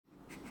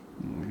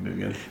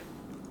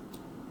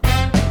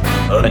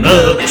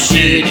Another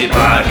shitty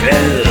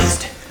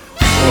podcast.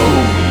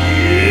 Oh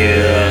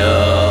yeah.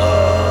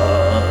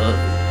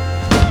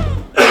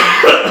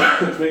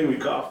 It's making me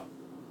cough.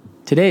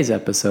 Today's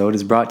episode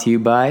is brought to you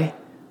by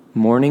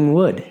Morning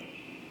Wood.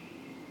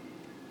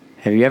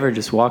 Have you ever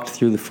just walked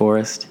through the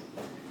forest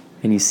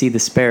and you see the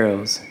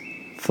sparrows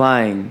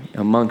flying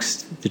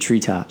amongst the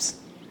treetops?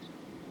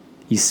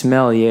 You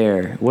smell the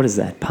air. What is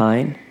that,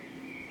 pine?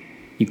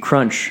 You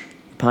crunch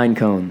the pine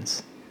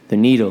cones, the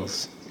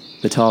needles,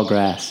 the tall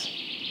grass.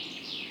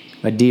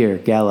 A deer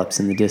gallops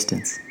in the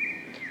distance.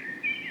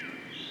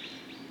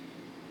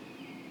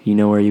 You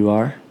know where you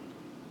are?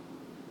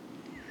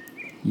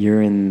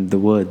 You're in the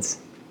woods.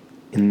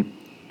 In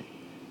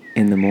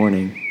the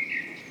morning.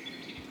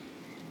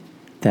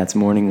 That's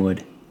Morning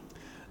Wood.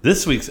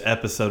 This week's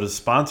episode is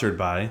sponsored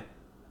by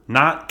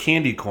not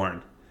candy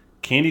corn.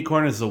 Candy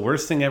corn is the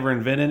worst thing ever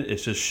invented.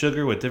 It's just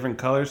sugar with different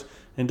colors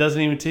and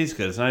doesn't even taste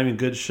good. It's not even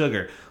good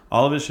sugar.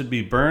 All of it should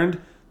be burned,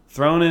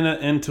 thrown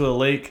into a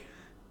lake,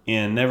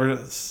 and never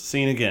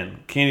seen again.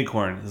 Candy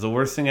corn is the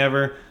worst thing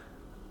ever.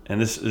 And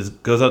this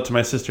goes out to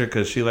my sister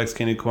because she likes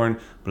candy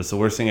corn, but it's the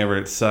worst thing ever.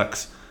 It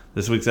sucks.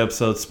 This week's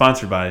episode is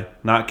sponsored by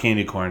not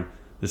candy corn.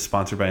 It's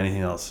sponsored by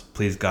anything else.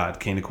 Please God,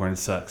 candy corn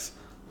sucks.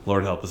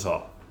 Lord help us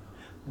all.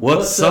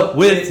 What's up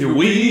with your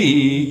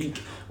week?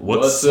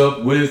 What's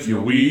up with your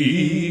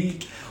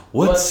week?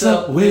 What's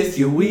up with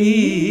your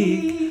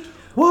week?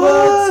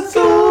 What's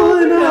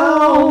going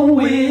on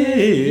with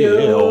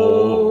your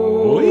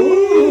week?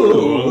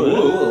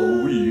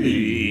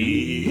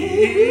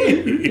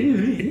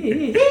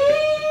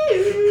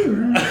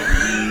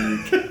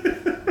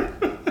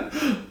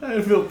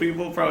 I feel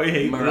people probably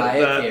hate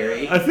Mariah that.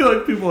 Carey. I feel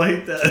like people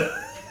hate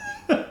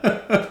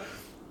that.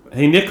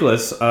 Hey,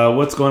 Nicholas,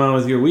 what's going on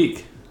with your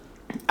week?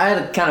 I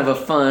had a kind of a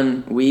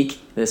fun week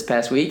this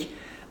past week.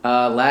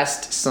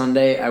 Last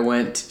Sunday, I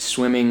went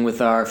swimming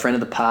with our friend of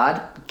the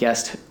pod,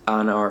 guest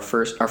on our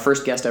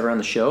first guest ever on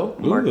the show,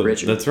 Mark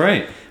Richard. That's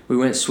right. We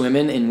went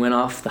swimming and went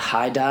off the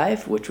high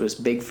dive, which was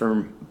big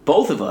for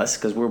both of us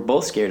because we're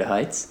both scared of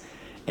heights,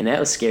 and that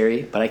was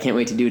scary. But I can't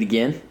wait to do it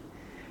again.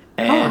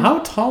 And how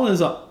tall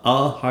is a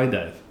high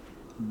dive?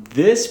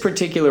 this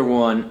particular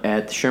one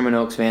at the Sherman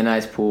Oaks Van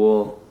Nuys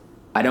pool,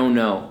 I don't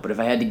know, but if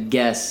I had to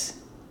guess,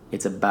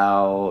 it's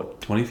about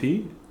 20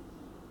 feet?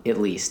 at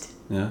least.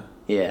 Yeah.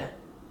 Yeah.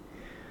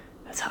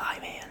 That's high,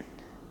 man.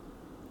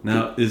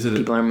 Now, is it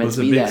People aren't meant was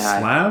to it a be big that high.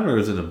 slab or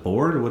is it a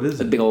board or what is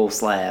A it? big old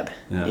slab.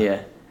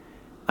 Yeah.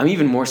 I'm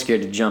even more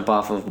scared to jump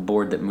off of a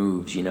board that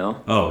moves, you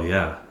know? Oh,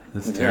 yeah.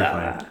 That's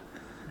terrifying.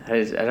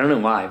 I don't know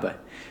why, but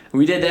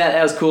we did that.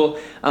 That was cool.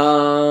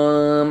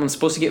 I'm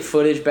supposed to get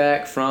footage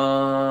back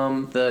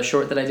from the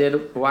short that I did a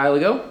while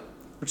ago,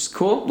 which is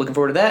cool. Looking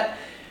forward to that.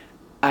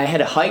 I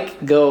had a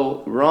hike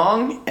go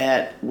wrong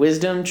at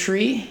Wisdom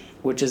Tree,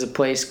 which is a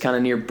place kind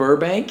of near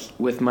Burbank,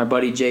 with my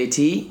buddy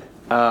JT.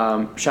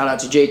 Shout out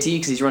to JT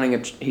because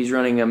he's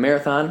running a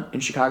marathon in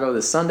Chicago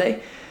this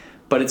Sunday.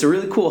 But it's a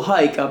really cool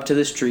hike up to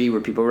this tree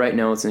where people write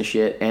notes and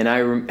shit. And I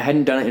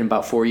hadn't done it in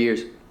about 4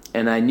 years.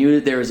 And I knew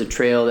that there was a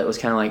trail that was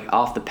kind of like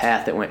off the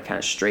path that went kind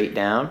of straight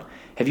down.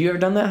 Have you ever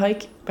done that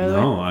hike, by the way?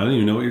 No, I don't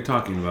even know what you're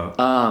talking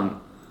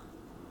about.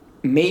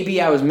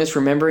 Maybe I was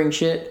misremembering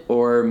shit,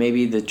 or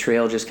maybe the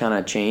trail just kind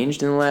of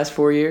changed in the last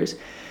 4 years.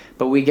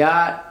 But we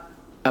got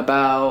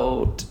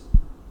about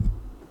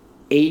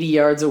 80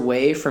 yards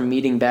away from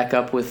meeting back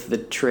up with the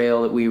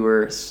trail that we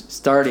were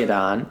started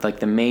on, like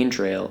the main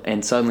trail,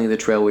 and suddenly the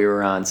trail we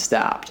were on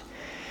stopped.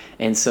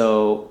 And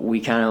so we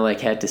kind of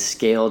like had to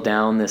scale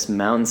down this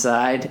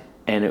mountainside,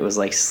 and it was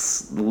like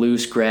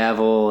loose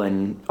gravel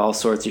and all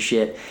sorts of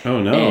shit.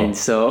 Oh, no. And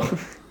so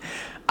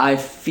I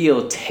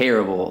feel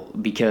terrible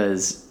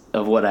because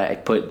of what I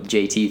put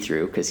JT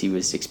through, because he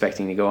was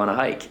expecting to go on a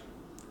hike,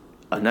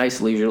 a nice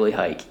leisurely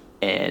hike,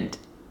 and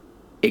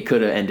it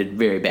could have ended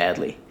very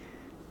badly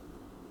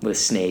with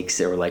snakes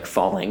that were like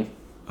falling.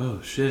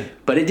 Oh, shit.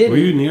 But it didn't. Were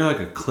you near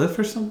like a cliff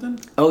or something?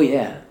 Oh,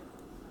 yeah.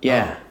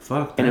 Yeah. Oh,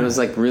 fuck. And it was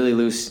like really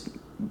loose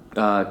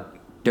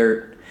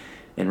dirt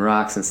and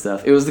rocks and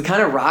stuff. It was the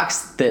kind of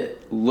rocks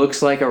that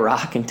looks like a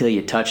rock until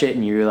you touch it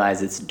and you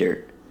realize it's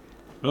dirt.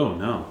 Oh,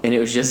 no. And it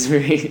was just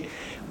very...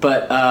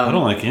 But I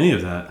don't like any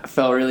of that. I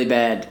felt really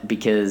bad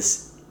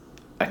because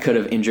I could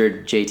have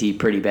injured JT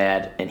pretty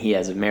bad, and he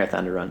has a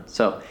marathon to run.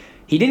 So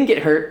he didn't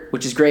get hurt,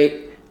 which is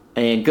great.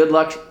 And good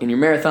luck in your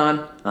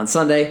marathon on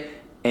Sunday.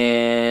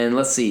 And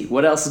let's see,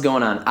 what else is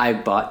going on? I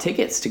bought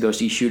tickets to go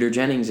see Shooter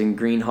Jennings in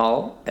Green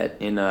Hall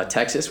in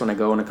Texas when I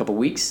go in a couple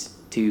weeks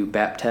to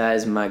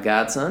baptize my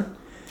godson.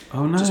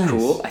 Oh, nice. Which is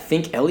cool. I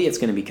think Elliot's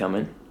going to be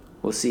coming.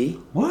 We'll see.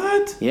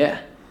 What? Yeah.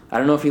 I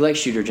don't know if he likes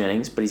Shooter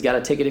Jennings, but he's got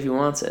a ticket if he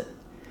wants it.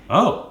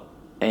 Oh.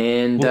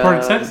 And what part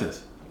of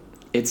Texas?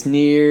 It's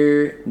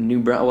near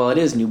it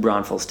is New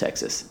Braunfels,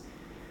 Texas.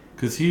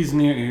 Because he's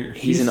near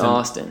Houston. He's in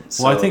Austin.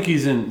 So. Well, I think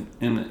he's in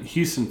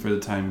Houston for the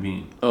time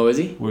being. Oh, is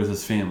he? With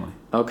his family.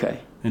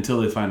 Okay.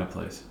 Until they find a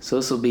place. So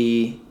this will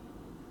be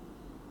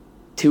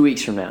 2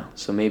 weeks from now.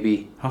 So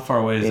maybe... How far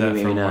away is that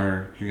from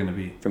where you're going to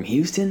be? From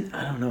Houston?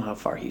 I don't know how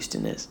far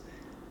Houston is.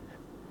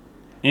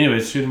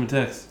 Anyways, shoot him a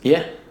text.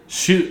 Yeah.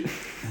 Shoot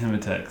him a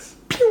text.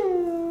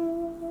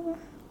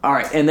 All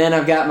right, and then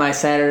I've got my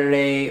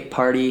Saturday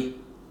party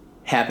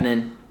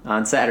happening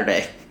on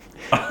Saturday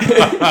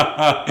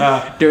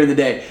during the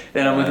day.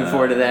 And I'm looking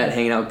forward to that,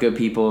 hanging out with good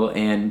people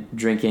and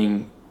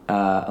drinking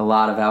a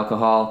lot of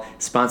alcohol.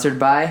 Sponsored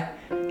by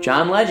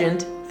John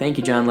Legend. Thank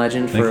you, John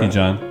Legend, for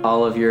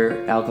all of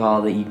your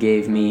alcohol that you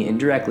gave me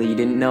indirectly. You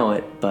didn't know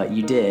it, but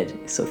you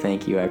did. So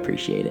thank you. I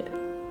appreciate it.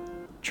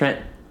 Trent,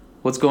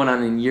 what's going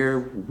on in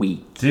your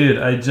week? Dude,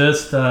 I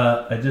just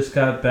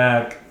got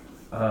back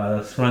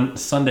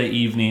Sunday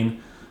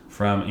evening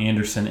from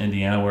Anderson,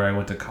 Indiana, where I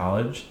went to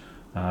college.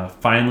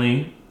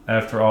 Finally,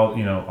 after all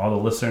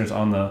the listeners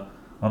on the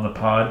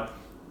pod,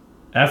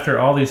 after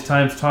all these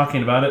times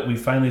talking about it, we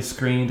finally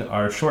screened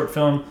our short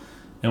film.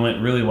 It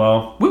went really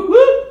well. Whoop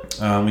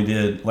whoop! We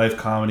did live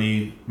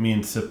comedy. Me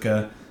and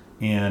Sipka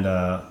and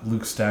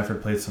Luke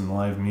Stafford played some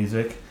live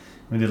music.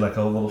 We did like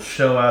a little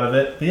show out of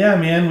it. But yeah,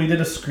 man, we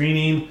did a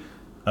screening,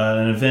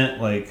 an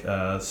event like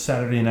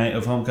Saturday night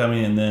of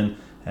homecoming, and then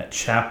at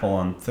chapel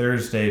on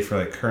Thursday for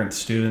like current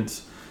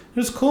students. It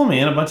was cool,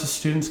 man. A bunch of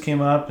students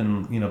came up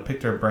and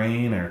picked our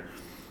brain, or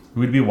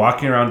we'd be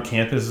walking around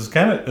campus.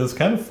 It was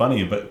kind of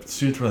funny, but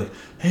students were like,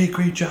 "Hey,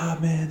 great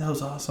job, man! That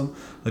was awesome."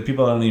 Like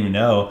people I don't even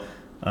know.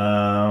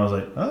 I was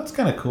like, "Oh, that's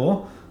kind of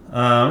cool."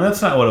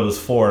 That's not what it was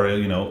for.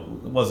 It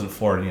wasn't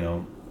for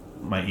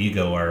my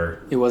ego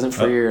or it wasn't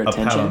for your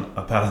attention.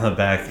 A pat on the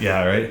back,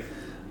 yeah, right.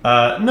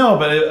 No,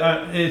 but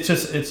it's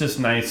just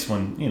nice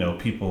when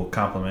people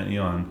compliment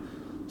you on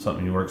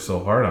something you work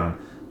so hard on.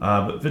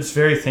 But just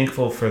very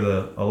thankful for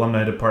the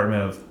alumni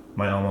department of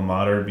my alma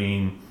mater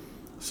being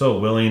so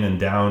willing and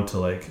down to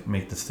like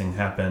make this thing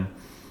happen.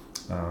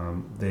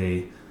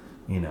 They,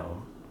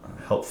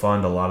 helped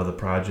fund a lot of the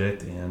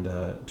project and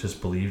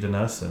just believed in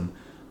us and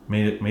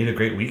made a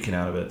great weekend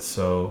out of it.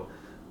 So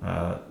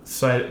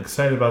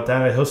excited about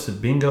that. I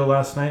hosted bingo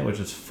last night, which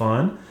is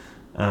fun.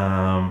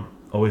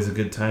 Always a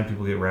good time.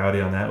 People get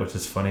rowdy on that, which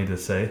is funny to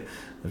say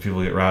that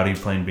people get rowdy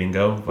playing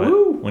bingo. But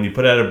when you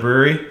put it at a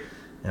brewery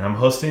and I'm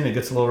hosting, it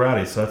gets a little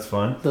rowdy, so that's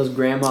fun. Those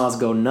grandmas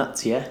go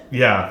nuts, yeah?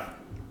 Yeah.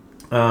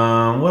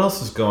 What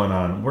else is going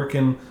on?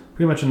 Working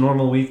pretty much a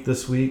normal week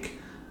this week.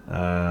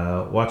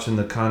 Watching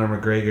the Conor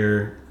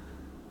McGregor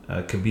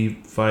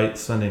Khabib fight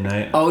Sunday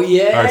night. Oh,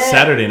 yeah. Or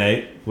Saturday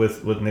night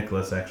with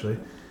Nicholas, actually.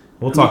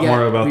 We'll talk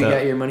more about that. You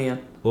got your money on?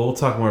 Well, we'll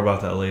talk more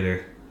about that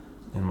later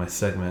in my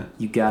segment.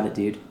 You got it,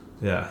 dude.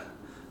 Yeah.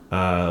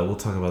 We'll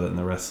talk about it in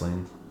the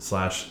wrestling /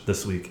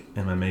 this week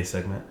MMA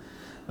segment.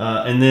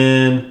 And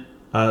then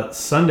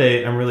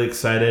Sunday, I'm really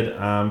excited.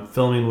 I'm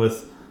filming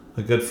with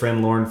a good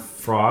friend, Lauren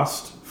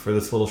Frost, for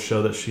this little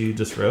show that she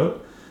just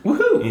wrote.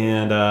 Woohoo!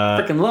 And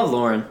freaking love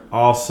Lauren.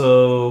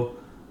 Also,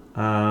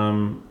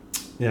 friend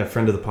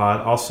of the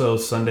pod. Also,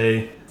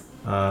 Sunday,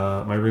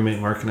 my roommate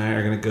Mark and I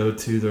are going to go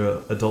to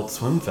the Adult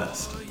Swim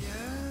Fest.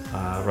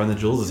 Run the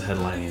Jewels is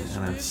headlining,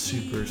 and I'm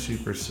super,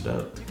 super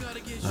stoked.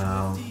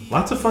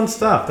 Lots of fun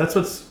stuff. That's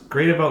what's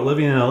great about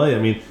living in LA. I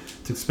mean,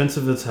 it's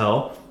expensive as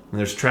hell, and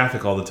there's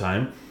traffic all the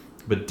time.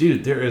 But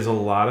dude, there is a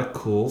lot of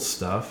cool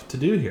stuff to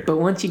do here. But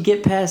once you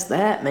get past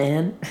that,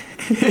 man,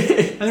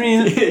 I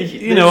mean,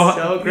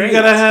 so great. You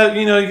gotta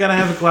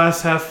have a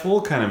glass half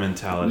full kind of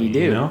mentality. You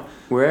do.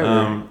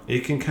 Wherever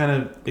it can kind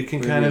of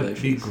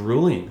be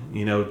grueling.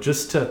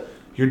 Just to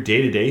your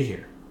day to day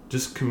here,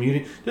 just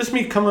commuting, just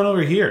me coming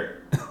over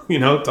here,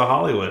 to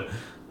Hollywood.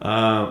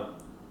 I'm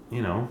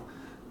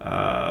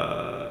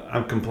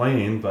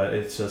complaining, but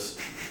it's just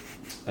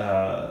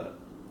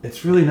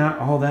it's really not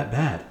all that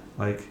bad.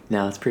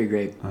 No, it's pretty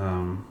great.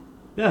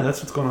 That's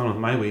what's going on with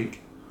my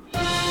week.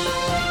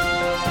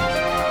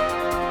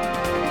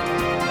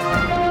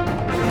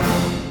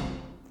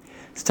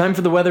 It's time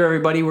for the weather,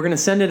 everybody. We're going to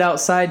send it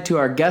outside to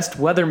our guest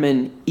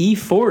weatherman,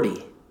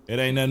 E40. It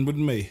ain't nothing but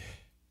me.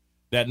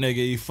 That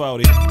nigga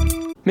E40.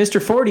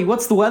 Mr. 40,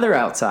 what's the weather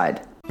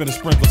outside? Better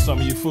sprinkle some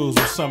of you fools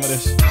with some of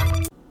this.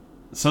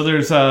 So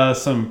there's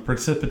some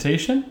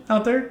precipitation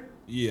out there?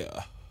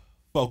 Yeah.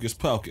 Focus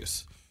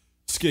pocus.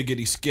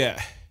 Skiggity scat.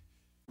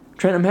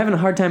 Trent, I'm having a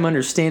hard time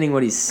understanding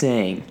what he's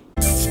saying.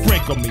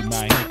 Sprinkle me,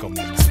 man. Sprinkle me,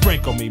 man.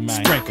 Sprinkle me,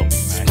 man.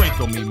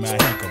 Sprinkle me, man.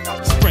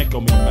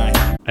 Sprinkle me,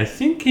 man. I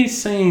think he's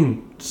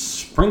saying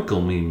sprinkle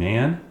me,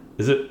 man.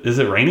 Is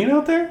it raining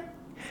out there?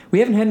 We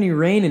haven't had any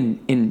rain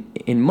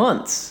in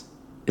months.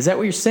 Is that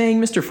what you're saying,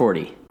 Mr.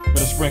 40? Better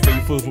sprinkle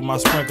you fools with my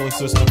sprinkler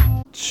system.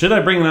 Should I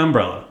bring an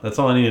umbrella? That's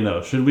all I need to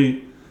know. Should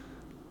we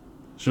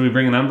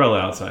bring an umbrella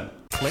outside?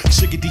 Click,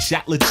 shiggity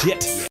shot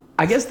legit.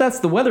 I guess that's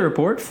the weather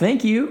report.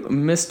 Thank you,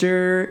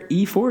 Mr.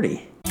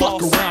 E40.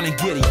 Fuck around and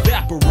get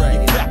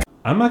evaporated.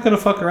 I'm not going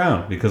to fuck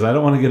around because I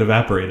don't want to get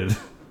evaporated.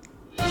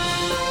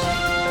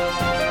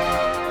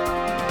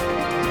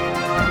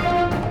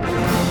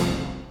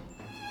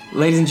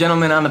 Ladies and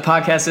gentlemen, on the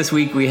podcast this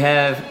week, we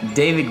have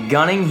David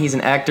Gunning. He's an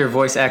actor,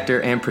 voice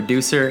actor, and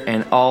producer,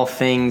 and all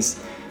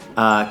things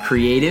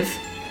creative.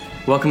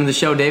 Welcome to the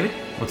show, David.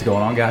 What's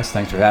going on, guys?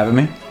 Thanks for having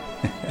me.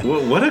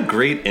 What a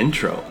great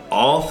intro.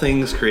 All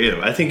things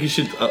creative. I think you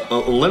should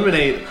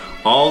eliminate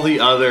all the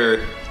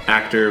other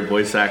actor,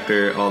 voice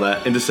actor, all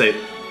that, and just say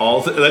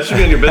that should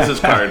be on your business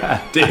card.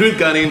 David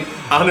Gunning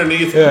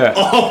underneath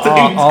all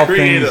things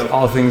creative.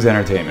 All things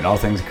entertainment, all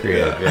things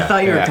creative. I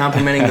thought you were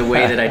complimenting the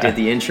way that I did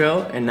the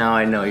intro, and now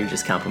I know you're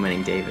just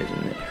complimenting David,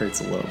 and it hurts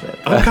a little bit.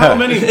 I'm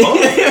complimenting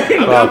both.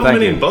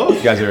 Complimenting both.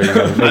 You guys are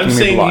making I'm me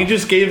saying blush. you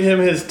just gave him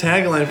his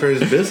tagline for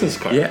his business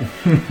card. Yeah.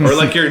 Or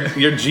like your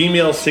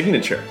Gmail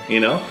signature, you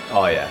know?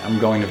 Oh yeah, I'm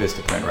going to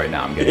Vistaprint right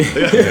now. I'm getting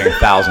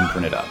 1,000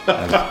 printed up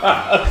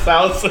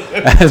 1,000.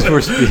 as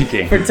we're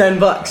speaking. For $10,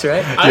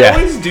 right? I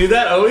always do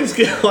that. I always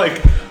get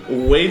like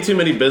way too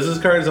many business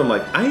cards. I'm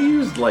like, I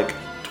used like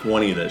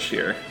 20 this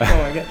year. Oh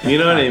my god. You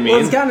know what I mean?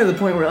 Well, it's gotten to the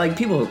point where like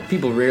people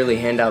rarely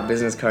hand out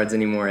business cards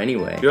anymore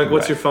anyway. You're like,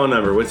 what's your phone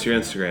number? What's your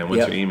Instagram?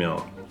 What's your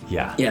email?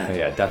 Yeah,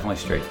 Yeah. definitely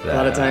straight to that. A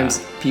lot of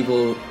times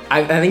people,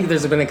 I think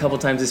there's been a couple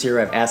times this year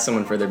where I've asked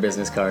someone for their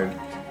business card.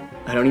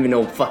 I don't even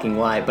know fucking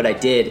why, but I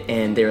did,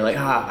 and they were like,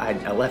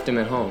 I left him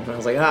at home. And I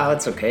was like,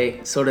 that's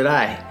okay. So did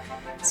I.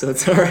 So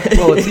it's all right.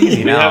 Well, it's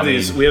easy now.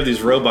 We have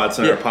these robots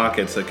in our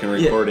pockets that can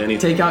record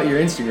anything. Take out your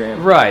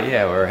Instagram. Right,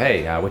 yeah, or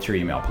hey, what's your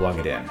email? Plug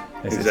it in.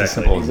 It's as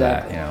simple as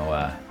that,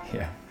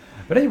 yeah.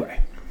 But anyway.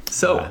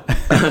 So,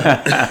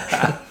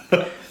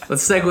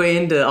 let's segue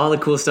into all the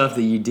cool stuff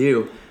that you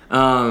do.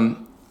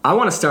 I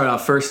want to start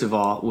off, first of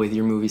all, with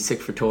your movie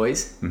Sick for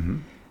Toys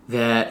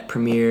that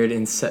premiered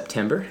in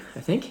September, I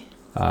think.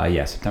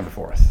 Yeah, September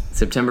 4th.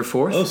 September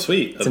 4th. Oh,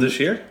 sweet. Of this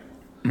year?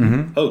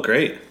 Mm-hmm. Oh,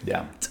 great.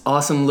 Yeah. It's an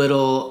awesome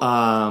little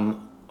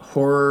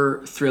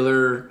horror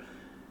thriller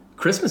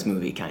Christmas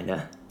movie, kind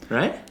of,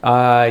 right?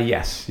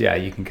 Yes. Yeah,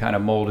 you can kind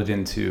of mold it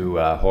into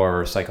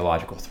horror,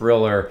 psychological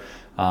thriller.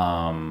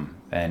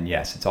 And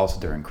yes, it's also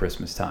during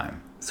Christmas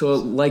time. So,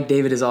 like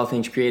David is all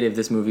things creative,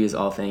 this movie is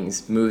all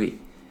things movie.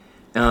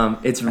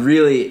 It's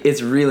really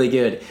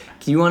good.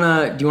 Do you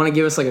wanna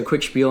give us like a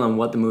quick spiel on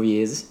what the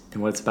movie is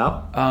and what it's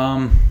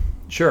about?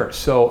 Sure.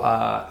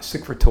 So,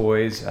 Sick for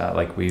Toys,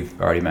 like we've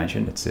already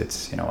mentioned, it's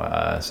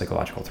a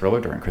psychological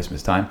thriller during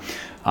Christmas time.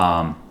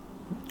 I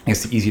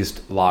guess the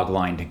easiest log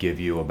line to give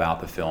you about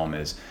the film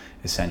is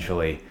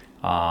essentially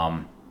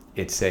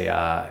it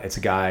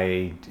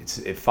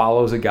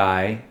follows a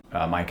guy,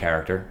 my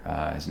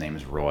character, his name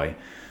is Roy,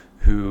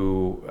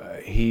 who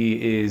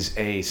he is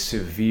a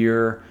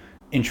severe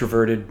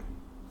introverted,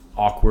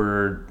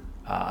 awkward,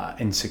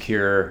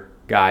 insecure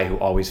guy who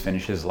always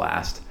finishes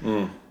last.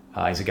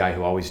 He's a guy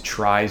who always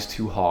tries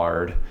too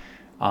hard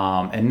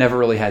and never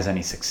really has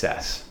any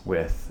success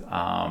with,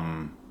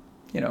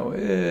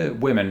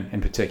 women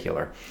in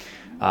particular.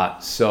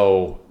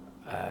 So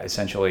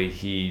essentially,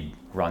 he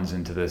runs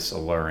into this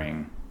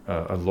alluring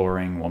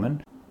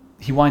woman.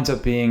 He winds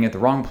up being at the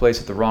wrong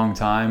place at the wrong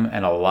time,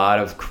 and a lot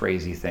of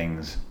crazy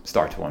things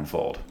start to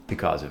unfold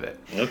because of it.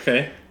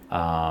 Okay.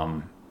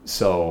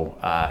 So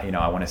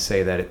I want to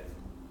say that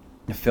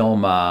the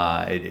film,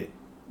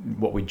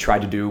 what we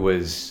tried to do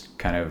was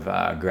kind of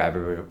grab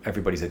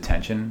everybody's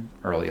attention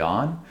early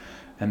on,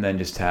 and then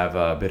just have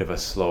a bit of a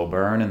slow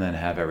burn, and then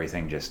have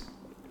everything just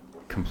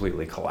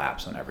completely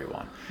collapse on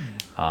everyone.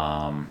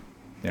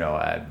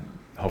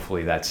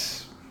 Hopefully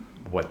that's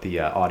what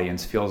the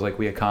audience feels like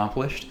we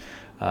accomplished.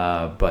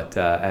 But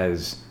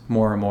as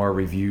more and more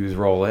reviews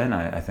roll in,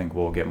 I think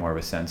we'll get more of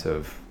a sense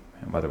of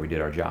whether we did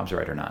our jobs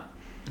right or not.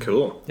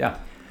 Cool. Yeah.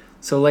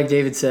 So like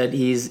David said,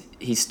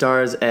 he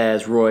stars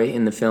as Roy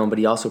in the film, but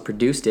he also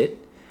produced it.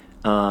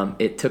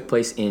 It took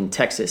place in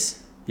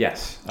Texas.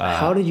 Yes.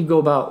 How did you go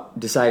about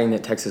deciding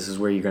that Texas is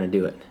where you're going to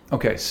do it?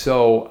 Okay,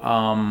 so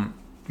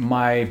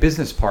my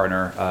business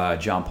partner,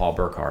 John Paul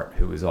Burkhart,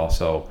 who is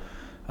also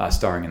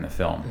starring in the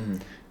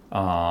film.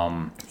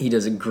 He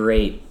does a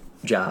great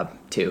job,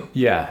 too.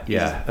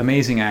 Yeah.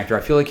 Amazing actor.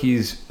 I feel like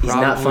he's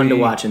not fun to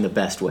watch in the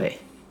best way.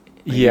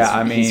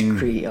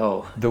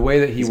 The way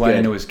that he went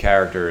into his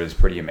character is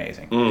pretty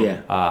amazing.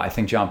 Yeah. I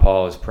think John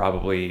Paul is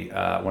probably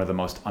one of the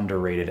most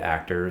underrated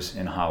actors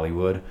in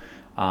Hollywood.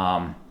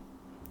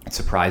 It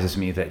surprises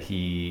me that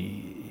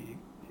he,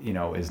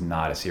 is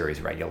not a series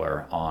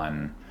regular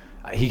on.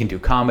 He can do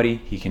comedy,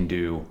 he can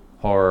do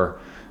horror,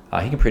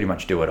 he can pretty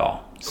much do it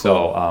all. Cool.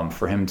 So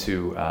for him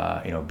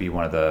to, be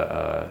one of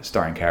the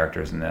starring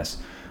characters in this.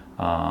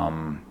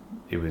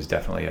 It was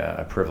definitely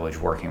a privilege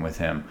working with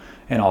him,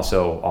 and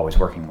also always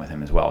working with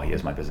him as well. He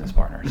is my business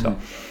partner. So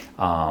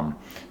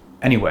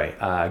anyway,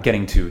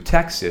 getting to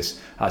Texas.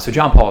 So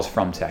John Paul is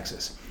from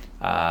Texas.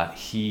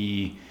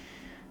 He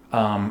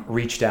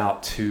reached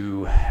out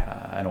to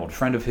an old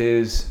friend of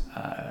his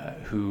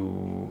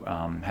who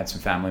had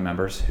some family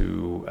members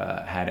who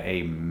had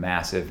a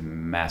massive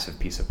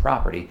piece of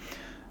property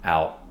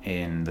out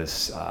in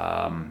this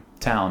town,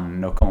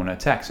 Nocona,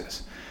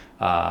 Texas.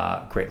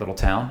 Great little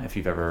town. If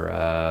you've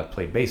ever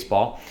played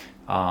baseball,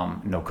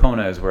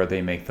 Nocona is where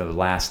they make the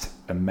last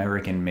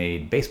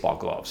American-made baseball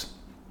gloves.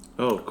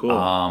 Oh,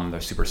 cool.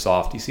 They're super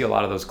soft. You see a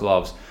lot of those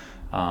gloves,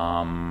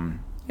 kind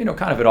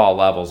of at all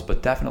levels,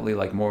 but definitely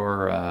like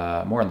more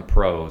in the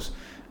pros,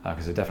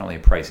 because they're definitely a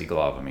pricey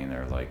glove. I mean,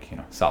 they're like,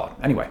 solid.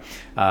 Anyway,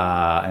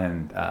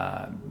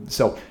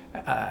 so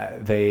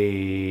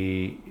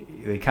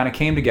they kind of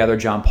came together,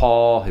 John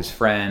Paul, his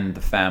friend,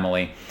 the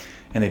family,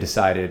 and they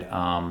decided,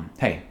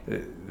 hey,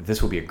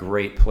 this would be a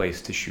great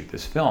place to shoot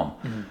this film.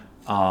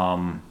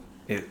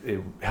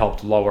 It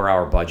helped lower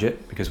our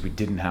budget because we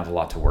didn't have a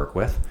lot to work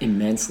with.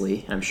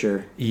 Immensely, I'm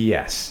sure.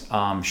 Yes.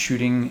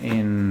 Shooting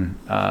in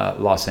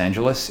Los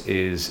Angeles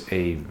is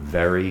a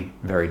very,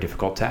 very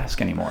difficult task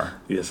anymore.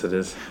 Yes, it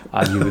is.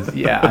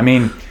 Yeah, I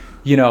mean,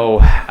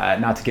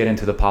 not to get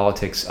into the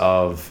politics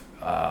of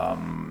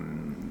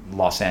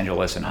Los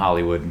Angeles and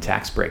Hollywood and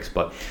tax breaks,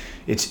 but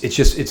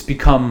it's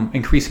become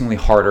increasingly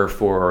harder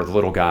for the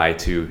little guy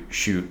to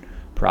shoot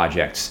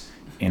projects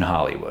in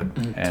Hollywood.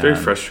 It's very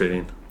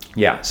frustrating.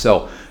 Yeah,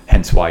 so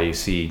hence why you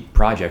see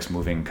projects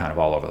moving kind of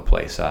all over the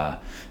place.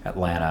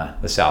 Atlanta,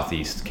 the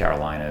Southeast,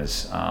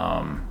 Carolinas,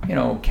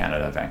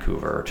 Canada,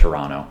 Vancouver,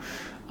 Toronto.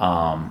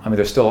 I mean,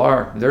 there is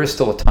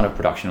still a ton of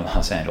production in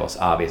Los Angeles,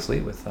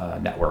 obviously, with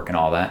network and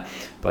all that.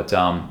 But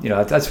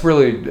that's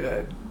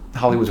really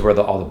Hollywood's where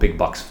all the big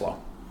bucks flow.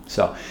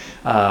 So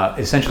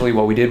essentially,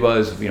 what we did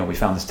was, we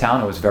found this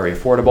town. It was very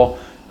affordable,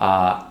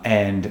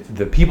 and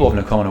the people of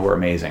Nocona were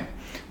amazing.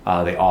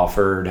 They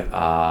offered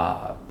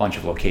a bunch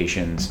of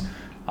locations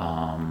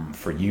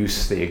for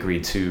use. They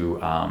agreed to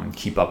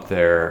keep up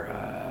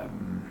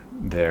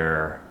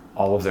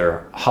all of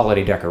their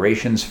holiday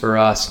decorations for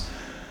us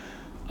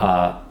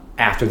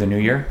after the New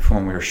Year from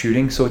when we were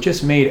shooting. So it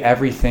just made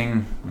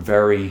everything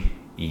very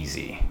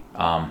easy.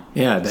 Yeah,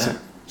 I bet.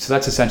 So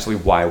that's essentially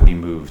why we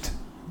moved.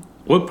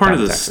 What part of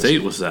the Texas.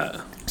 state was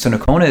that? So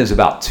Nocona is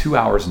about 2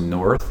 hours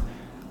north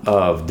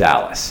of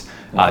Dallas.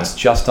 It's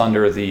just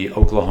under the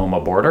Oklahoma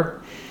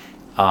border.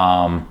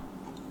 The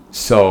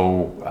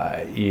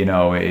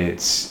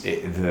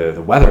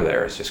weather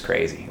there is just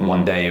crazy. Mm-hmm.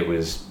 One day it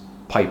was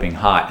piping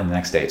hot, and the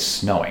next day it's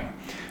snowing.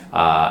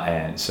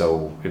 And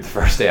so the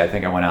first day I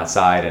think I went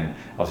outside and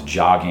I was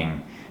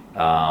jogging, in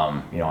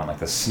like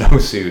the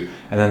snowsuit,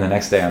 and then the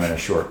next day I'm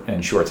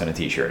in shorts and a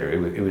t-shirt.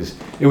 It was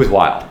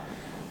wild.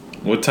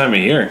 What time of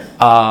year?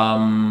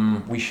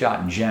 We shot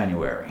in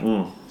January,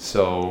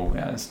 so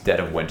it's dead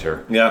of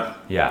winter. Yeah.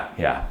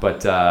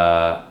 But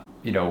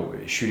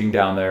shooting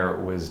down there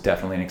was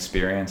definitely an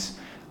experience,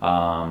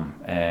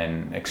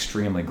 and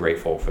extremely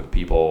grateful for the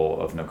people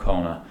of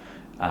Nocona,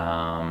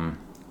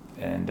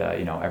 and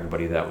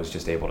everybody that was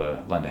just able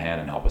to lend a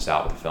hand and help us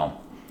out with the film.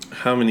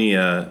 How many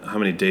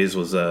days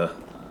was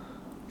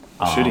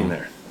shooting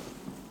there?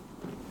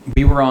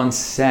 We were on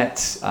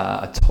set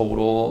a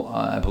total,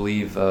 I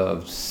believe,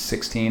 of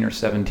 16 or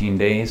 17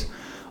 days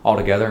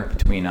altogether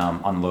between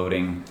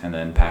unloading and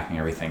then packing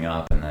everything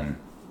up, and then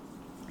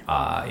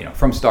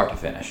from start to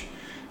finish.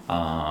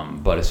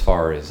 But as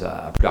far as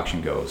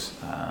production goes,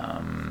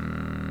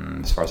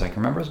 as far as I can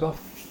remember, it was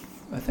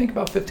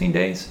about 15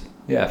 days.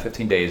 Yeah,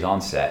 15 days on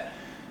set,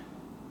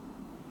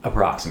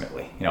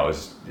 approximately. It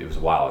was a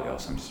while ago,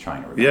 so I'm just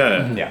trying to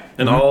remember. Yeah.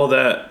 And all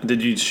that,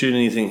 did you shoot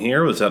anything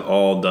here, or was that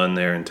all done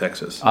there in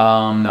Texas?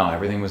 No,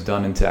 everything was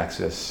done in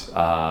Texas.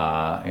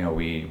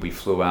 We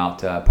flew out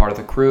part of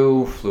the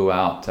crew, flew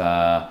out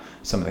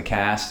some of the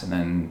cast, and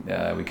then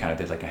we kind of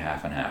did like a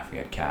half and half. We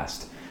had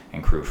cast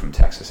and crew from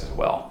Texas as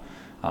well.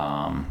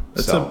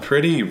 That's a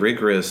pretty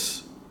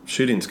rigorous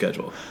shooting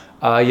schedule.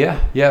 Yeah,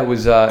 it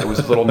was a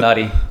little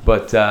nutty,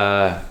 but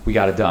we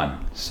got it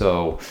done.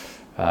 So,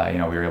 we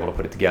were able to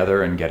put it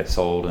together and get it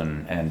sold,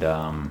 and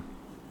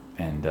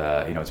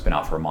it's been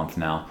out for a month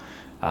now.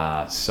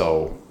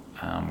 So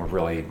we're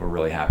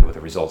really happy with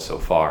the results so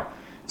far.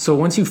 So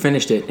once you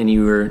finished it and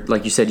you were,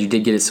 like you said, you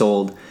did get it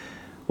sold,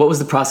 what was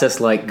the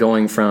process like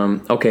going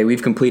from, okay,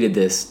 we've completed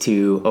this,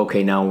 to,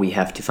 okay, now we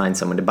have to find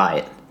someone to buy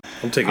it?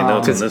 I'm taking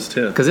notes on this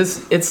too. Because it's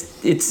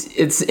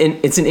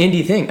an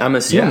indie thing. I'm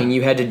assuming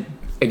you had to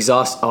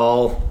exhaust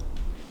all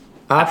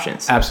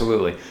options.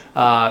 Absolutely.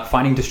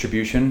 Finding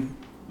distribution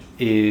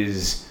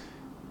is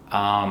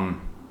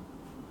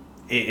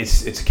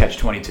it's a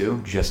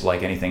catch-22, just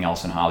like anything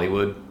else in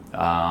Hollywood.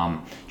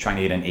 Trying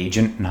to get an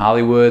agent in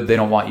Hollywood, they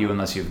don't want you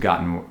unless you've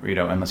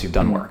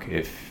done work.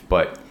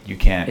 But you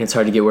can't. And it's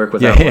hard to get work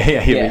without.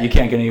 You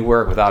can't get any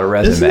work without a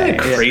resume. Isn't that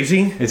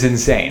crazy? It's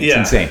insane.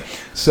 Yeah. It's insane.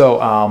 So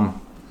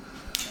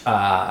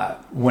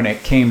when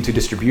it came to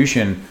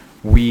distribution,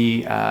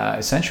 we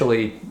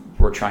essentially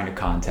were trying to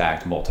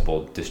contact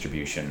multiple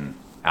distribution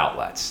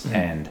outlets,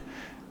 and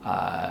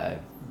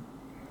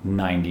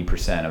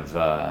 90%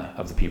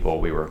 of the people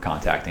we were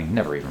contacting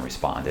never even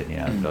responded.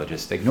 They'll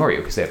just ignore you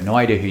because they have no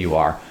idea who you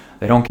are.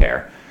 They don't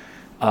care.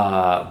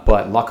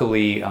 But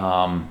luckily,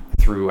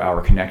 through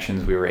our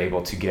connections, we were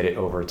able to get it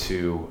over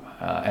to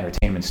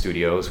Entertainment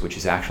Studios, which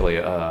is actually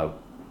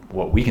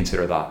what we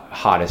consider the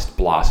hottest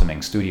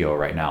blossoming studio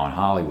right now in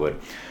Hollywood.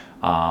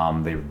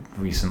 They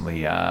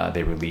recently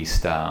they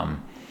released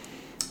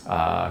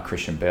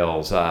Christian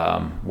Bale's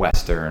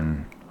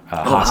Western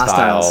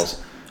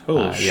Hostiles.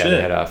 Oh, shit.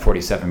 They had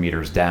 47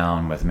 Meters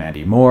Down with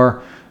Mandy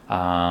Moore,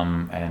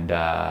 and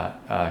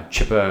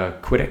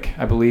Chippequiddick,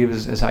 I believe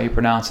is how you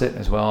pronounce it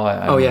as well.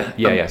 So you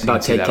about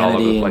can see Ted that all over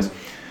Kennedy the place.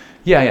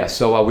 Yeah.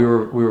 So we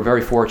were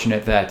very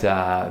fortunate that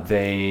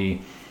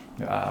they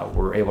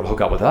were able to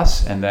hook up with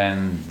us, and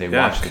then they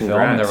watched the film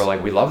and they were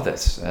like, "We love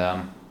this."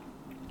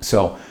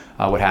 So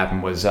what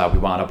happened was we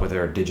wound up with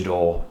our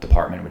digital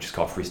department, which is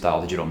called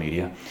Freestyle Digital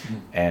Media,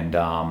 and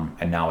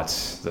now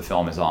the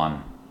film is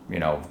on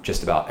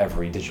just about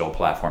every digital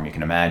platform you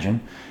can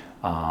imagine.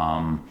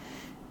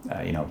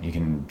 You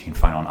can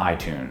find it on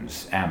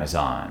iTunes,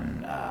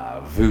 Amazon,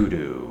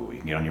 Vudu. You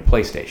can get it on your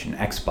PlayStation,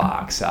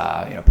 Xbox.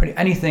 Pretty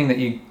anything that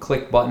you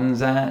click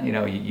buttons at,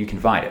 you can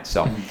find it.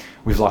 So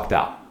we've lucked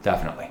out,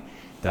 definitely.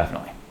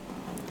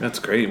 That's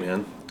great,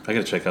 man. I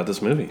gotta check out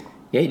this movie.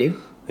 Yeah, you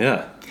do.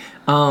 Yeah.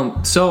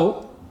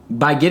 So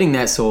by getting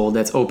that sold,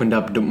 that's opened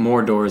up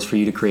more doors for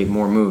you to create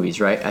more movies,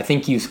 right? I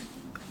think you've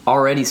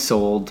already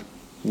sold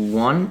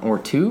 1 or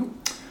 2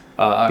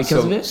 because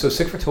of it. So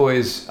Sick for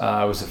Toys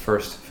was the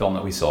first film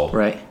that we sold.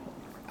 Right.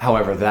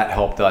 However, that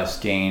helped us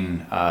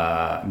gain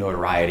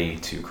notoriety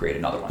to create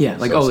another one. Yeah,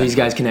 these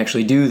guys can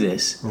actually do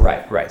this.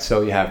 Right.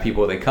 So you have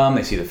people, they come,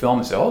 they see the film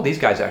and say, oh, these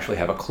guys actually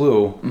have a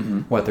clue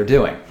what they're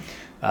doing.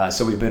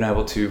 So we've been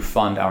able to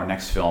fund our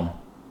next film,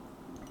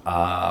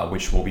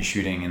 which we'll be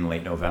shooting in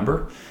late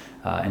November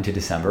into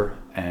December.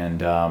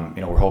 And,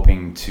 we're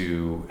hoping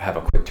to have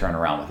a quick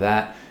turnaround with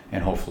that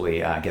and hopefully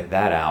get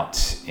that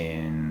out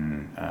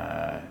in...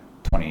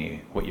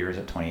 what year is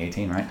it?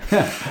 2018, right?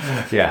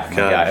 Yeah. Oh my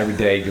God, every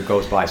day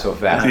goes by so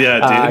fast.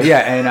 Yeah,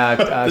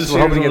 dude. So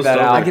we're hoping to get that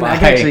out. I can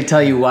actually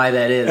tell you why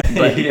that is,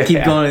 but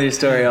keep going with your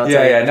story. I'll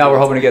tell you. No, we're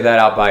hoping to get that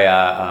out by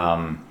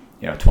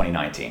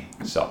 2019.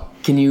 So.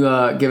 Can you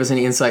give us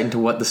any insight into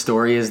what the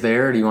story is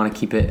there, or do you want to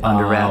keep it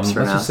under wraps for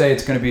now? Let's just say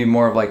it's going to be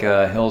more of like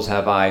a Hills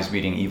Have Eyes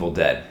meeting Evil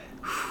Dead.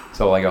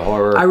 So like a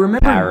horror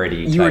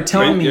parody. You were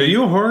telling me. Are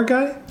you a horror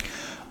guy?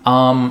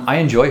 I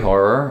enjoy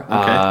horror.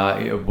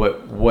 Okay.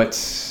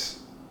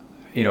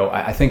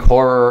 I think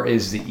horror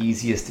is the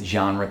easiest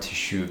genre to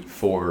shoot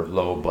for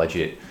low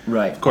budget,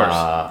 right? Of course,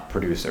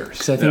 producers.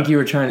 Because I think you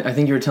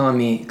were telling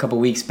me a couple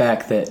weeks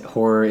back that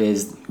horror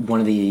is one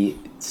of the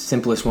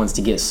simplest ones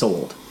to get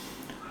sold.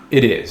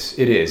 It is.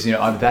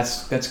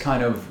 That's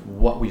kind of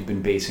what we've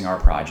been basing our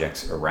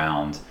projects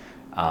around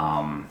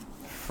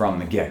from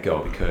the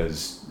get-go,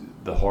 because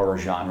the horror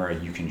genre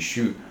you can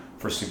shoot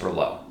for super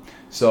low.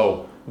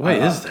 So why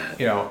is that?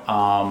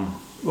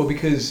 Well,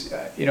 because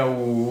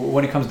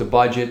when it comes to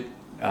budget,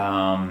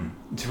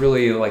 it's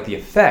really like the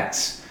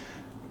effects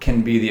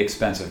can be the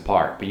expensive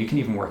part, but you can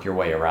even work your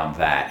way around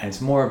that, and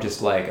it's more of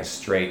just like a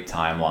straight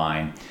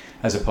timeline,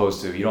 as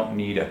opposed to you don't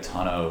need a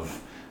ton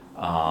of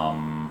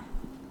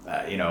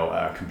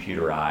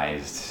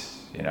computerized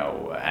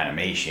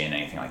animation,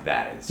 anything like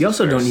that. You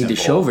also don't need to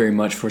show very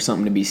much for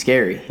something to be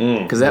scary,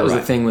 because that was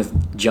the thing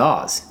with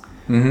Jaws.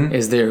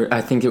 Is there?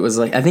 I think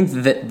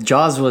that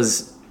Jaws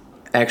was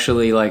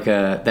actually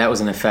that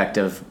was an effect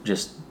of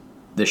just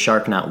the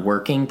shark not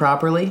working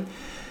properly,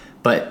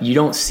 but you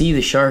don't see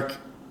the shark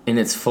in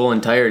its full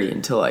entirety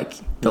until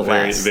the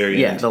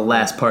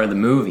last part of the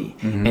movie,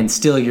 and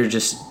still you're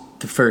just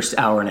the first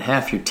hour and a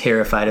half you're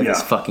terrified of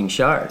this fucking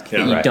shark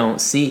that you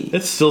don't see.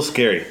 It's still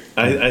scary.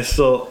 I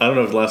don't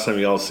know if the last time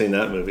you all seen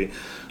that movie,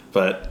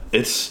 but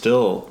it's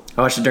still.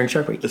 I watched it during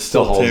Shark Week. It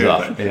still holds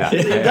terrifying. Up. Yeah,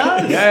 it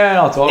does. Yeah,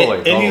 no,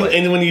 totally.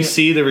 And when you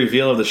see the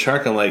reveal of the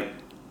shark, I'm like,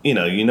 you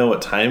know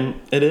what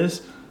time it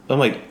is. I'm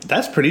like,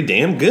 that's pretty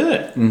damn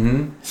good.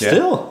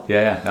 Still.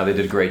 Yeah. No, they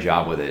did a great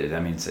job with it. I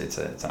mean, it's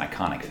an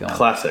iconic film.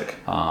 Classic.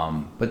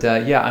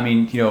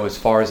 As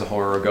far as the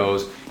horror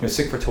goes,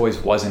 Sick for Toys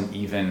wasn't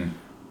even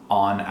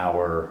on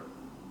our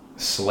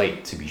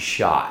slate to be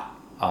shot.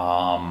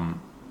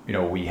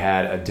 We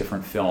had a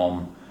different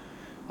film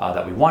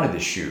that we wanted to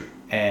shoot,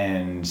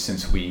 and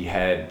since we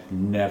had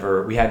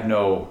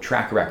no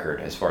track record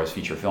as far as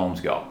feature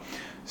films go.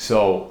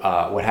 So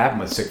what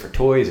happened with Sick for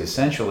Toys,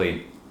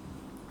 essentially,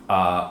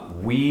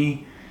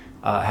 we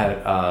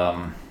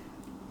had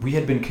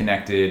been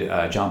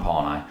connected, John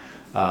Paul and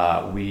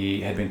I,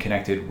 we had been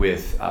connected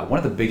with one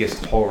of the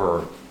biggest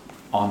horror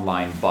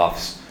online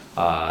buffs.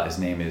 His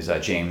name is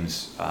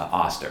James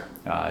Oster.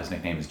 His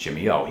nickname is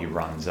Jimmy O. He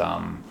runs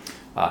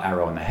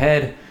Arrow in the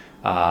Head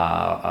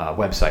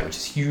website, which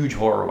is a huge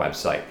horror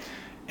website.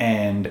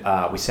 And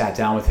we sat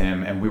down with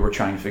him, and we were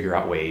trying to figure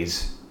out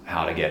ways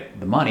how to get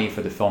the money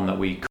for the film that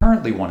we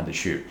currently wanted to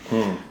shoot,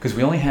 because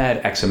we only had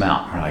X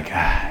amount. We're like,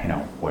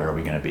 where are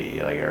we going to be?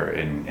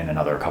 In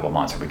another couple of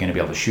months, are we going to be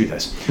able to shoot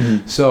this?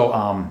 So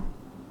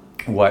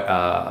what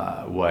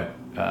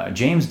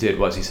James did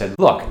was he said,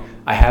 look,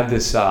 I have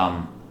this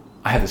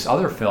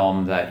other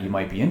film that you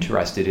might be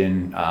interested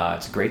in.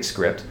 It's a great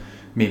script.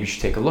 Maybe you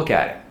should take a look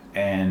at it.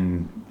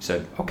 And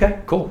said,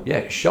 okay, cool.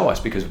 Yeah, show us,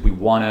 because we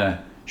want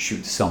to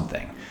shoot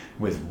something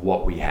with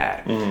what we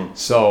had.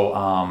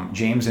 So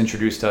James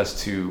introduced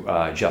us to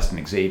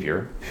Justin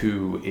Xavier,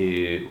 who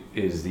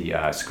is the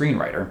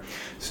screenwriter.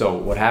 So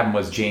what happened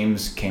was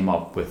James came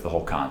up with the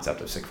whole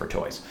concept of Sick for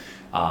Toys.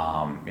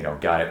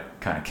 Got it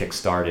kind of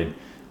kick-started,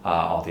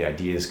 all the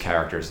ideas,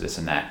 characters, this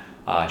and that.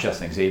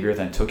 Justin Xavier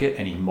then took it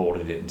and he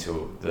molded it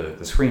into the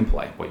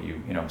screenplay, what you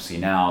see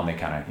now, and they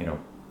kind of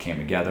came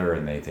together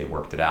and they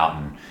worked it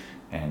out,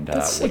 and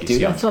That's what sick, you dude.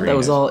 see on I thought screen that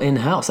was is- all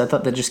in-house. I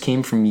thought that just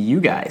came from you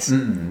guys.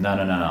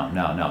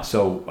 No.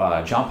 So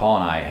John Paul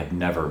and I had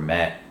never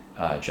met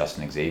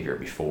Justin Xavier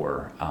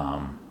before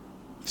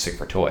Sick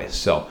for Toys.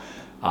 So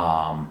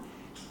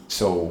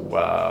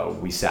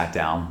we sat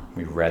down,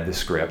 we read the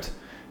script,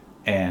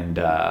 and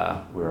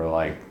we were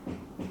like,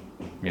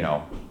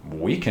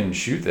 we can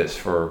shoot this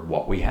for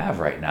what we have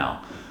right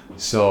now.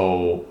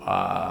 So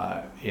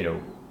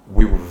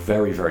we were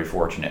very, very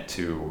fortunate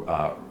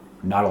to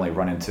not only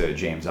run into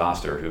James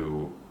Oster,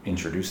 who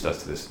introduced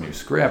us to this new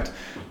script,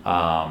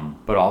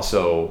 but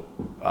also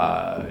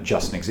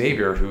Justin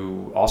Xavier,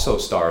 who also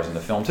stars in the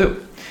film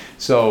too.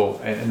 So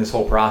in this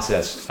whole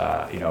process,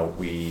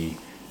 we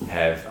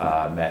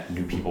have met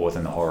new people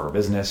within the horror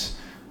business,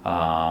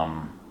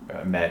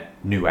 met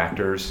new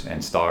actors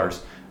and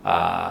stars.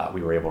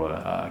 We were able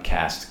to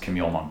cast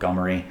Camille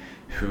Montgomery,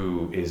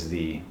 who is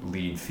the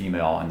lead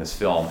female in this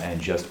film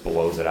and just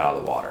blows it out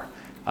of the water.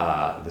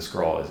 This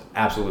girl is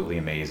absolutely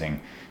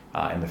amazing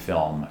in the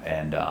film,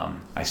 and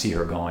I see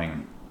her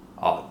going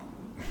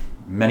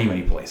many,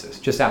 many places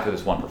just after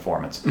this one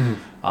performance.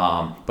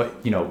 Mm-hmm. But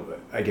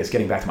I guess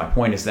getting back to my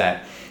point is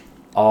that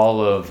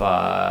all of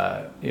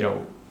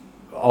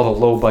all the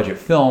low budget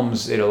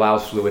films, it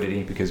allows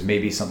fluidity because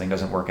maybe something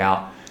doesn't work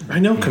out. I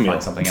know you Camille.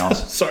 Find something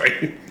else.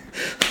 Sorry.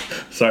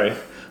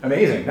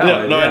 Amazing.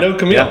 I know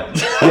Camille.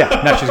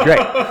 Yeah, no, she's great.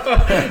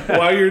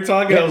 While you were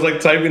talking, I was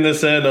like typing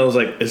this in, and I was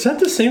like, is that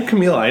the same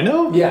Camille I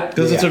know? Yeah.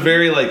 Because it's a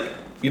very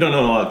you don't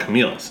know a lot of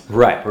Camille's.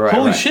 Right.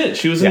 Holy shit,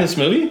 she was in this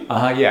movie?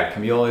 Yeah,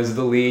 Camille is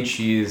the lead.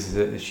 She is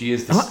the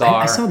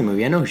star. I saw the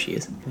movie. I know who she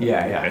is.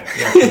 Yeah.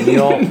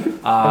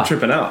 Camille. I'm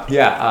tripping out.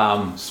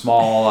 Yeah,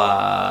 small,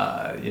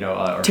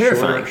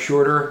 terrifying.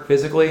 shorter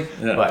physically,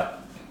 but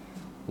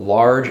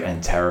large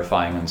and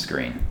terrifying on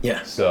screen.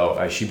 Yeah.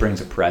 So she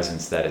brings a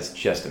presence that is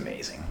just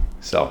amazing.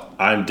 So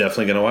I'm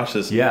definitely going to watch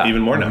this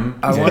even more now.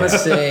 I want to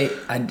say,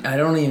 I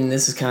don't even,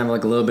 this is kind of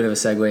like a little bit of a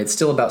segue. It's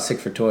still about Sick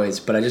for Toys,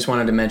 but I just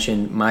wanted to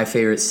mention my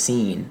favorite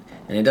scene,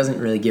 and it doesn't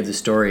really give the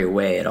story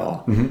away at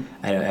all.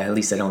 Mm-hmm. At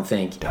least I don't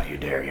think. Don't you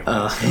dare give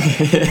I was going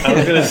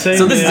to say.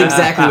 So this is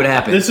exactly what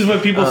happened. This is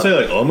what people say,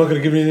 like, I'm not going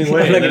to give anything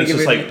away. And then it's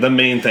just like the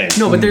main thing.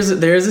 No, but there's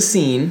a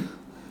scene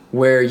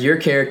where your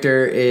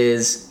character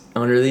is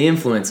under the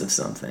influence of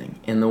something,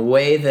 and the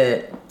way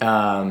that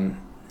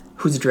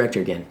who's the director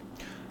again?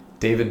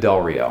 David Del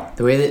Rio.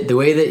 The way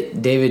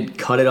that David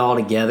cut it all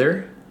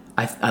together,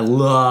 I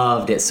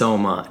loved it so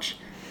much.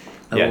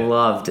 I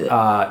loved it.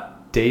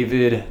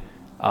 David,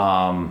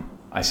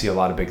 I see a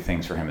lot of big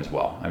things for him as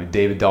well. I mean,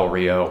 David Del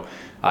Rio,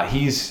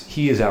 he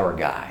is our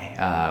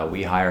guy.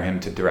 We hire him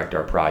to direct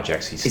our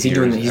projects. Is he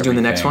doing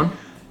the next one?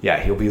 Yeah,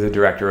 he'll be the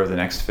director of the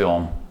next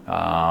film,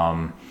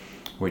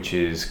 which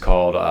is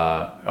called.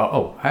 I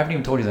haven't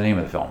even told you the name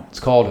of the film.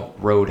 It's called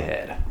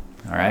Roadhead.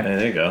 All right.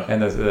 There you go.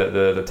 And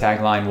the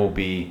tagline will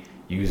be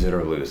 "Use it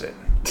or lose it."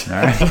 All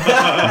right.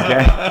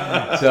 Okay.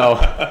 So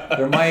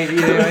there might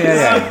be. All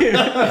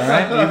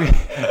right.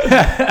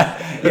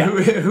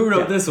 Who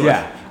wrote this one?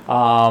 Yeah.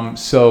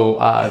 So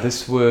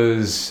this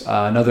was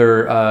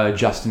another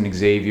Justin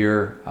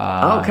Xavier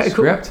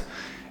script. Cool.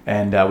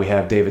 And we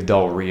have David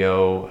Del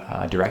Rio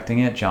directing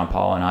it. John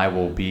Paul and I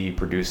will be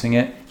producing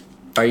it.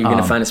 Are you going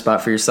to find a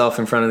spot for yourself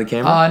in front of the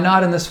camera?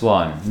 Not in this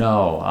one,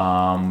 no.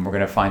 We're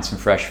going to find some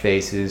fresh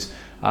faces.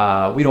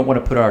 We don't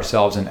want to put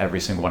ourselves in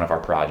every single one of our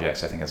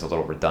projects. I think it's a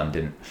little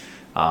redundant.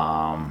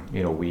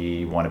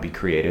 We want to be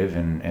creative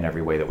in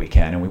every way that we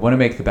can, and we want to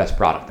make the best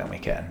product that we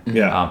can.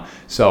 Yeah.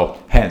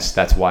 So hence,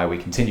 that's why we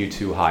continue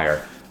to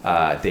hire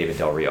David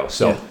Del Rio.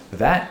 So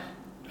that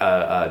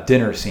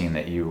dinner scene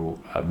that you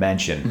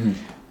mentioned,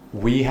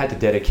 we had to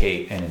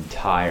dedicate an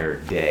entire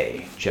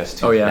day just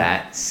to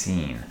that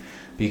scene.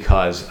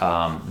 Because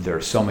there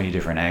are so many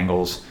different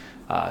angles,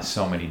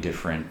 so many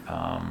different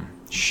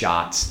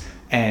shots,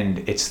 and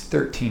it's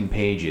 13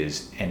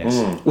 pages. And it's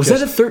was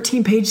that a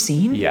 13-page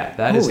scene? Yeah,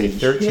 that is a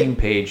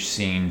 13-page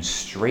scene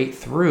straight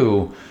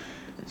through.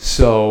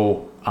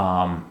 So,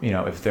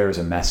 if there's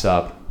a mess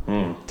up,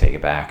 take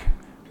it back,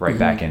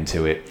 back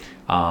into it.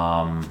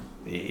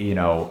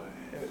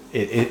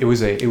 It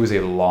was a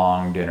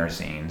long dinner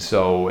scene.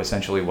 So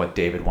essentially, what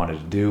David wanted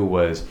to do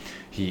was.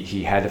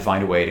 He had to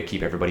find a way to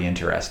keep everybody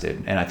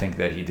interested, and I think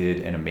that he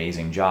did an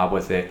amazing job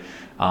with it.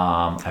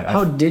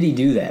 How did he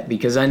do that?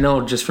 Because I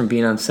know just from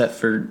being on set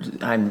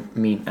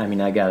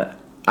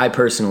I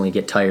personally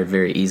get tired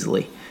very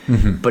easily.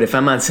 Mm-hmm. But if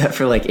I'm on set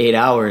for like 8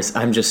 hours,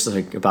 I'm just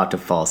like about to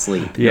fall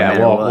asleep.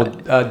 Well,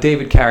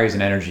 David carries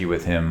an energy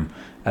with him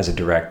as a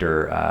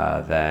director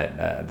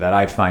that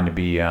I find to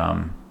be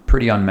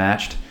pretty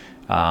unmatched.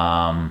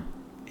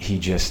 He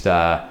just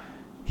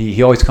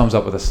he always comes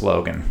up with a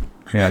slogan.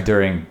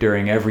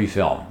 During every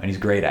film, and he's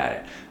great at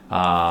it.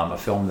 A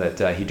film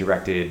that he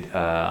directed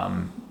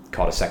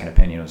called A Second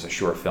Opinion. It was a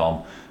short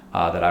film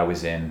that I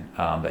was in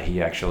that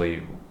he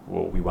actually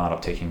we wound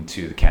up taking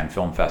to the Cannes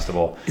Film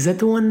Festival. Is that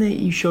the one that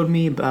you showed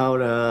me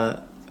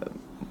about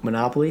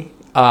Monopoly?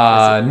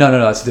 No,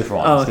 that's a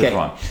different one. Oh, okay.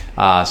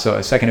 So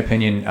A Second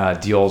Opinion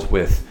deals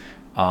with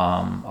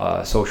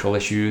social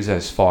issues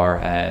as far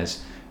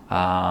as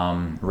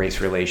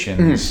race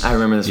relations. I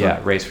remember this one.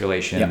 Yeah, race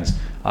relations,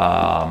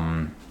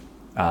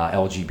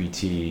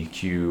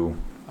 LGBTQ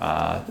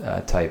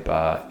type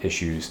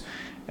issues,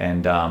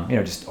 and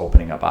just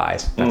opening up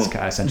eyes. That's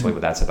kind of essentially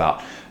what that's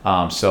about.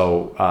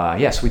 So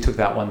we took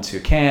that one to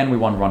Cannes. We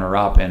won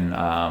runner-up in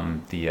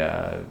the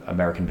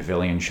American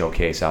Pavilion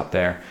showcase out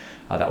there.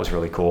 That was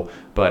really cool.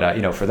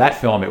 But for that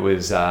film, it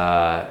was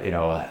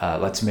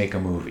let's make a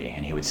movie,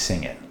 and he would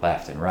sing it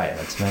left and right.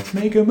 Let's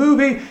make a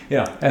movie,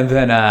 and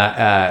then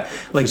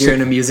like you're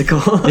in a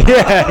musical.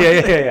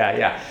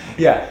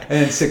 yeah. And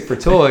then Sick for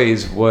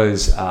Toys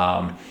was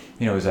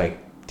it was like,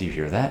 do you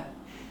hear that?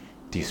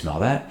 Do you smell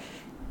that?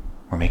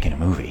 We're making a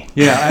movie.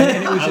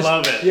 And it was just, I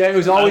love it. Yeah, it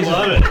was always. I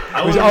love it.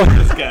 I love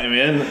this guy,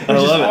 man. It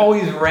was just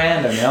always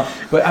random,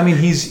 But I mean,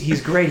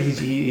 he's great.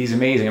 He's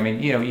amazing. I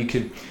mean, you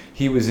could.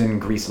 He was in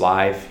Grease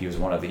Live. He was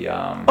one of the.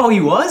 Oh, he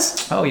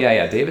was? Oh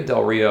yeah. David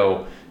Del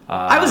Rio.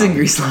 I was in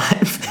Grease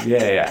Live.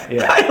 Yeah.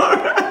 I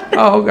don't know.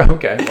 Oh,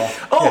 okay.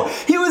 Well,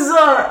 he was.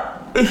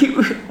 He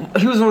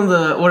was one of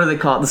the, what are they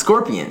called? The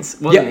Scorpions,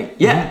 wasn't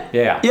he? Yeah.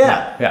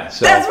 Yeah.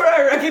 So that's where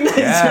I recognize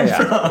him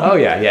from. Oh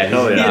yeah. He had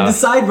the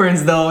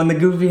sideburns though and the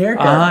goofy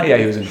haircut.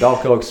 He was in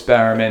Belko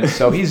Experiment.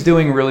 So he's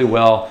doing really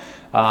well.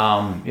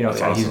 Awesome.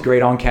 He's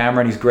great on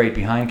camera and he's great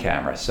behind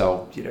camera.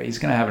 So he's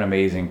going to have an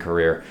amazing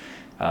career.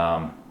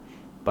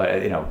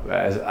 But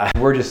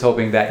we're just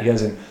hoping that he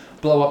doesn't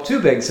blow up too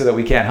big so that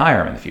we can't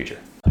hire him in the future.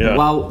 Yeah.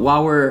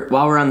 While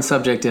we're on the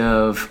subject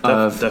of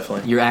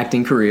definitely your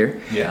acting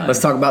career, let's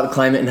talk about the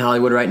climate in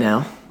Hollywood right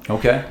now.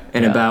 Okay.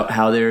 And about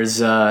how there's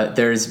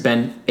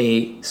been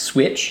a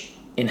switch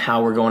in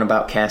how we're going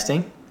about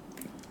casting.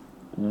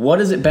 What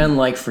has it been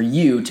like for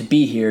you to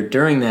be here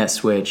during that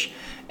switch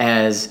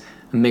as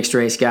a mixed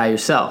race guy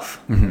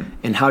yourself? Mm-hmm.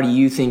 And how do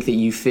you think that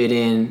you fit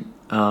in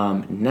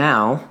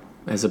now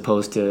as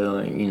opposed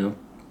to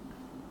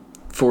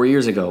 4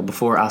 years ago,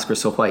 before Oscar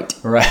So White?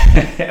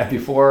 Right.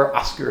 Before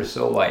Oscar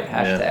So White,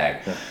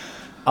 hashtag.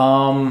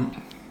 Yeah.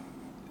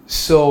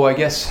 So I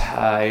guess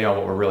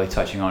what we're really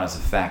touching on is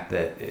the fact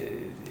that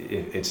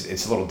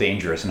it's a little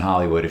dangerous in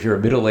Hollywood. If you're a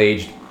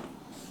middle-aged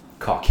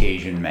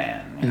Caucasian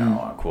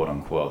man, quote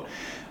unquote,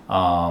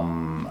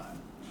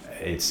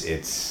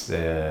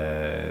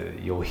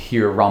 you'll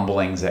hear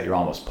rumblings that you're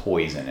almost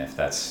poison if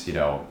that's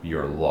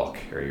your look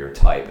or your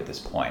type at this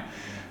point.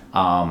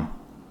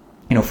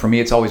 For me,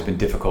 it's always been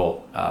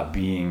difficult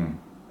being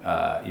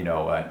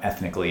an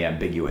ethnically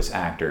ambiguous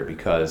actor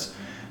because.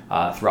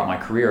 Throughout my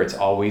career, it's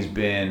always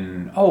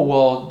been,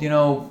 you're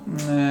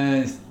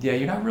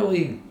not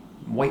really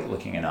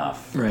white-looking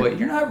enough, right. But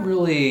you're not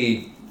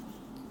really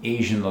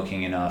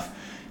Asian-looking enough.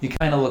 You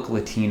kind of look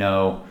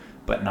Latino,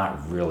 but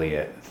not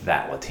really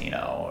that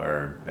Latino,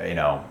 or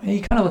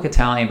you kind of look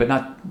Italian, but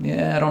not.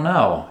 I don't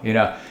know.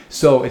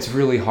 So it's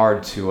really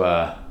hard to.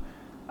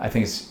 I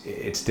think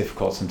it's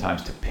difficult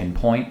sometimes to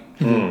pinpoint,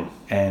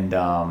 and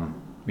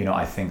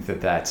I think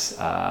that's.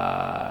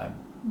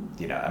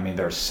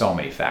 There's so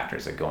many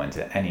factors that go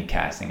into any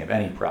casting of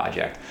any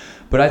project,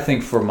 but I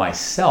think for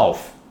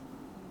myself,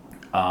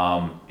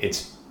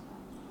 it's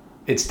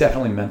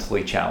definitely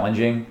mentally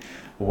challenging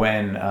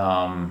when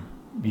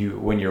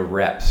your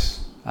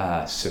reps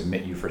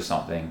submit you for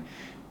something,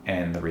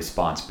 and the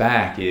response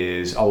back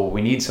is,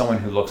 we need someone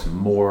who looks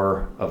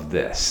more of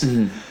this.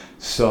 Mm-hmm.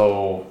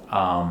 So,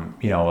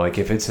 like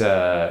if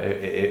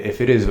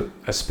it is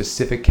a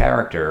specific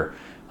character,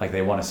 like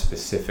they want a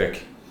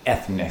specific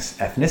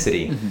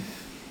ethnicity, mm-hmm.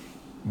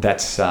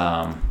 That's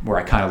where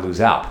I kind of lose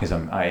out because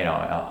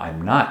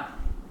I'm not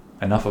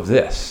enough of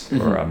this,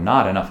 mm-hmm. or I'm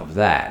not enough of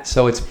that.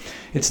 So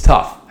it's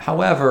tough.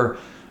 However,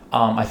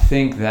 I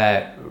think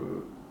that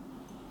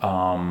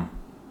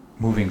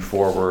moving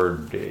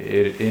forward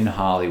in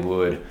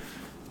Hollywood,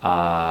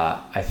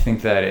 I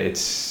think that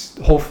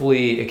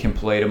hopefully it can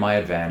play to my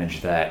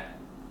advantage that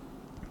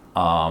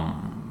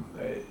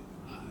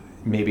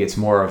maybe it's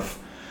more of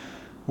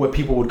what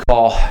people would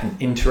call an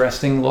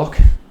interesting look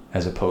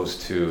as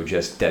opposed to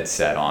just dead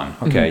set on,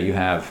 okay, mm-hmm.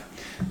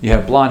 you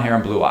have blonde hair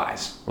and blue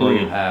eyes, or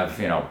you have,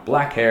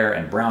 black hair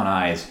and brown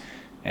eyes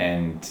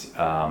and,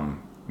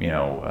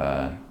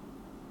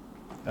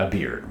 a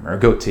beard or a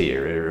goatee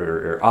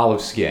or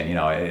olive skin,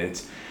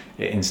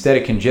 instead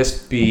it can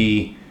just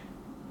be,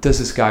 does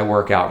this guy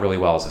work out really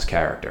well as this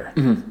character?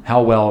 Mm-hmm.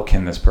 How well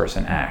can this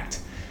person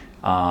act?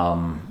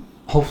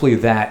 Hopefully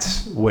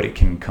that's what it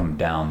can come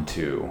down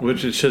to.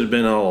 Which it should have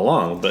been all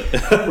along, but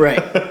right.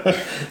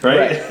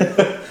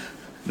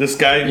 This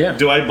guy,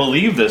 do I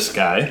believe this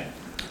guy?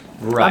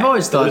 Right. I've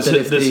always thought that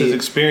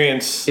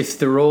if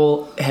the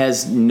role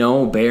has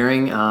no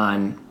bearing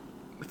on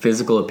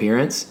physical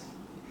appearance,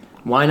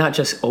 why not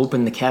just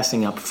open the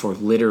casting up for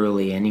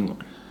literally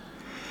anyone?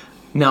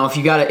 Now, if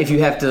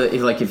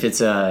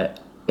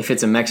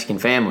it's a Mexican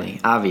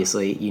family,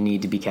 obviously you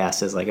need to be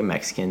cast as like a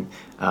Mexican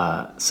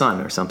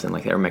son or something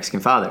like that, or Mexican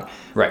father.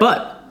 Right.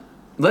 But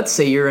let's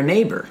say you're a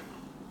neighbor,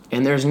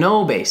 and there's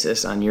no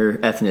basis on your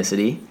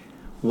ethnicity.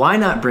 why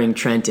not bring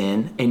Trent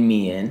in and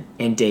me in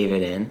and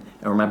David in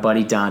or my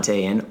buddy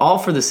Dante in, all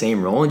for the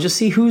same role, and just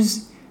see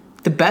who's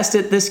the best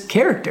at this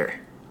character,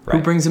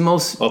 who brings the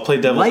most I'll play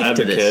devil's life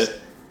to this.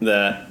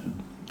 advocate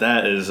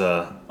that is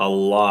a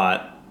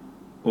lot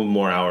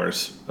more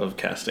hours of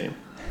casting.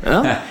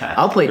 Well,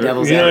 I'll play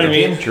devil's You know what I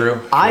advocate. mean?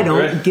 True. I don't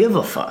Right. give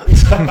a fuck.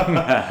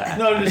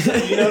 No, I'm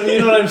just, you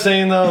know what I'm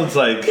saying though. It's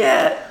like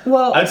Yeah,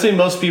 well, I'd say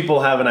most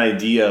people have an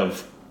idea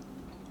of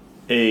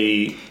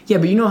a yeah,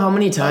 but you know how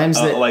many times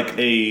that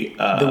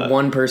the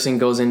one person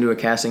goes into a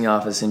casting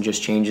office and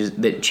just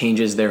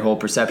changes their whole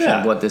perception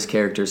Yeah. of what this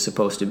character is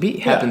supposed to be.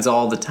 It happens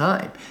all the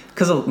time.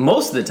 Because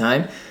most of the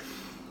time,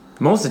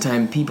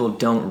 people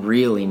don't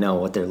really know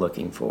what they're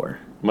looking for.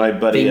 my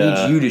buddy They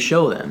need you to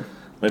show them.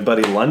 my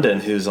buddy London,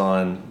 who's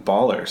on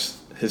Ballers.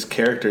 His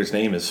character's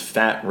name is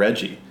Fat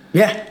Reggie.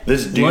 Yeah,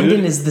 This dude,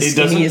 London is the he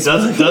skinniest.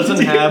 doesn't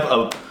dude.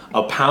 have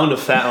a pound of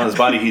fat on his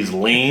body. He's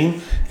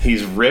lean,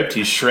 he's ripped,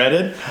 he's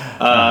shredded,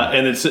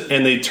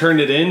 and they turned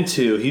it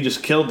into. He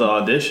just killed the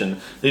audition.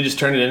 They just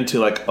turned it into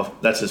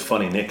that's his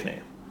funny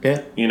nickname.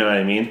 Yeah. You know what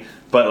I mean?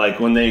 But like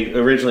when they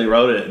originally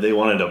wrote it, they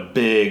wanted a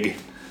big,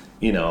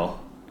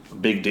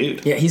 big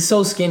dude. Yeah, he's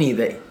so skinny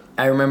that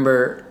I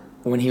remember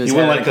when he was He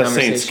having wasn't like a us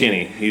saying conversation.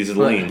 skinny. He's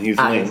lean. He's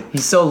lean.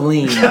 He's so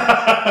lean.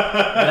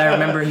 But I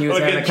remember he was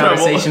We'll having get a in trouble.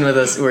 conversation with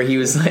us where he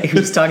was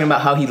talking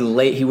about how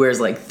he wears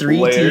like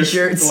 3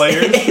 t-shirts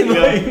layers,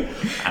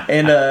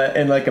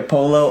 and like a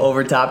polo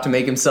over top to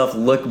make himself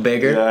look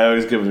bigger. Yeah, I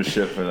always give him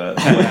shit for that.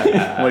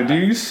 I'm like,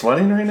 dude, are you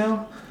sweating right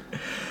now?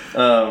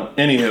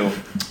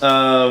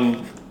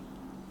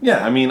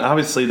 Yeah, I mean,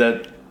 obviously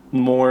that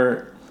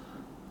more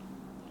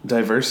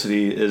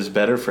diversity is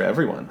better for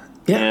everyone.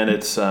 Yeah. And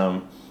it's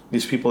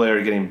these people that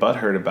are getting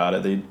butthurt about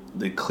it,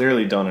 they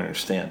clearly don't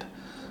understand.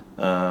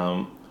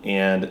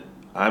 And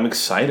I'm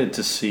excited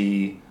to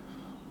see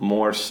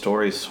more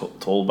stories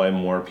told by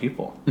more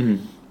people.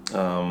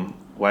 Mm-hmm.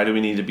 Why do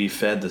we need to be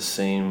fed the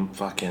same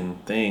fucking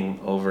thing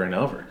over and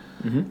over?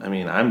 Mm-hmm. I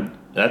mean,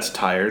 that's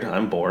tired.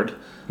 I'm bored.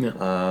 Yeah.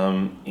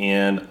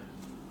 And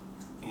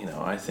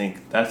I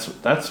think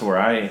that's where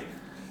I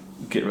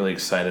get really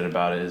excited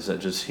about it, is that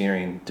just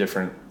hearing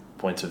different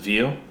points of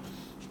view,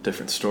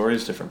 different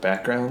stories, different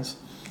backgrounds,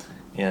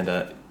 and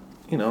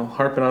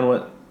harping on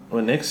what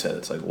Nick said.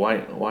 It's like,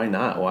 why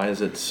not? Why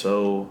is it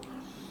so?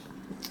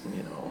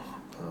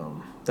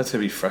 That's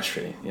gonna be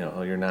frustrating.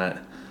 You're not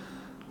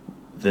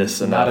this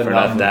enough or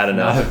not that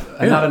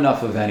enough. Not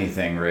enough of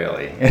anything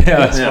really,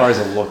 as far as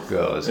a look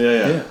goes.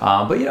 Yeah.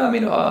 But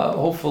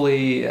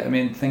hopefully,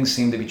 things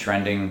seem to be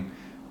trending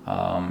in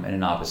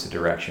an opposite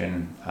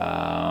direction.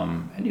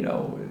 And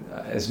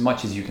as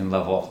much as you can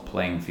level off the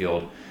playing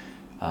field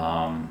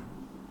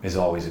is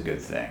always a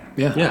good thing.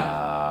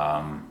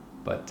 Yeah.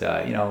 But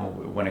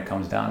when it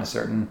comes down to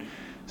certain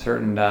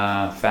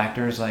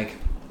factors like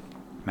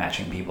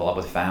matching people up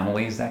with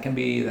families, that can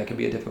be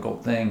a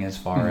difficult thing as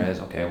far as,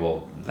 okay,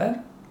 well,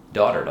 that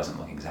daughter doesn't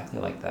look exactly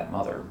like that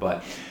mother,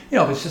 but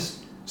if it's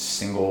just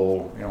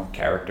single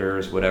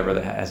characters, whatever,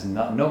 that has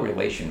no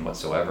relation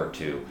whatsoever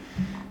to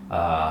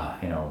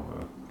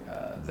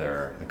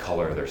the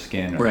color of their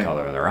skin or the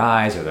color of their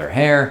eyes or their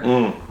hair,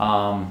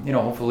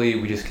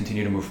 hopefully we just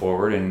continue to move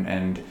forward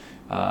and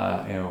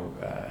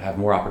have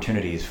more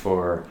opportunities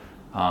for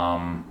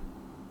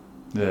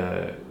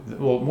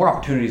more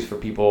opportunities for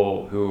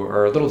people who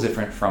are a little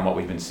different from what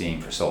we've been seeing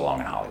for so long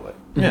in Hollywood.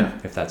 Yeah.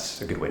 If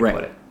that's a good way to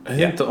put it. I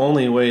think the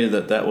only way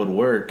that would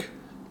work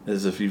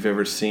is if you've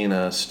ever seen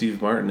Steve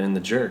Martin in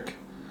The Jerk.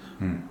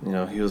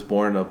 He was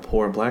born a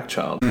poor black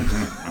child. That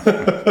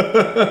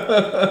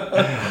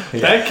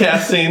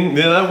casting,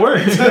 that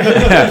worked.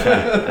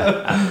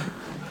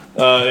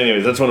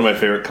 Anyways, that's one of my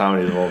favorite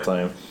comedies of all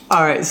time.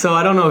 All right, so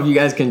I don't know if you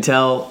guys can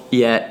tell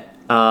yet,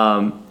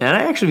 and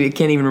I actually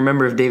can't even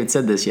remember if David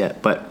said this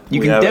yet, but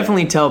you can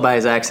definitely tell by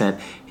his accent.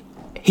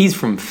 He's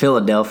from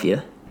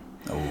Philadelphia.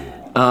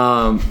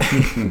 A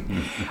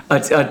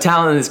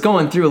talent that's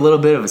going through a little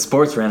bit of a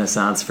sports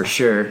renaissance for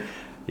sure.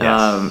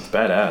 Yes,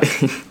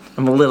 badass.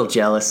 I'm a little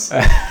jealous.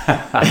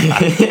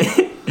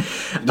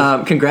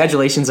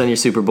 Congratulations on your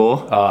Super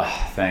Bowl.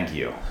 Thank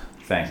you.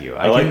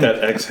 I like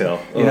that exhale.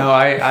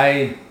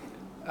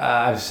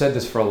 I've said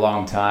this for a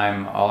long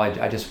time.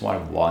 I just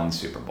wanted one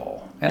Super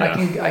Bowl, and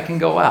I can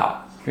go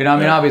out.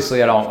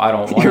 Obviously, I don't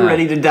want. You're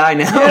ready to die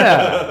now.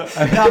 Yeah.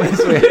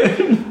 Obviously,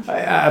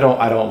 I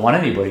don't want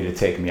anybody to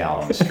take me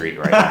out on the street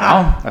right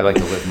now. I like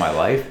to live my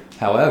life.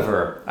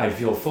 However, I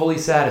feel fully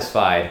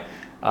satisfied.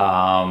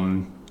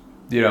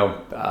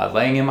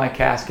 Laying in my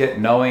casket,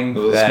 knowing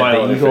that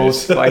the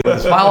Eagles, with a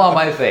smile on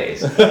my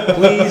face.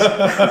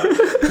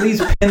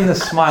 Please pin the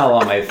smile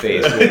on my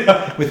face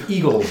with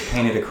Eagles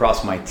painted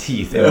across my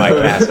teeth in my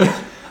casket.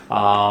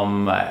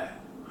 I'll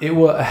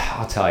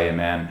tell you,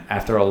 man,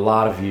 after a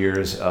lot of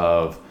years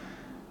of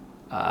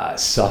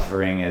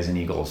suffering as an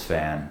Eagles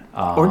fan.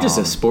 Or just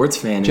a sports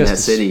fan in that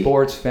city. Just a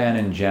sports fan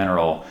in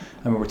general.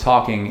 We're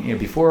talking,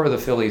 before the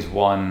Phillies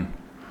won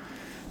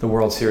the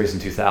World Series in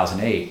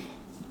 2008,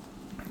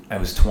 it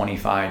was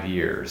 25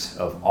 years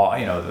of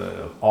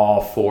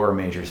all 4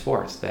 major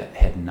sports that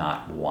had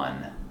not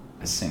won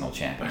a single I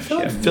championship. feel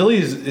like Philly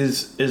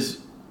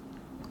is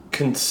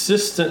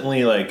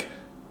consistently like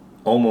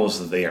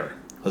almost there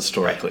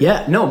historically.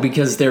 Yeah, no,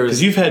 because there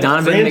was You've had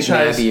Donovan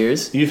franchise McNabb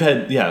years. You've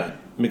had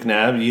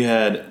McNabb. You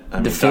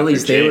had The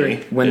Phillies, they were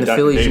when the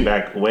Phillies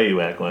way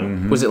back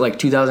when. was it like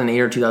 2008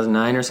 or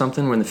 2009 or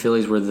something when the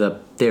Phillies were the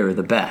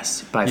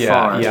best by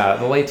far. Yeah,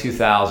 the late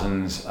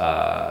 2000s,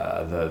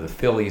 the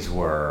Phillies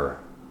were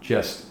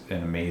just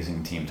an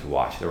amazing team to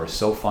watch. They were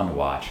so fun to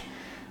watch.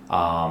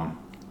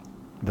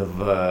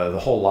 The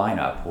whole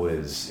lineup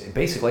was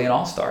basically an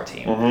all-star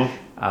team.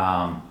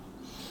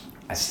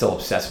 It still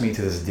upsets me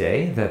to this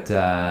day that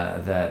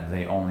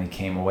they only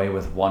came away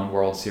with 1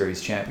 World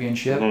Series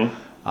championship.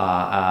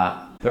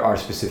 There are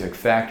specific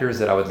factors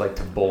that I would like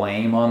to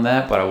blame on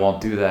that, but I won't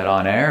do that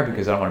on air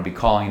because I don't want to be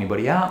calling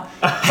anybody out.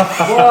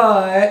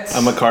 But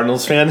I'm a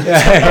Cardinals fan.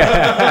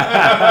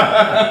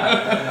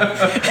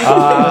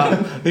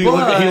 He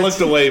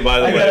looked away, by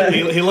the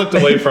way. He looked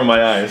away from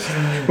my eyes.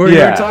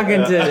 We're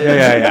talking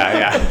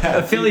to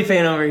a Philly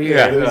fan over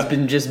here who's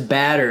been just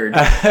battered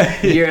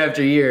year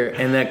after year,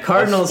 and that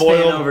Cardinals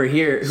fan over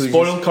here who's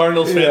spoiled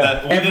Cardinals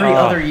fan. Every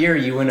other year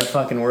you win a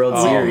fucking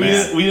World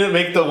Series. We didn't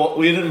make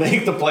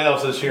the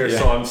playoffs this year,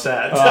 so I'm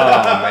sad.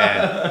 Oh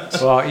man.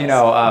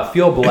 Well,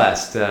 feel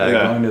blessed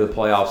going to the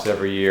playoffs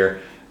every year.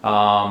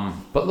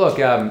 But look,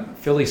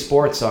 Philly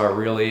sports are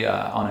really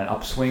on an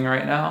upswing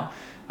right now.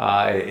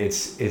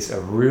 It's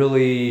a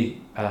really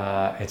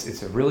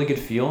good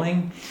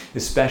feeling.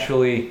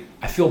 Especially,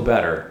 I feel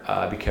better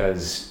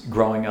because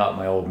growing up,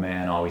 my old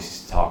man always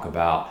used to talk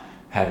about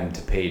having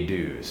to pay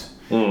dues.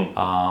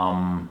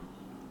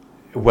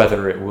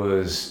 Whether it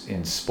was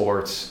in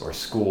sports or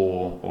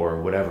school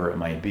or whatever it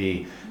might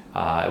be,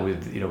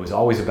 it was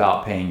always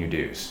about paying your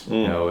dues.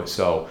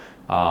 So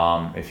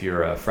if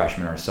you're a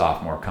freshman or a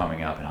sophomore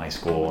coming up in high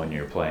school and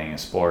you're playing a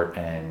sport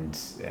and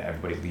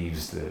everybody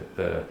leaves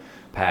the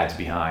pads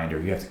behind,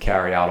 or you have to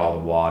carry out all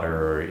the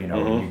water, or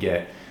you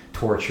get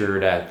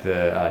tortured at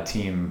the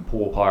team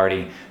pool party,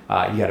 you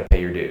got to pay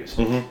your dues.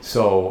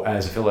 So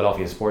as a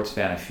Philadelphia sports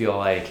fan, I feel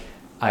like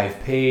I've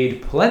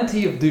paid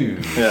plenty of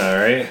dues.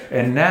 Yeah, right.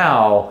 And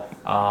now,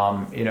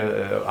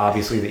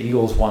 obviously the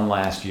Eagles won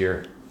last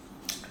year.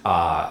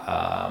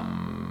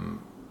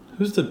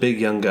 Who's the big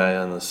young guy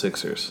on the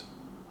Sixers?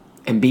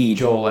 Embiid.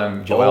 Joel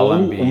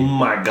Embiid. Oh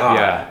my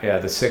God. Yeah,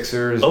 the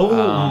Sixers.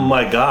 Oh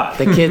my God.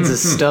 The kid's a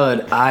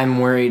stud. I'm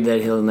worried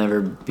that he'll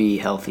never be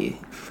healthy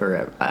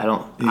forever.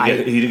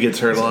 He gets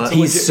hurt a lot.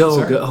 He's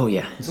so good. Oh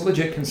yeah. It's a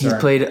legit concern. He's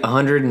played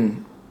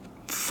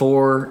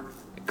 104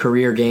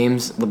 career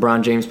games.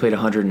 LeBron James played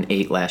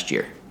 108 last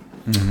year.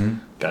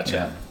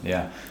 Gotcha.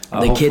 Yeah.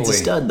 The kid's a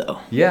stud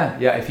though. Yeah.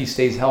 If he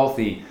stays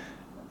healthy,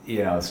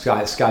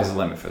 sky's the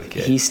limit for the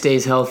kid. He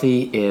stays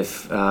healthy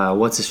if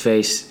what's his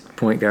face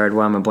point guard?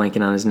 Why am I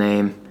blanking on his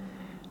name?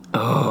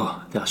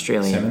 Oh, the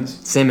Australian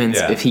Simmons.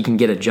 Yeah. If he can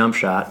get a jump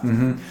shot,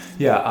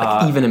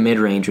 Yeah. even a mid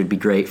range would be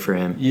great for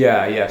him.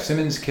 Yeah.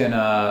 Simmons can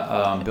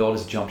build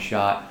his jump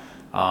shot.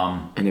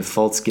 And if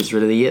Fultz gets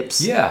rid of the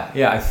yips, Yeah.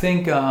 I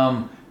think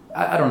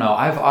I don't know.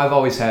 I've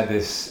always had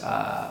this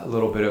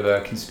little bit of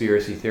a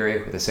conspiracy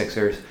theory with the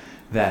Sixers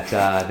that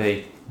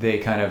they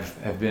kind of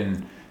have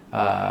been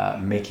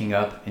making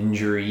up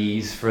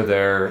injuries for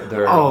their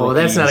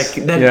that's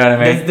rookies. not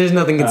a there's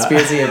nothing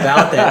conspiracy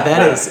about that.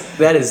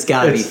 That is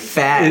got to be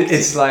fact.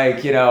 It's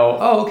like,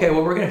 okay,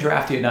 well, we're going to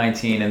draft you at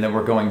 19 and then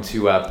we're going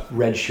to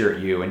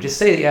redshirt you and just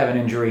say that you have an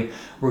injury.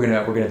 We're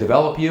going to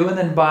develop you, and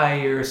then by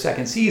your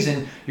second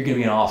season you're going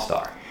to be an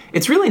all-star.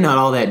 It's really not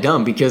all that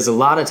dumb because a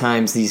lot of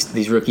times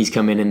these rookies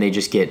come in and they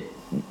just get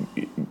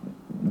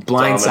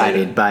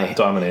blindsided by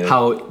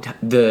how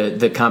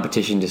the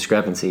competition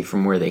discrepancy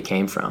from where they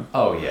came from.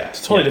 Oh yeah,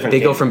 It's a totally different They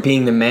game. go from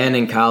being the man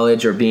in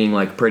college or being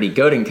like pretty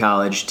good in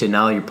college to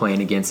now you're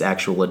playing against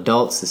actual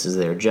adults. This is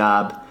their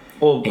job,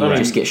 and you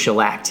just get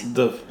shellacked.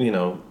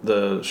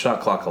 The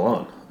shot clock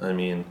alone. I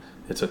mean,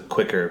 it's a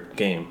quicker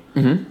game.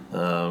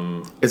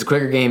 It's a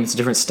quicker game. It's a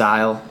different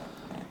style.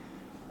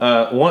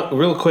 One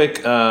real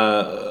quick.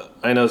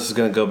 I know this is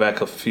going to go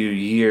back a few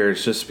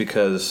years, just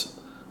because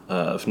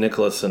of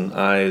Nicholas and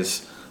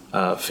I's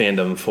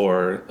fandom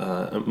for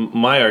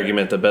my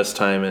argument. The best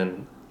time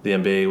in the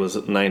NBA was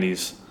the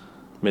 '90s,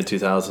 mid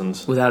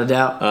 2000s, Without a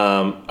doubt.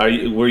 Are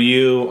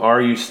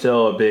you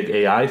still a big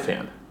AI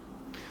fan?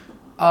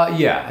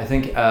 Yeah, I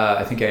think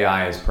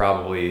AI is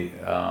probably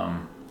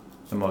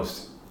the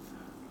most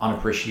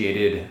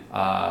unappreciated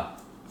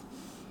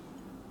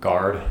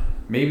guard,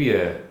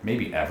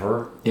 maybe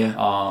ever.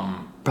 Yeah.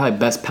 Probably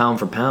best pound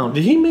for pound.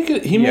 Did he make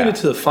it? He made it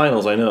to the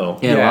finals. I know.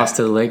 Yeah, lost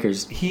to the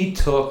Lakers. He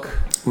took.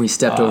 We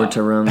stepped over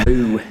to run.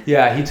 Boo.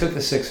 Yeah, he took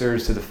the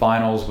Sixers to the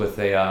finals with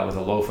a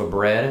loaf of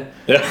bread.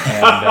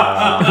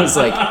 Yeah. And It was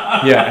like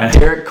yeah,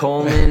 Derek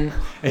Coleman,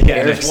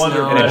 Eric just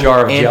Snow, and a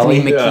jar of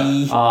Anthony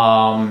jelly.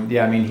 McKee.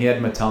 Yeah, I mean, he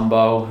had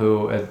Matumbo,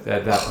 who at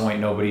that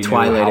point nobody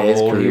Twilight knew of his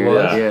how old he career.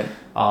 was. Yeah.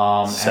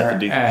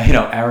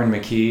 Aaron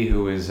McKee,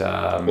 who was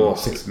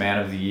Sixth Man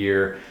of the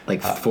Year,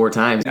 like 4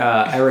 times.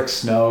 Eric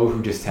Snow,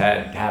 who just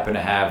happened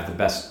to have the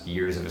best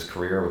years of his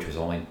career, which was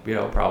only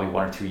probably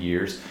 1 or 2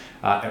 years.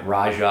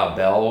 Rajah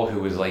Bell,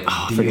 who was like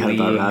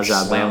D-League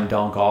slam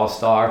dunk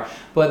all-star,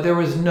 but there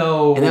was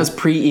no. And that was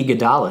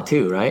pre-Iguodala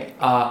too, right?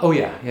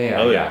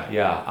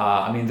 Yeah.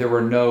 I mean, there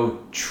were no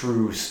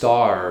true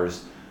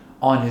stars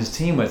on his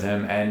team with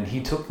him, and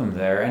he took them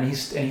there, and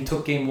he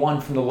took Game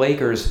 1 from the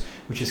Lakers,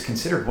 which is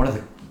considered one of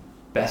the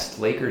best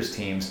Lakers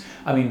teams.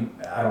 I mean,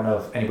 I don't know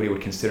if anybody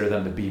would consider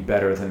them to be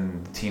better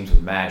than the teams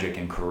with Magic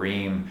and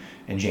Kareem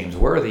and James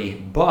Worthy,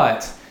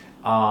 but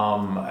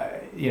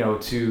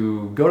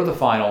to go to the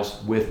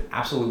finals with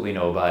absolutely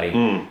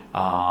nobody,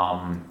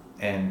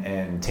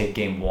 and take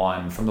Game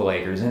 1 from the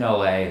Lakers in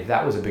LA,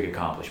 that was a big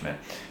accomplishment.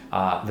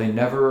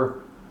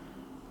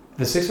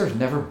 The Sixers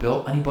never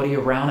built anybody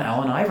around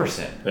Allen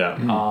Iverson.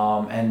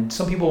 Yeah. And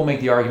some people will make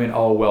the argument,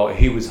 oh, well,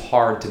 he was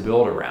hard to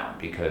build around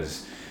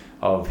because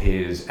of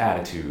his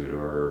attitude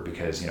or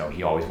because,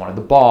 he always wanted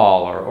the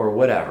ball or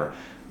whatever.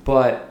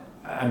 But,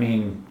 I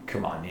mean,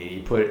 come on,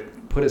 you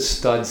put a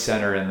stud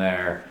center in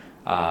there,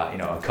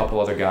 a couple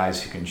other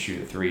guys who can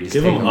shoot a three. Just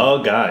give him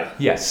a guy.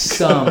 Yes,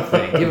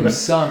 something. Give him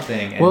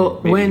something. And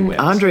well, maybe when he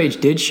wins. Andre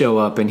did show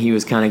up and he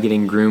was kind of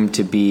getting groomed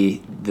to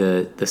be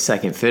the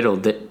second fiddle,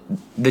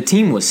 the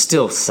team was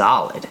still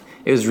solid.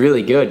 It was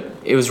really good.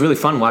 It was really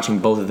fun watching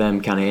both of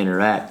them kind of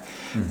interact.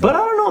 Mm-hmm. But I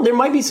don't know, there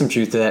might be some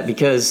truth to that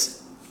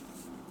because,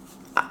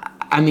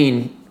 I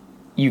mean,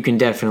 you can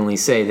definitely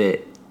say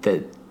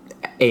that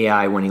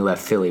AI when he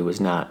left Philly was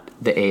not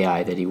the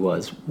AI that he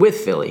was with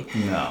Philly.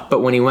 No. But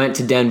when he went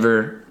to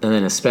Denver and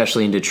then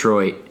especially in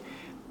Detroit,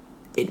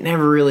 it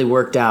never really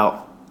worked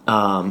out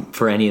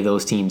for any of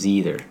those teams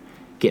either,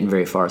 getting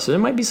very far. So there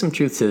might be some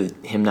truth to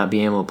him not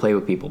being able to play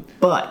with people.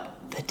 But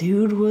the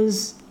dude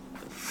was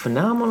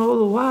phenomenal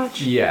to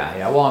watch.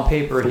 Yeah. Well, on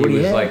paper, he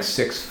was like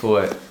 6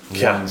 foot,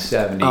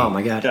 170. Oh,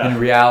 my God. In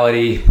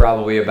reality,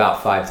 probably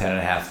about 5'10 and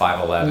a half,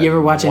 5'11. You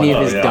ever watch any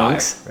of his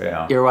dunks?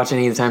 Yeah. You ever watch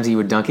any of the times he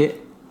would dunk it?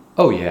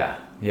 Oh, yeah.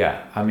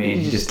 Yeah. I mean,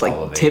 he just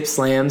like tip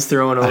slams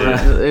throwing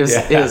over.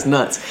 It was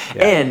nuts.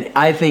 Yeah. And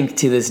I think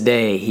to this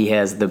day, he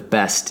has the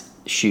best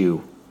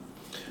shoe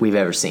we've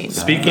ever seen.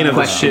 Speaking of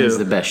the shoe,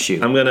 the best shoe.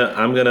 I'm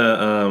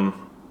gonna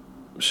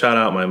shout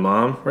out my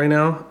mom right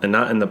now, and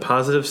not in the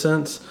positive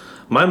sense.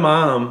 My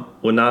mom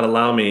would not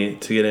allow me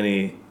to get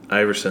any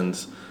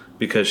Iversons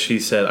because she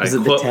said, "Is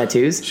it the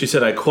tattoos?" She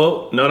said, "I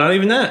quote, no, not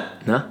even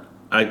that. No,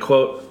 I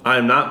quote,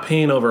 I'm not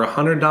paying over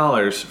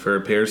 $100 for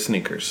a pair of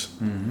sneakers."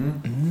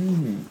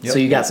 Mm-hmm. Yep. So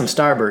you got some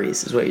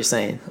Starburys, is what you're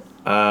saying?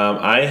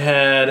 I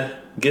had,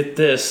 get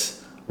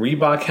this,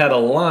 Reebok had a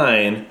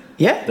line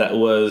that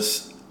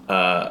was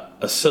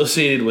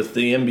associated with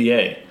the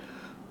NBA.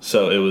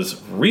 So it was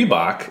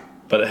Reebok,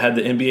 but it had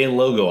the NBA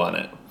logo on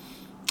it.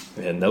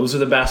 And those are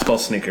the basketball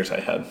sneakers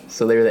I had.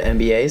 So they were the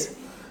NBAs?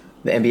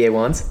 The NBA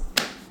ones?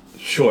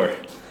 Sure.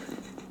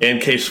 And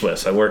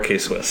K-Swiss. I wear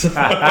K-Swiss.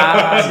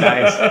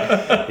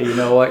 Nice. You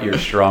know what? You're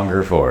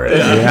stronger for it.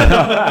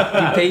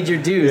 You paid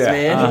your dues,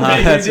 man.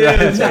 That's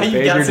right. Now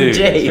you got some J's.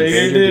 Paid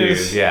your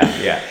dues.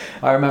 Yeah.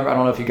 I don't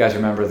know if you guys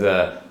remember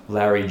the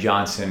Larry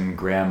Johnson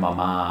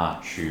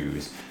Grandmama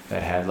shoes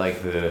that had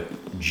like the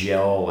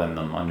gel in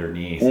them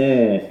underneath.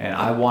 And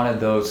I wanted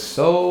those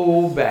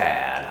so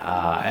bad.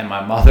 And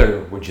my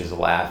mother would just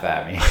laugh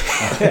at me.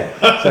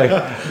 It's like,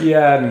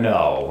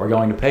 no, we're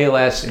going to pay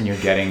less and you're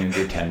getting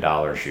your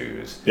 $10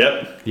 shoes.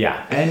 Yep.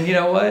 Yeah. And you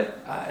know what?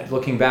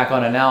 Looking back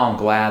on it now, I'm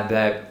glad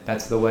that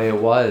that's the way it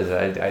was.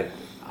 I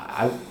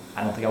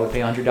don't think I would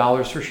pay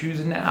 $100 for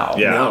shoes now.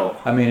 Yeah. No.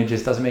 I mean, it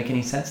just doesn't make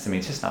any sense to me.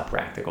 It's just not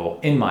practical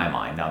in my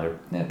mind. Now, there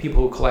are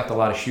people who collect a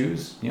lot of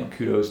shoes.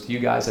 Kudos to you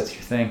guys. That's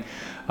your thing.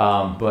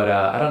 But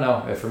I don't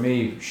know. For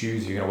me,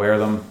 shoes, you're going to wear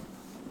them.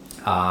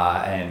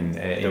 And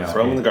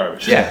throw them in the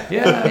garbage. Yeah.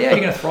 You're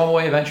going to throw them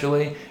away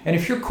eventually. And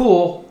if you're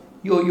cool,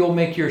 you'll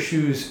make your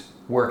shoes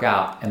work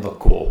out and look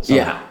cool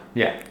somehow.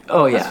 Yeah.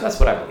 Oh, yeah. That's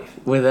what I believe.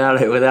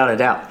 Without a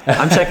doubt.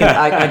 I'm checking.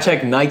 I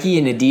check Nike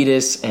and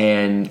Adidas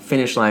and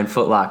Finish Line,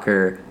 Foot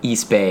Locker,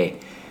 East Bay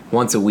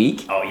once a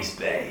week. Oh, East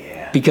Bay,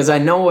 yeah. Because I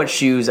know what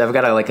shoes. I've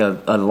got a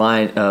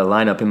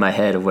lineup in my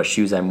head of what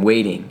shoes I'm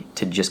waiting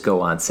to just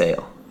go on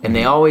sale, and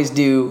they always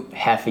do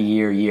half a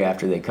year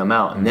after they come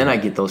out, and then I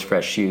get those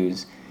fresh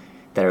shoes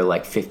that are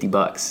like $50,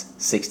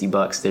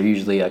 $60. They're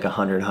usually like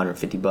 $100,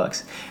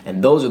 $150.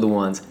 And those are the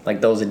ones,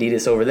 like those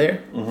Adidas over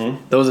there.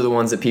 Mm-hmm. Those are the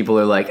ones that people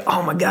are like,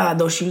 "Oh my God,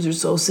 those shoes are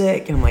so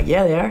sick." And I'm like,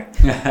 "Yeah, they are."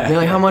 They're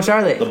like, "How much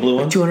are they?" The blue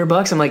ones?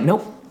 $200. I'm like,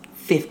 "Nope,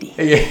 $50."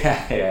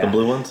 Yeah. The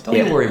blue ones? Don't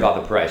even worry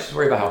about the price. Just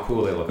worry about how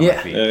cool they look on my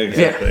feet.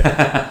 Exactly.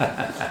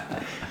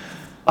 Yeah.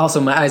 Also,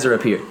 my eyes are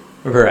up here.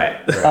 Right.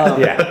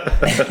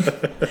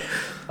 Yeah.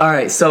 All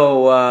right,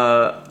 so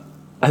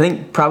I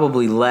think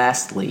probably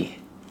lastly,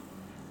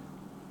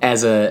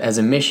 as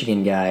a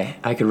Michigan guy,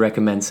 I could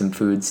recommend some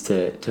foods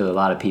to a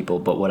lot of people,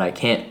 but what I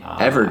can't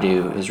ever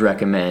do is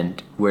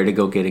recommend where to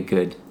go get a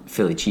good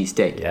Philly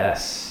cheesesteak.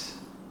 Yes.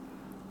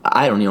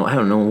 I don't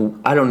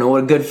know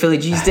what a good Philly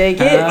cheesesteak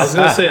is. I was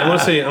gonna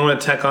say, I'm gonna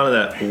tack onto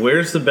that.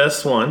 Where's the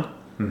best one?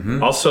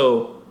 Mm-hmm.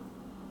 Also,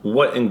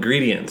 what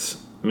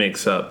ingredients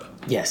makes up?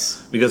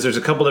 Yes. Because there's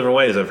a couple different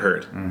ways I've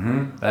heard.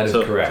 Mm-hmm. That is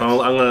correct.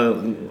 So I'm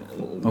gonna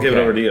give it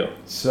over to you.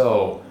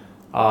 So,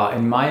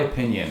 in my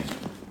opinion,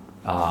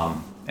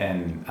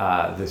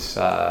 this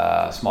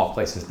small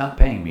place is not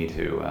paying me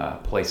to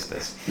place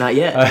this. Not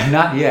yet.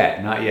 Not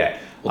yet.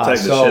 We'll take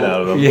the shit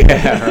out of them.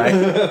 Yeah,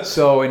 right.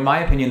 So, in my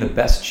opinion, the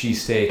best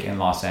cheesesteak in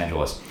Los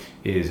Angeles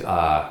is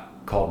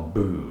called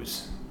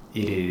Booze.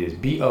 It is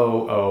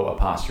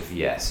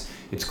BOO''S.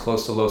 It's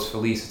close to Los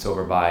Feliz. It's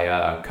over by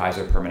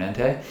Kaiser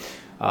Permanente.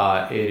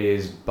 It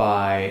is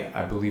by,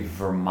 I believe,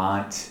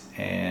 Vermont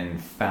and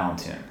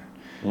Fountain.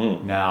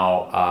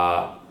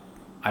 Now,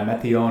 I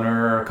met the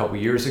owner a couple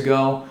years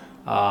ago.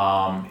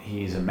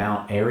 He's a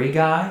Mount Airy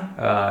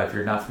guy. If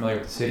you're not familiar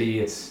with the city,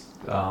 it's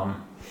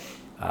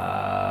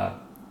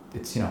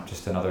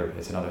just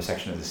another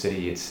section of the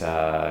city. It's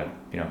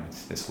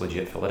it's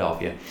legit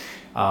Philadelphia.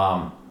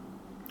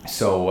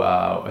 So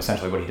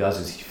essentially, what he does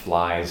is he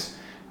flies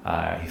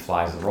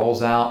the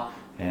rolls out,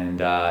 and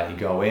you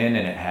go in,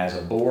 and it has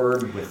a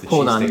board with the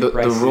cheesesteak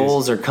prices. The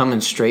rolls are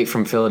coming straight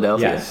from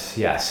Philadelphia.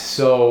 Yes.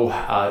 So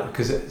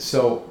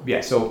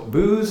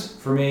Booze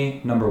for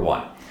me, number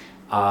one.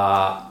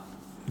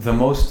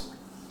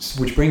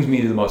 Which brings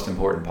me to the most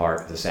important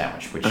part of the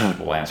sandwich, which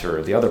will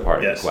answer the other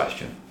part of the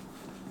question.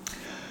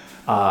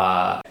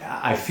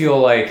 I feel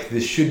like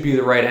this should be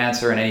the right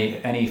answer, and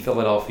any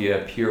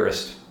Philadelphia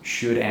purist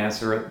should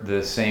answer it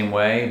the same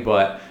way,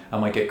 but I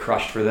might get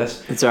crushed for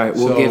this. It's all right.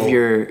 We'll give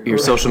your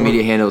social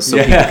media handles so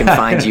people can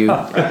find you.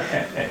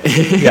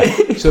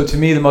 Yeah. So to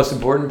me, the most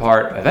important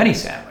part of any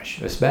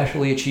sandwich,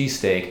 especially a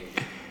cheesesteak,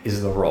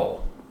 is the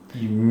roll.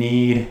 You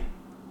need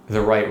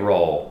the right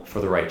roll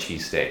for the right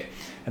cheesesteak.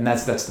 And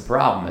that's the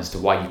problem as to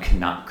why you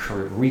cannot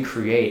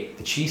recreate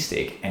the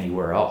cheesesteak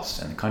anywhere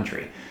else in the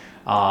country.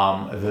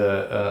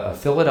 A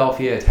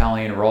Philadelphia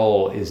Italian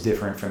roll is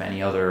different from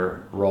any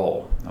other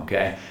roll,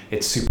 okay?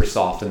 It's super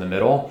soft in the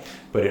middle,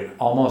 but it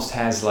almost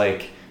has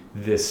like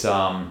this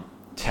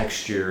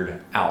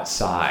textured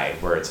outside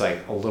where it's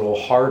like a little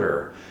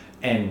harder,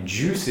 and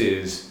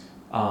juices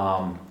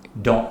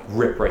don't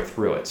rip right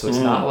through it. So it's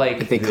not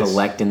like they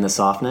collect in the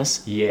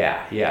softness?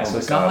 Yeah. So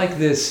it's not like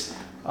this...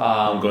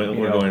 we're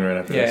going right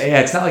after this. Yeah,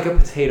 it's not like a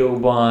potato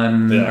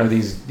bun or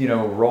these,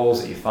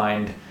 rolls that you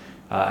find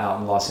out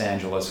in Los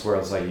Angeles where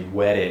it's like you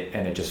wet it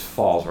and it just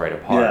falls right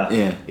apart.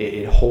 Yeah.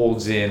 It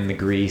holds in the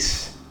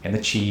grease and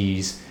the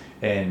cheese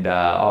and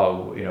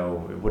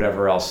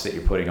whatever else that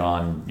you're putting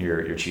on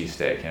your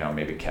cheesesteak.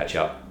 Maybe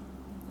ketchup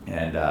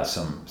and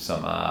some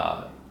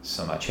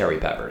cherry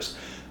peppers,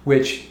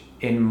 which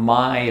in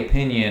my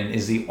opinion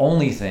is the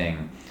only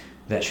thing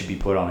that should be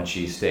put on a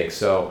cheesesteak.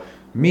 So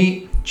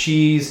meat,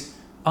 cheese,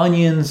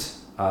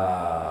 onions,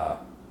 the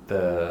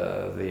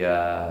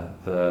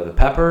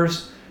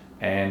peppers,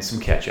 and some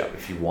ketchup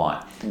if you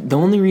want. The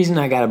only reason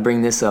I gotta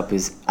bring this up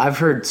is I've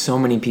heard so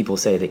many people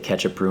say that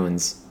ketchup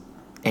ruins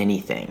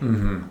anything.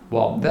 Mm-hmm.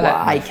 Well,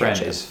 that, my friend,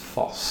 is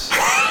false.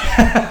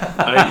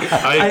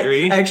 I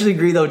agree. I actually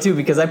agree though too,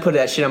 because I put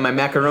that shit on my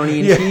macaroni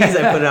and cheese.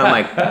 I put it on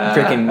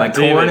my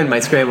corn and my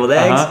scrambled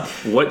eggs.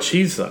 What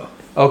cheese though?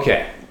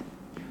 Okay,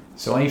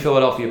 so any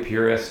Philadelphia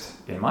purist,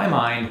 in my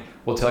mind,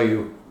 will tell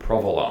you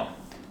provolone,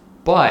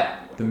 but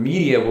the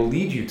media will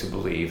lead you to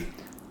believe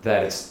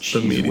that it's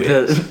cheese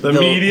whiz. The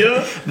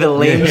media? The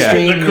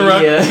lamestream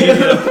media.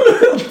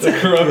 The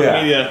corrupt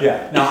media.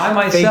 Yeah. Now, I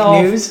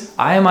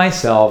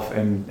myself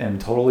am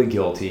totally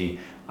guilty.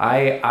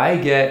 I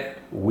get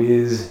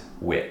whiz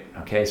wit.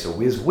 Okay, so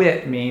whiz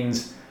wit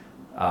means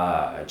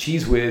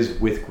cheese whiz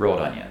with grilled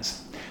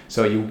onions.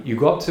 So you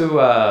go up to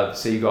a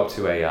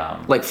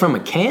like from a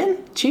can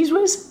cheese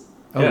whiz.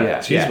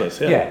 Cheese whiz.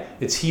 Yeah,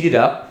 it's heated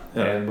up.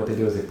 Yeah. And what they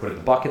do is they put it in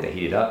the bucket, they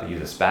heat it up, they use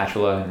a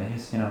spatula, and they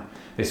just,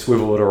 they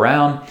swivel it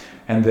around,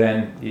 and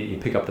then you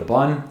pick up the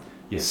bun,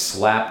 you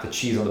slap the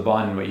cheese on the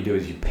bun, and what you do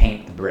is you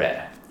paint the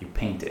bread. You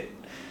paint it.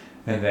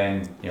 And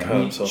then,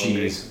 meat,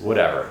 cheese,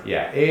 whatever.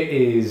 Yeah, it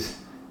is,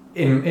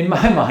 in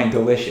my mind,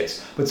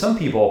 delicious. But some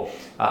people,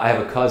 I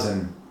have a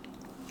cousin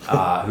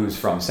who's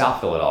from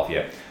South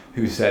Philadelphia,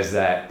 who says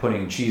that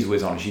putting cheese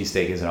whiz on a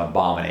cheesesteak is an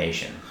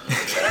abomination.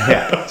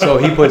 Yeah, so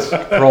he puts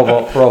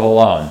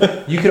provolone.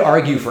 You could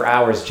argue for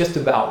hours just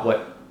about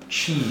what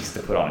cheese to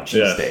put on a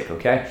cheesesteak,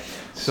 okay?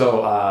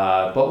 So,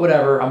 but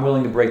whatever, I'm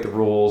willing to break the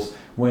rules.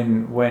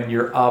 When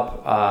you're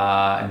up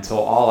until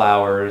all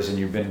hours and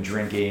you've been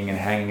drinking and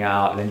hanging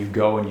out, and then you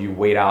go and you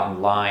wait out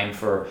in line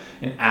for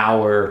an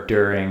hour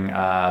during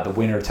the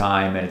winter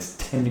time, and it's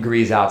 10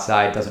 degrees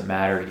outside, doesn't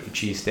matter, to get your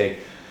cheesesteak.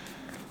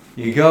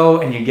 You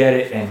go and you get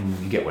it, and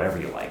you get whatever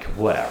you like,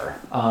 whatever.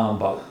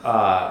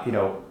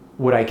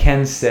 What I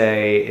can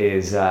say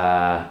is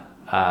my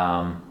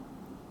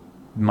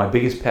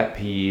biggest pet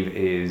peeve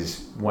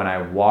is when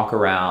I walk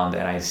around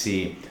and I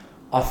see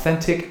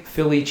authentic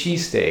Philly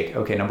cheesesteak.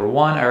 Okay, number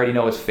one, I already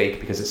know it's fake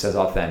because it says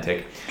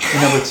authentic.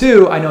 And number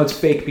two, I know it's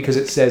fake because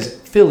it says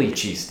Philly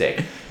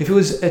cheesesteak. If it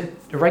was a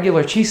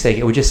regular cheesesteak,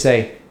 it would just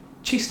say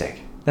cheesesteak.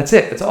 That's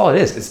it. That's all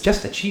it is. It's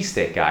just a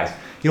cheesesteak, guys.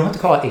 You don't have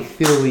to call it a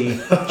Philly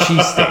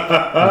cheesesteak.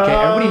 Okay,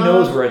 everybody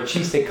knows where a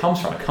cheesesteak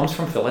comes from. It comes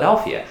from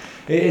Philadelphia.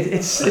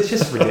 It's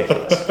just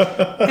ridiculous.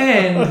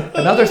 And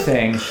another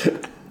thing,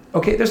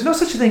 okay, there's no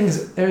such thing.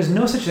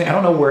 I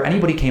don't know where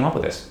anybody came up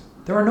with this.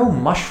 There are no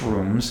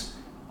mushrooms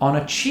on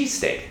a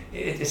cheesesteak.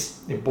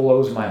 It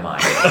blows my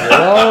mind. It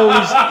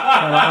blows.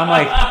 I'm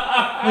like,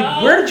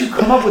 where did you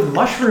come up with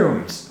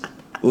mushrooms?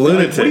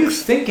 Lunatics. What are you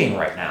thinking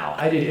right now?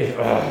 And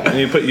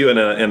you put you in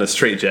a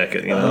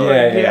straitjacket, you know?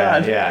 Yeah.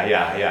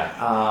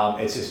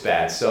 It's just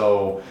bad.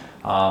 So,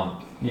 and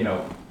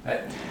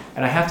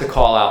I have to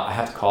call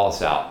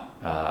us out.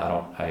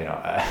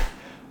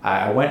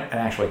 I went and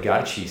actually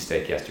got a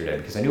cheesesteak yesterday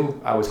because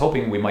I was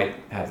hoping we might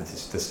have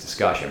this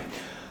discussion.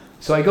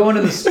 So I go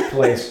into this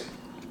place.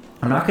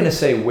 I'm not going to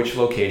say which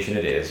location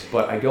it is,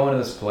 but I go into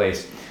this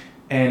place.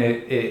 And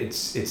it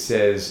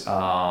says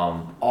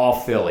all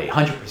Philly,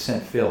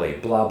 100% Philly,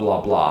 blah, blah,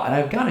 blah. And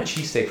I've gotten a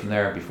cheesesteak from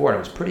there before, and it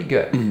was pretty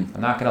good.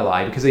 I'm not going to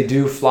lie, because they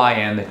do fly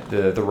in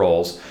the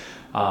rolls.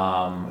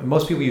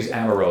 Most people use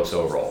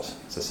Amoroso rolls.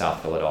 It's a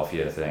South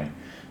Philadelphia thing.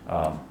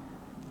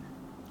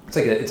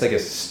 It's like a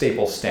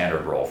staple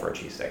standard roll for a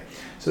cheesesteak.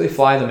 So they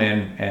fly them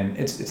in, and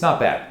it's not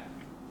bad.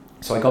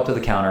 So I go up to the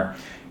counter,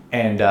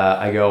 and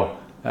I go,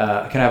 can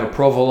I have a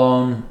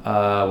provolone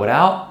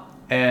without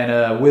and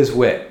a whiz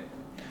wit?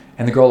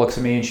 And the girl looks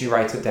at me and she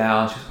writes it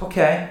down. She goes,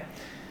 okay.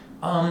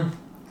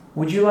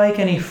 Would you like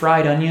any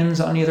fried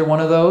onions on either one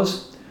of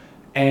those?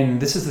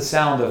 And this is the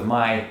sound of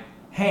my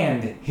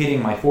hand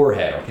hitting my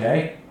forehead,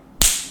 okay?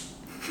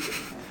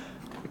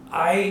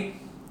 All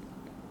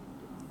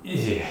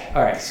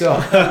right,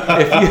 so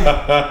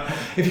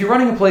if you're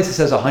running a place that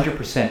says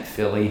 100%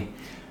 Philly,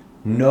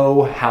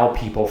 know how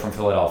people from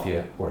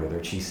Philadelphia order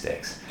their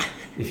cheesesteaks.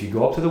 If you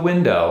go up to the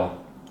window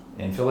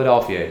in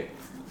Philadelphia,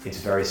 it's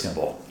very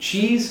simple.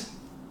 Cheese,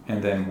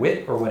 and then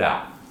wit or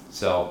without.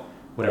 So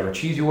whatever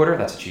cheese you order,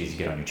 that's the cheese you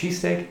get on your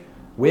cheesesteak.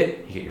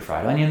 Wit, you get your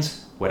fried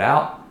onions.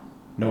 Without,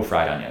 no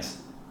fried onions.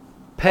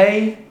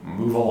 Pay,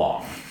 move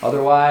along.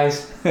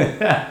 Otherwise,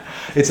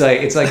 it's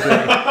like you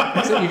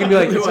can be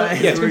like,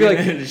 it's gonna be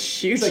like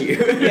shoot you.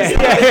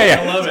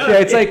 Yeah. I love it. Yeah,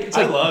 it's like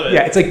I love it.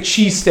 Yeah, it's like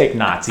cheesesteak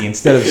Nazi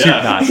instead of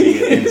soup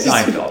Nazi in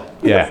Seinfeld.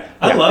 Yeah.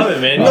 I love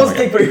it, man.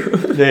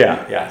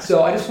 Yeah.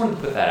 So I just wanted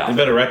to put that out. You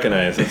better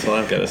recognize. That's all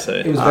I've got to say.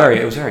 It was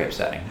very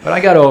upsetting, but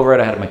I got over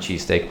it. I had my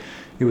cheesesteak.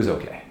 It was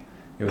okay.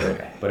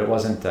 But it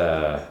wasn't.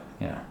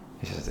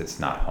 It's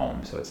not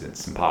home, so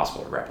it's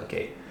impossible to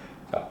replicate.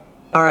 So.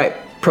 All right,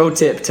 pro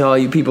tip to all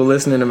you people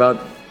listening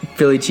about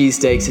Philly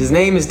cheesesteaks. His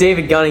name is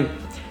David Gunning.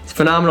 He's a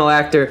phenomenal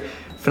actor,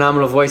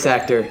 phenomenal voice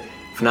actor,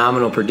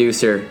 phenomenal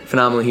producer,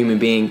 phenomenal human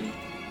being.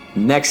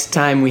 Next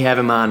time we have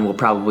him on, we'll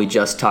probably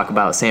just talk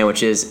about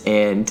sandwiches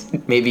and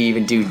maybe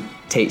even do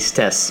taste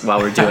tests while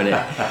we're doing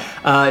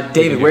it.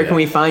 David, where can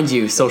we find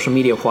you social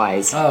media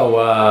wise?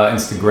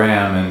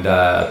 Instagram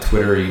and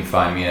Twitter. You can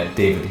find me at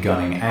David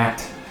Gunning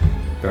Act.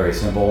 Very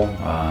simple.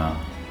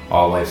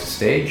 All life's a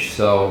stage,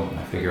 so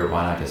I figure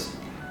why not just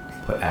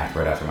put act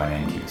right after my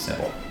name, keep it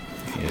simple.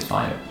 You just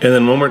find it. And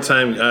then one more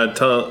time,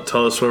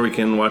 tell us where we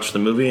can watch the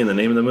movie and the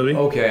name of the movie.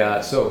 Okay,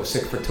 so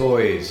Sick for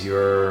Toys,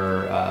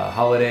 your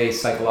holiday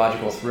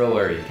psychological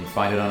thriller. You can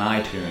find it on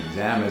iTunes,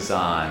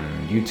 Amazon,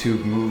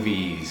 YouTube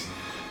Movies,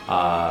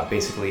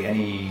 basically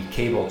any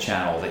cable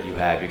channel that you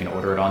have. You can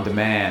order it on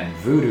demand.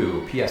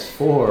 Vudu,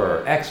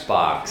 PS4,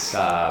 Xbox,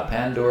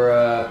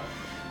 Pandora.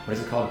 What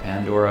is it called?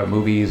 Pandora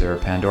Movies or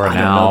Pandora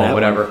Now,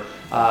 whatever.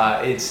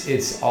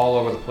 It's all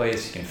over the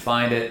place. You can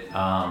find it,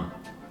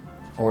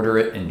 order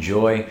it,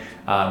 enjoy.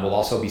 We'll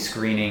also be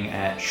screening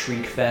at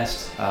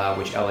Shriekfest,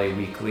 which LA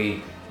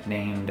Weekly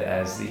named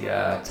as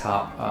the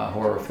top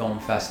horror film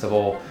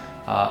festival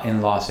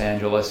in Los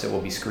Angeles. It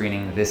will be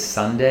screening this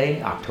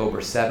Sunday, October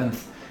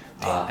 7th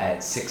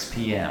at 6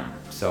 p.m.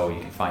 So you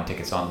can find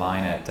tickets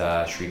online at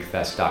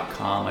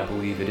shriekfest.com, I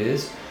believe it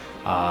is.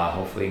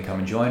 Hopefully you can come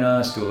and join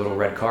us, do a little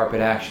red carpet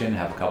action,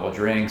 have a couple of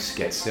drinks,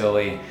 get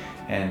silly,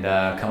 and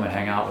come and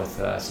hang out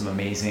with some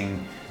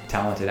amazing,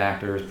 talented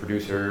actors,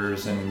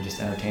 producers, and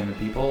just entertainment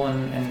people,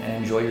 and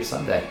enjoy your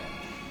Sunday.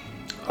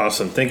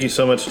 Awesome. Thank you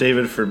so much,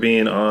 David, for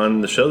being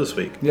on the show this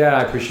week. Yeah,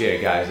 I appreciate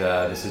it, guys.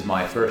 This is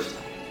my first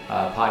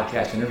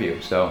podcast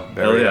interview, so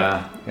very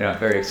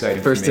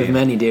exciting. First for me. of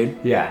many, dude.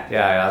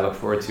 Yeah. I look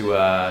forward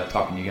to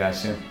talking to you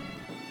guys soon.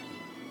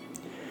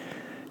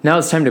 Now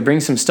it's time to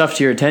bring some stuff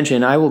to your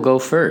attention. I will go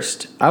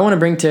first. I want to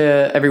bring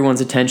to everyone's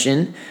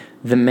attention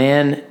the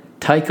man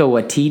Taika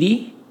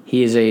Waititi.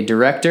 He is a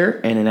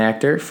director and an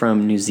actor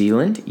from New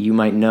Zealand. You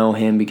might know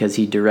him because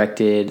he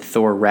directed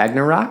Thor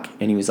Ragnarok,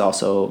 and he was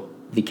also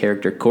the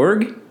character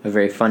Korg, a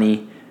very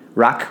funny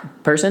rock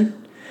person.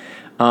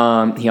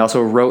 He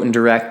also wrote and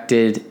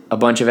directed a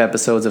bunch of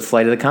episodes of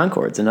Flight of the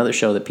Conchords, another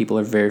show that people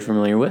are very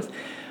familiar with.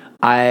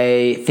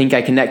 I think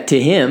I connect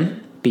to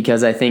him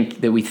because I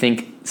think that we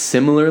think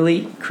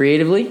similarly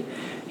creatively.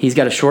 He's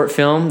got a short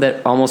film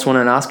that almost won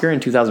an Oscar in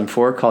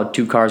 2004 called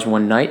Two Cars,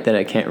 One Night that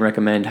I can't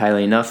recommend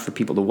highly enough for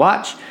people to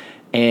watch.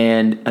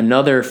 And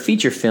another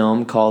feature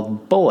film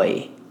called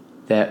Boy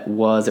that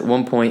was at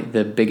one point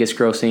the biggest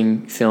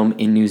grossing film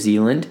in New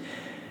Zealand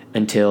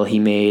until he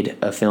made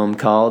a film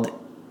called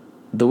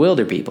The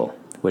Wilder People,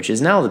 which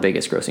is now the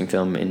biggest grossing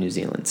film in New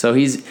Zealand. So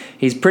he's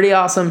pretty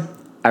awesome.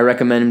 I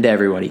recommend him to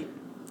everybody.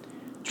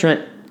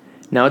 Trent,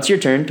 now it's your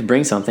turn to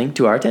bring something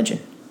to our attention.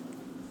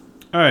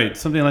 All right,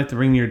 something I'd like to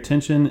bring your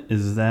attention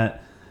is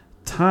that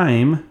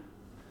time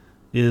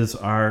is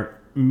our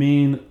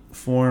main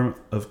form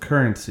of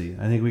currency.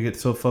 I think we get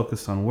so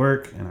focused on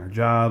work and our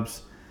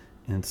jobs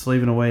and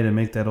slaving away to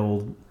make that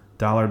old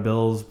dollar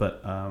bills,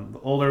 but the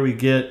older we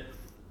get,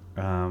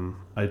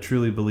 I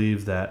truly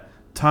believe that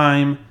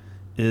time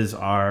is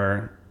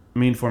our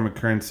main form of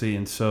currency.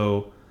 And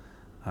so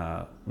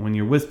when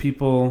you're with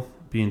people,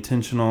 be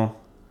intentional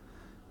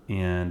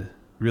and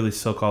really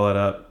soak all that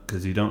up,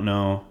 because you don't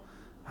know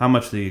how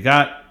much that you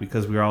got,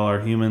 because we all are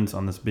humans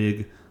on this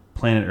big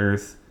planet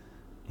Earth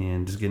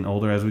and just getting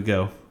older as we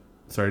go.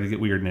 Sorry to get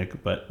weird,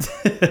 Nick, but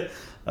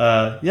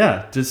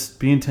yeah, just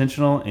be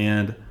intentional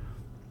and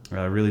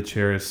really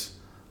cherish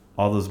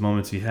all those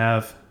moments you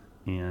have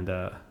and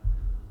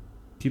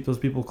keep those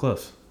people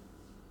close.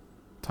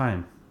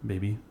 Time,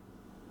 baby.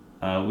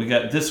 We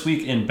got This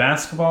Week in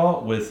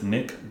Basketball with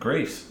Nick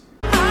Grace.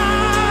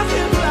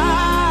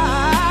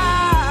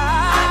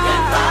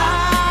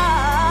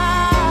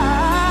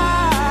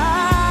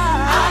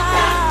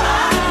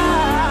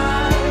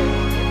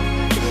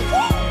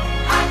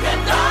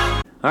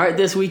 All right,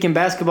 this week in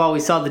basketball, we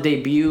saw the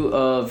debut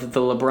of the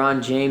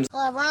LeBron James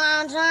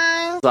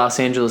Los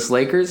Angeles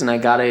Lakers, and I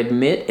gotta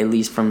admit, at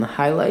least from the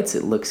highlights,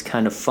 it looks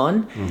kind of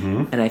fun.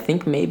 Mm-hmm. And I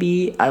think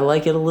maybe I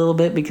like it a little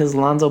bit because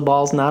Lonzo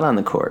Ball's not on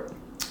the court.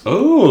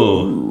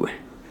 Oh.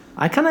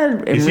 I kind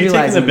of am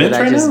realizing that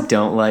I just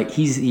don't like.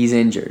 He's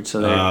injured, so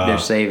they're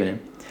saving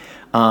him.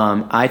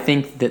 I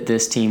think that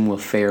this team will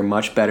fare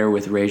much better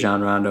with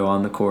Rajon Rondo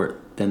on the court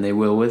than they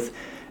will with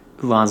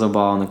Lonzo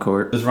Ball on the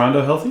court. Is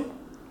Rondo healthy?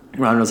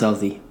 Rondo's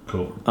healthy.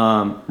 Cool.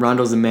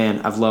 Rondo's the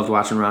man. I've loved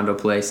watching Rondo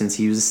play since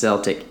he was a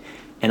Celtic.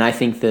 And I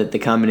think that the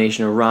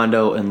combination of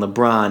Rondo and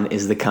LeBron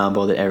is the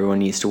combo that everyone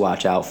needs to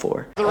watch out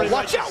for.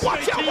 Watch out,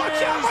 watch out,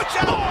 watch out, watch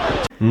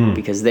out!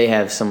 Because they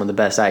have some of the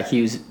best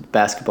IQs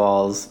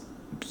basketballs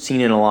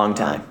seen in a long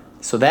time.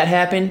 So that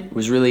happened. It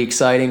was really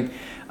exciting.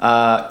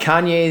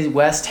 Kanye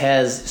West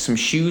has some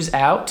shoes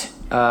out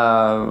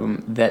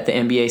that the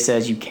NBA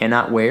says you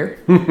cannot wear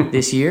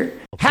this year.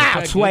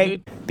 How,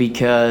 Sway?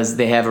 Because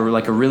they have a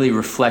really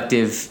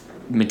reflective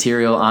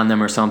material on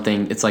them or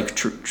something. It's like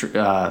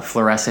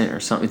fluorescent or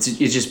something.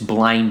 It's just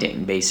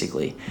blinding,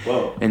 basically.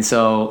 Whoa. And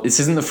so this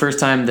isn't the first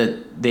time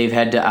that they've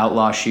had to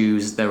outlaw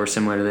shoes that were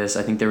similar to this.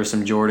 I think there were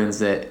some Jordans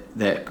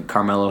that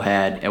Carmelo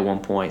had at one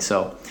point.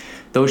 So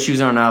those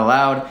shoes are not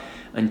allowed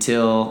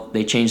until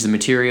they change the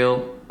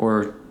material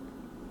or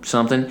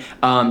something.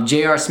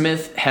 J.R.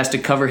 Smith has to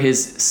cover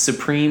his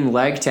Supreme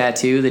leg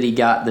tattoo that he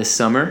got this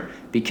summer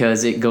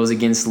because it goes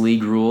against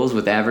league rules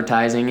with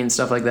advertising and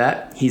stuff like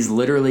that. He's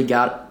literally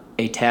got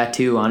a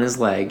tattoo on his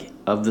leg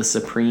of the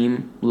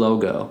Supreme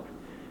logo.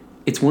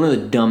 It's one of the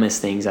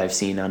dumbest things I've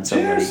seen on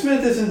somebody. J.R.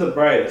 Smith isn't the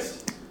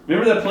brightest.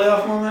 Remember that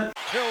playoff moment?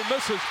 Hill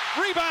misses.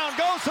 Rebound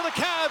goes to the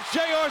Cavs.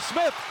 J.R.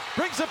 Smith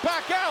brings it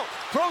back out.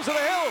 Throws it to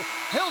Hill.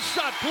 Hill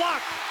shot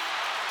blocked.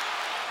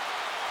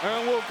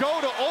 And we'll go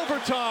to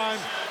overtime.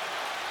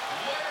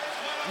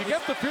 You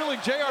get the feeling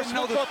J.R.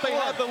 Smith thought they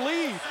had the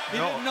lead. He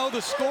didn't know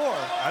the score.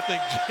 I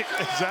think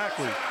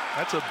exactly.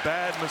 That's a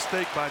bad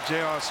mistake by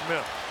J.R.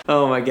 Smith.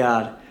 Oh my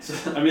God.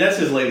 I mean, that's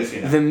his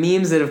legacy now. The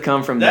memes that have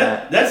come from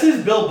that. That's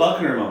his Bill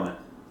Buckner moment.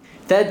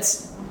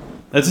 That's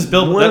his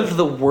Bill. One of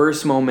the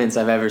worst moments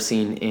I've ever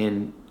seen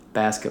in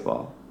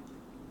basketball.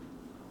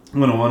 I'm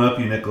going to one-up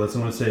you, Nicholas.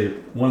 I'm going to say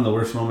one of the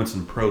worst moments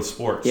in pro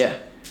sports. Yeah.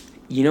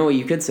 You know what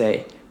you could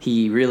say?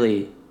 He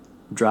really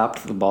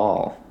dropped the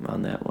ball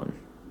on that one.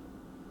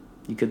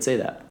 You could say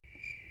that.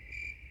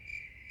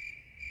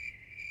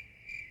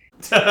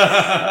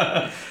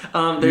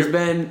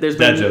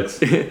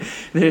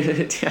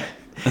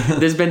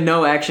 There's been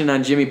no action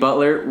on Jimmy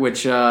Butler,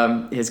 which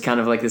is kind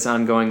of like this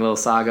ongoing little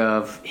saga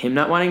of him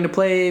not wanting to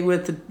play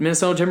with the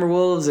Minnesota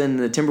Timberwolves and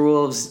the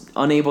Timberwolves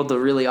unable to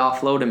really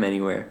offload him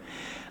anywhere.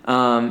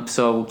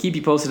 So we'll keep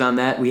you posted on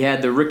that. We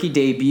had the rookie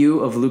debut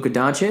of Luka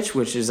Doncic,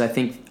 which is I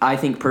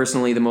think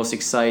personally the most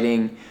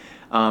exciting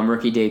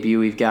rookie debut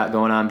we've got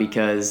going on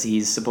because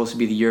he's supposed to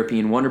be the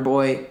European Wonder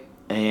Boy,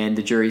 and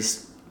the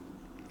jury's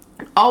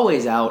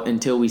always out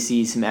until we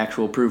see some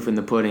actual proof in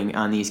the pudding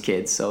on these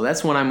kids. So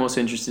that's one I'm most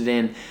interested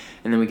in.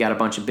 And then we got a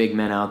bunch of big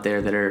men out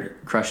there that are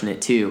crushing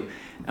it too.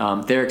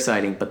 They're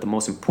exciting, but the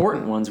most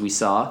important ones we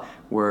saw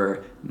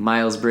were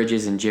Miles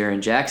Bridges and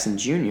Jaren Jackson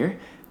Jr.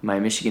 My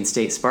Michigan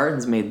State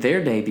Spartans made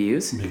their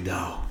debuts. Big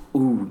dog.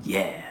 Ooh,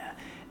 yeah.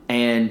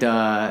 And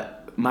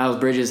Miles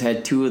Bridges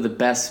had two of the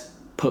best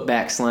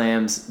putback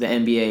slams the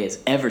NBA has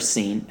ever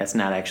seen. That's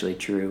not actually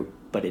true,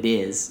 but it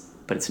is.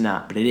 But it's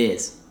not, but it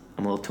is.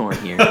 I'm a little torn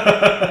here.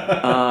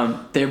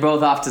 They're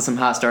both off to some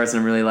hot starts, and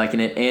I'm really liking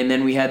it. And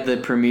then we had the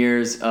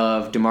premieres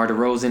of DeMar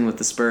DeRozan with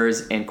the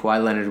Spurs and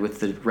Kawhi Leonard with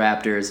the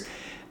Raptors.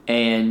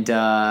 And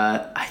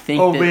I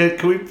think man,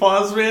 can we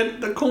pause, man?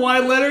 The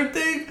Kawhi Leonard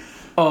thing?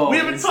 Oh, we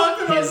haven't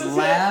talked about his this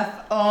laugh.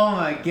 yet. Oh,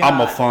 my God.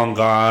 I'm a fun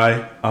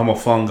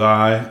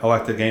guy. I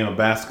like the game of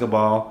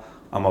basketball.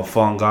 I'm a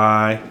fun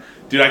guy.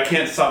 Dude, I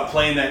can't stop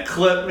playing that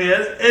clip,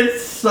 man.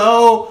 It's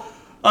so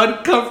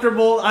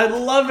uncomfortable. I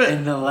love it.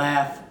 And the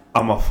laugh.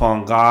 I'm a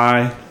fun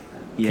guy.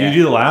 Yeah. Can you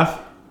do the laugh?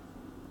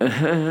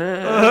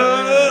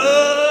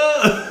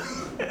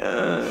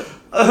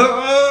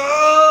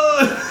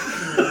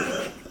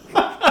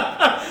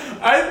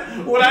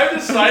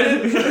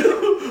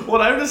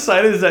 What I've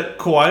decided is that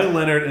Kawhi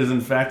Leonard is in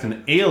fact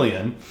an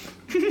alien,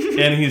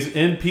 and he's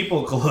in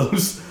people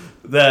clothes.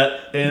 And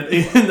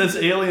this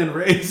alien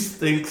race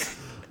thinks,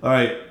 all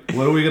right,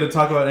 what are we going to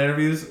talk about in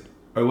interviews?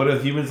 Or what do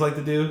humans like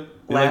to do?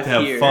 They like to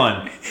have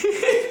fun.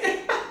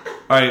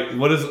 All right,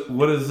 what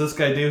does this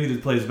guy do? He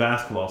just plays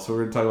basketball, so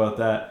we're going to talk about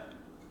that.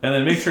 And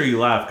then make sure you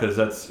laugh, because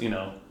that's,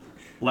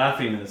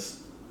 laughing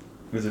is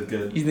a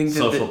good you think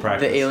social that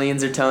practice. The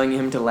aliens are telling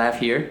him to laugh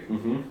here?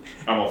 Mm-hmm.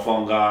 I'm a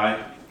fun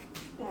guy.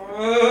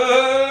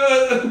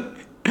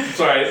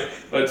 Sorry,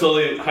 I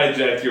totally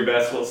hijacked your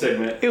basketball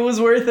segment. It was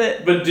worth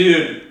it. But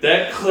dude,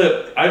 that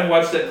clip, I've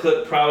watched that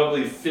clip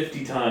probably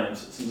 50 times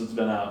since it's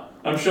been out.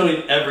 I'm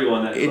showing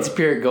everyone that clip. It's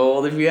pure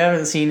gold. If you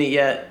haven't seen it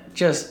yet,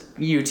 just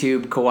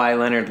YouTube Kawhi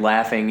Leonard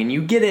laughing and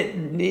you get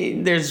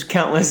it. There's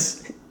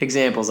countless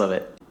examples of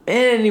it.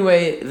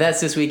 Anyway,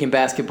 that's this week in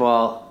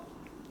basketball.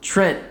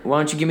 Trent, why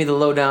don't you give me the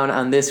lowdown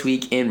on this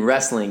week in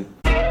wrestling?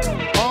 Come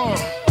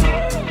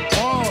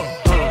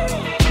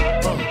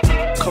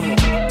on.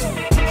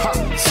 Hot,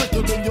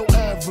 sicker than your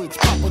average.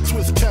 Pop a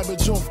twist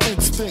cabbage off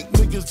instinct.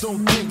 Niggas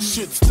don't think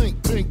shit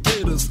stink. Pink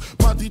Gators,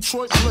 my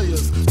Detroit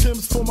players.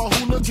 Tim's for my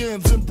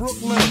hooligans in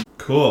Brooklyn.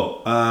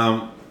 Cool.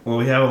 Well,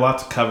 we have a lot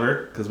to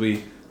cover because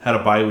we had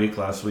a bye week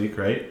last week,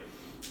 right?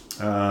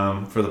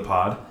 For the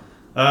pod.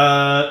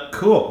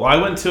 Cool. Well, I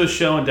went to a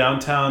show in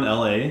downtown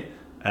LA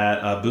at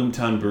a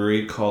Boomtown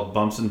Brewery called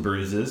Bumps and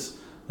Bruises.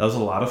 That was a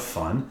lot of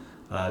fun.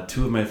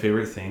 Two of my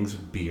favorite things,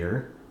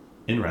 beer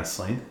and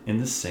wrestling, in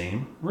the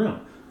same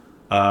room.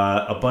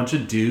 A bunch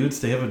of dudes.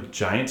 They have a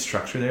giant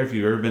structure there. If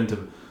you've ever been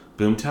to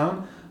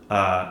Boomtown,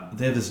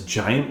 they have this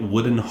giant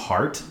wooden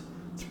heart.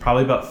 It's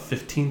probably about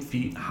 15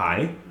 feet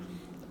high.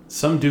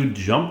 Some dude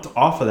jumped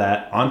off of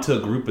that onto a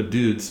group of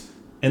dudes,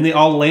 and they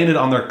all landed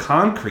on their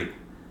concrete.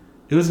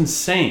 It was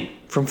insane.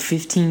 From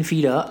 15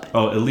 feet up?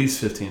 Oh, at least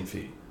 15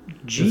 feet.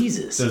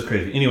 Jesus. That was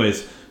crazy.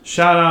 Anyways,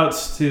 shout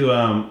outs to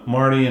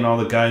Marty and all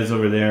the guys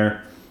over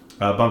there.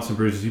 Bumps and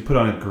Bruises. You put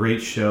on a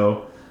great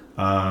show.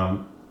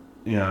 Kind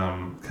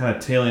of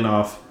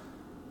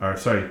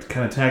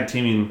tag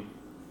teaming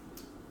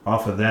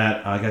off of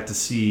that. I got to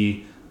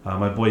see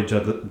my boy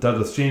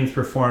Douglas James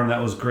perform.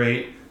 That was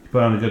great. He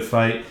put on a good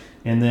fight.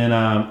 And then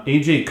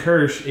AJ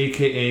Kirsch,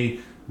 a.k.a.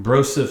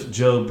 Broseph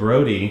Joe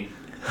Brody,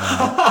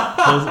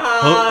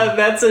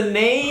 that's a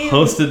name.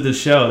 hosted the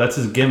show. That's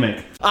his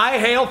gimmick. I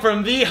hail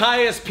from the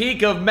highest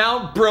peak of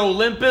Mount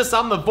Brolympus.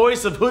 I'm the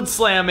voice of Hood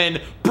Slam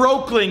in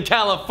Brooklyn,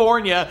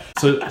 California.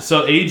 So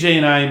AJ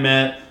and I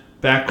met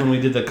back when we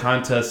did the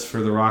contest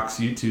for The Rock's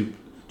YouTube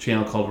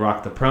channel called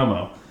Rock the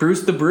Promo.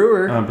 Bruce the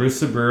Brewer.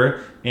 Bruce the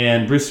Brewer.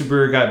 And Bruce the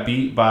Brewer got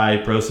beat by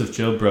Broseph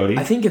Joe Brody.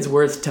 I think it's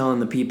worth telling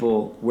the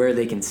people where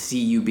they can see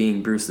you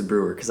being Bruce the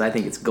Brewer, because I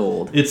think it's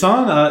gold. It's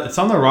on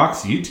The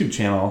Rock's YouTube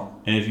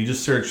channel, and if you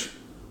just search,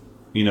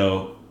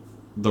 The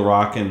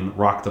Rock and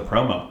Rock the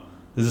Promo,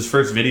 this is his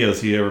first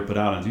videos he ever put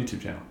out on his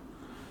YouTube channel.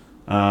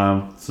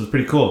 So it's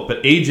pretty cool.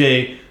 But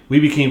AJ, we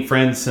became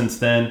friends since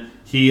then.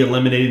 He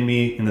eliminated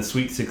me in the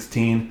Sweet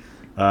 16,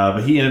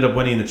 but he ended up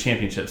winning the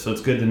championship. So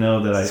it's good to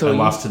know that I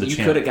lost to the champ.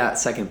 You could have got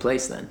second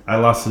place then. I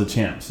lost to the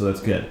champ, so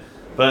that's good.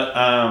 But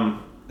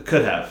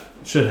could have,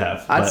 should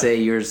have. I'd say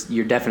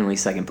you're definitely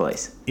second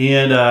place.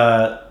 And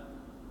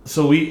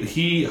so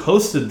he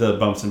hosted the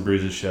Bumps and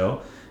Bruises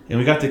show, and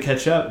we got to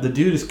catch up. The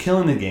dude is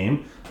killing the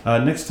game.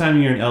 Next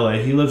time you're in LA,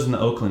 he lives in the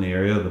Oakland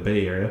area, the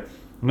Bay Area.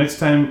 Next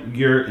time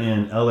you're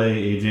in LA,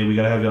 AJ, we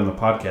got to have you on the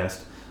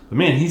podcast. But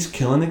man, he's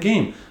killing the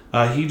game.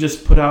 He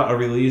just put out a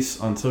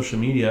release on social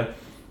media.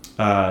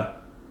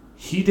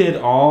 He did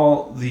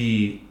all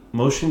the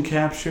motion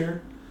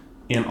capture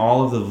and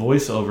all of the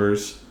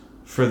voiceovers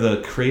for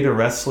the Create a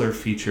Wrestler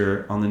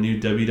feature on the new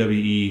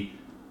WWE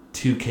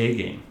 2K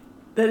game.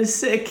 That is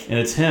sick. And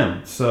it's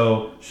him.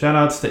 So shout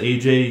outs to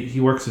AJ.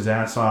 He works his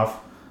ass off.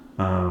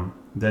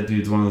 That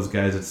dude's one of those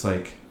guys that's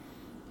like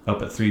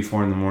up at 3,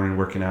 4 in the morning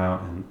working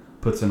out and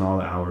puts in all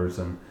the hours.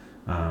 And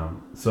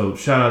so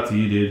shout out to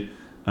you, dude.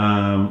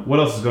 What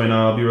else is going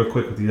on? I'll be real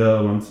quick with the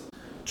other ones.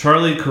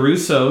 Charlie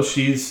Caruso,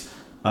 she's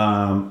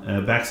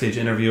a backstage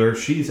interviewer.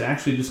 She's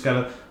actually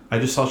I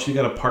just saw she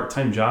got a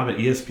part-time job at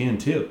ESPN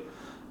too.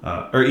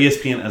 Or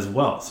ESPN as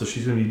well. So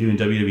she's going to be doing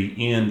WWE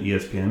and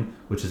ESPN,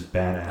 which is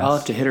badass. I'll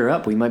have to hit her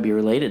up. We might be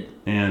related.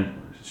 And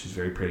she's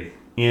very pretty.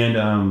 And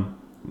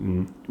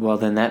Well,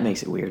 then that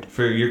makes it weird.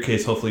 For your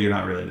case, hopefully you're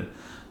not related.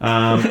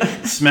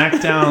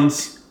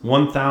 SmackDown's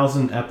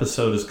 1000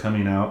 episode is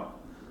coming out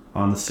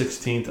on the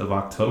 16th of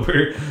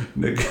October.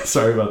 Nick,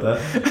 sorry about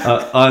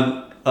that.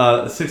 On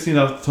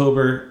 16th of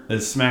October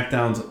is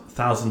SmackDown's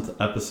 1000th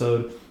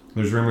episode.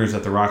 There's rumors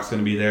that The Rock's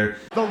going to be there.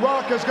 The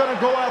Rock is going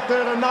to go out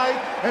there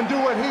tonight and do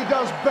what he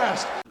does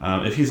best.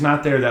 If he's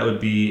not there, that would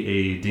be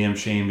a damn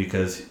shame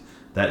because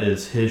that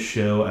is his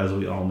show, as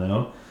we all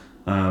know.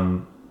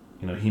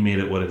 He made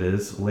it what it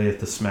is. Layeth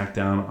the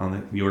SmackDown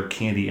on your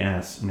candy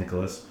ass,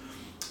 Nicholas.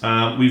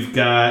 We've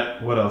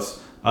got, what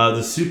else?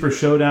 The Super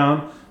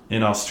Showdown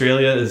in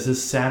Australia is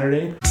this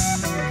Saturday.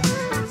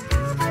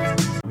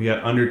 We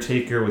got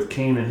Undertaker with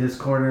Kane in his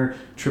corner,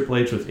 Triple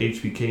H with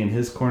HBK in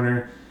his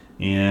corner,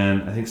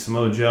 and I think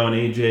Samoa Joe and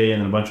AJ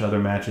and a bunch of other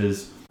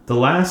matches. The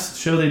last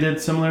show they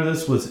did similar to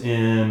this was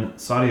in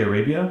Saudi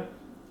Arabia,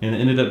 and it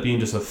ended up being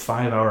just a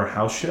 5-hour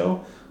house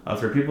show.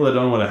 For people that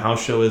don't know what a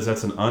house show is,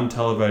 that's an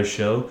untelevised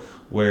show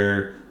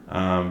where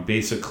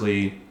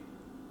basically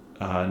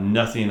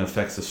nothing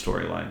affects the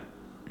storyline.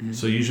 Mm-hmm.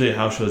 So usually at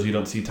house shows, you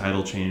don't see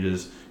title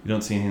changes. You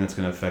don't see anything that's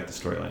going to affect the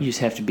storyline. You just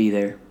have to be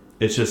there.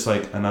 It's just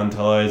like an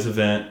untelevised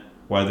event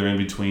while they're in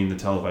between the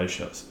televised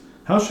shows.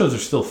 House shows are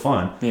still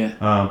fun.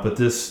 Yeah. But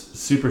this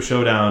Super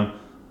Showdown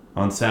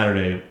on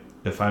Saturday,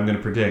 if I'm going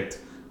to predict,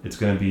 it's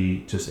going to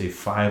be just a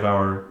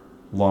 5-hour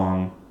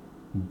long,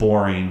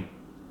 boring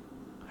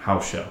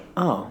house show.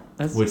 Oh,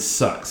 which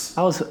sucks.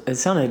 It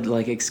sounded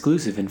like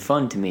exclusive and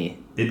fun to me.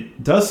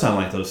 It does sound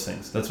like those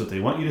things. That's what they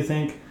want you to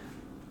think.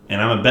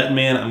 And I'm a betting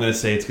man. I'm going to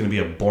say it's going to be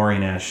a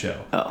boring ass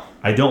show. Oh.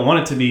 I don't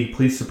want it to be.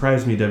 Please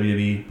surprise me,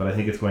 WWE, but I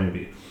think it's going to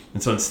be.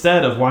 And so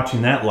instead of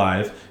watching that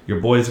live, your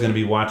boy's going to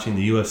be watching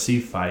the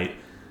UFC fight.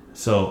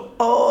 So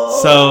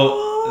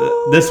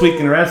this week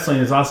in wrestling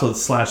is also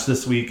 /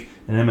 this week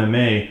in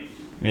MMA,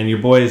 and your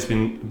boy has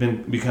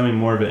been becoming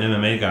more of an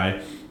MMA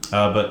guy.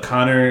 But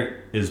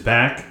Conor is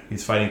back.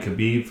 He's fighting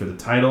Khabib for the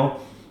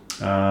title.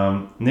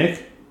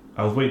 Nick,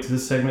 I was waiting to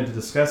this segment to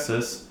discuss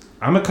this.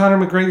 I'm a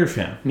Conor McGregor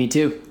fan. Me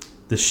too.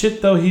 The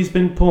shit, though, he's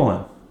been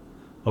pulling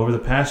over the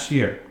past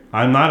year,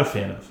 I'm not a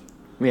fan of.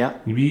 Yeah.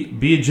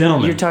 Be a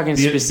gentleman. You're talking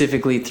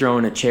specifically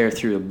throwing a chair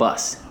through a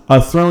bus.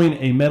 Throwing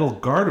a metal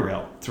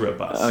guardrail through a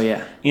bus. Oh,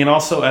 yeah. And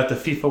also at the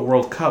FIFA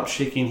World Cup,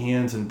 shaking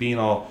hands and being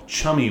all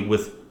chummy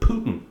with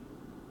Putin.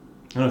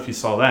 I don't know if you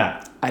saw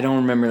that. I don't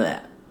remember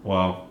that.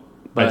 Well,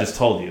 I just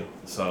told you,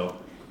 so.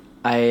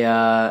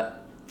 Yeah.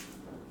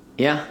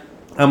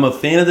 I'm a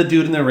fan of the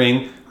dude in the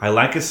ring. I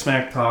like his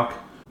smack talk,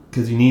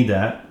 because you need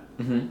that.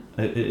 Mm-hmm.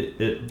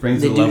 It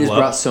brings the level up. The dude has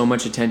brought so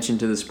much attention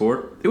to the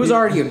sport. It was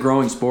already a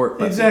growing sport.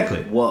 But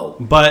exactly. Whoa.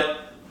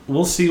 But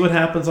we'll see what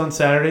happens on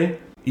Saturday.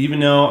 Even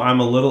though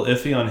I'm a little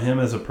iffy on him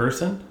as a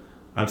person,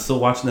 I'm still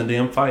watching the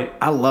damn fight.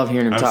 I love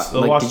hearing him talk.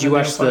 Like, did you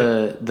watch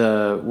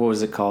the what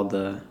was it called,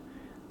 the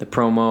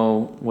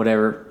promo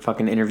whatever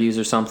fucking interviews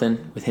or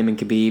something with him and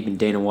Khabib and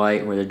Dana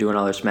White where they're doing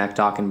all their smack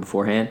talking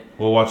beforehand?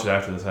 We'll watch it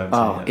after this. I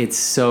haven't seen it. It's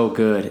so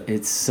good.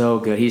 It's so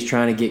good. He's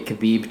trying to get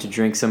Khabib to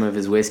drink some of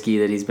his whiskey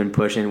that he's been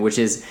pushing, which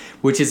is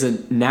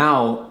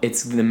now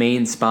it's the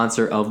main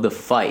sponsor of the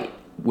fight.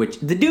 Which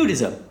the dude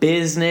is a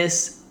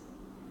business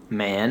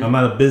man. I'm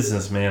not a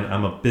businessman.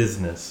 I'm a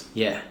business.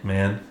 Yeah.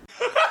 Man.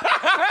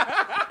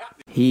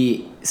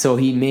 He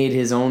made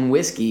his own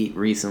whiskey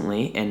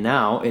recently, and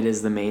now it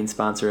is the main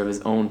sponsor of his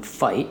own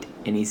fight.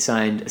 And he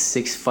signed a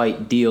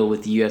 6-fight deal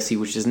with the UFC,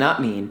 which does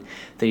not mean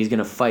that he's going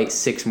to fight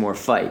 6 more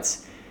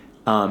fights.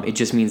 It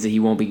just means that he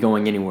won't be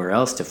going anywhere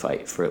else to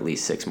fight for at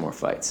least 6 more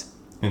fights.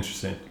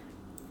 Interesting.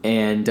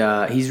 And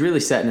he's really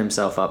setting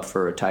himself up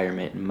for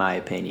retirement, in my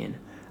opinion.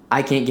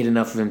 I can't get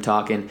enough of him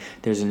talking.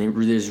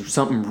 There's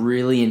something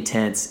really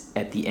intense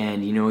at the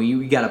end. You know,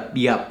 you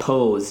got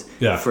pose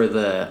for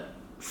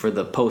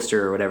the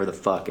poster or whatever the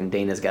fuck, and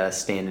Dana's got to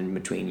stand in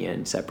between you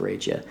and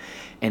separate you.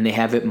 And they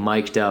have it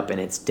mic'd up, and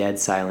it's dead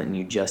silent, and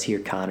you just hear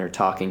Conor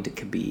talking to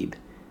Khabib.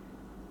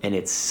 And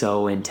it's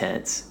so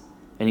intense.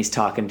 And he's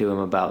talking to him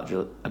about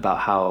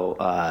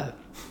how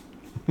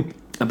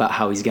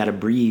he's got to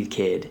breathe,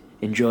 kid.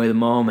 Enjoy the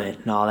moment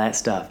and all that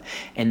stuff.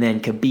 And then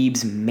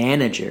Khabib's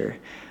manager,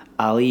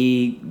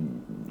 Ali,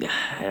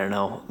 I don't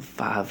know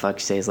how the fuck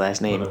you say his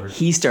last name. Whatever.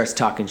 He starts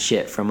talking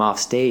shit from off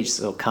stage,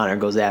 so Conor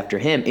goes after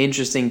him.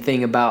 Interesting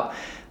thing about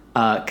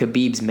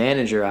Khabib's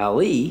manager,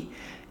 Ali,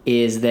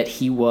 is that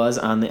he was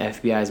on the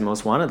FBI's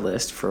most wanted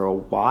list for a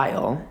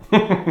while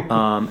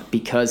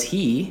because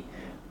he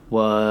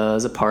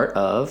was a part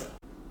of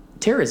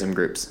terrorism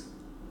groups.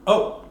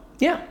 Oh.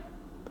 Yeah.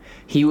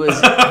 He was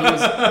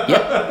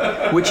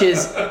yeah.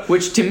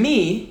 Which to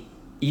me,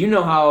 you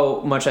know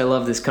how much I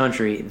love this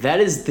country. That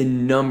is the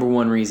number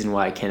one reason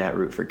why I cannot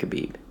root for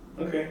Khabib.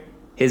 Okay.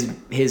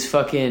 His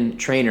fucking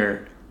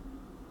trainer.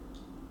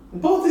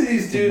 Both of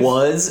these dudes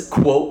was a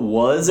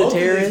terrorist. Both of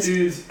these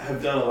dudes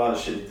have done a lot of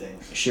shitty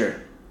things. Sure.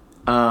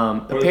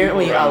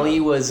 Apparently, Ali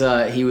was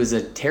he was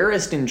a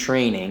terrorist in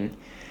training,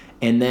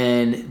 and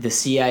then the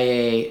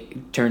CIA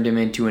turned him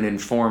into an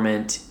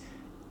informant,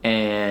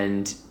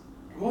 and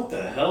What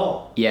the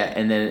hell? Yeah,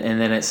 and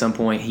then at some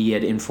point he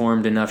had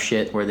informed enough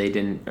shit where they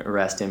didn't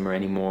arrest him or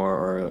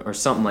anymore or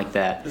something like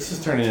that. This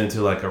is turning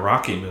into like a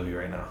Rocky movie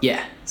right now.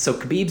 Yeah, so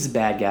Khabib's a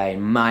bad guy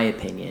in my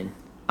opinion.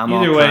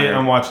 Either way,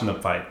 I'm watching the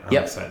fight. I'm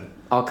excited.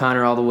 All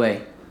Conor all the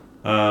way.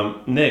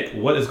 Nick,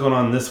 what is going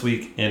on this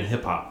week in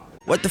hip hop?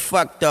 What the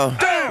fuck though?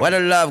 Where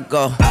the love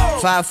go?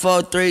 5,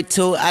 4, 3,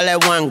 2, I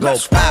let one go.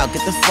 Wow,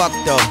 get the fuck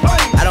though.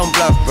 I don't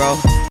bluff, bro.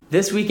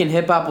 This week in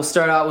hip hop, we'll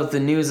start out with the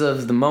news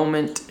of the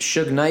moment.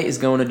 Suge Knight is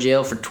going to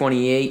jail for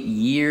 28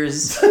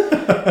 years.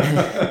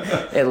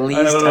 At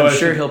least. I'm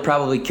sure he'll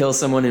probably kill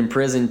someone in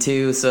prison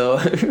too, so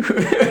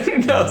who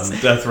knows?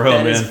 Death row,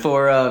 That man. is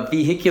for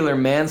vehicular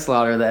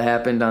manslaughter that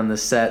happened on the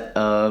set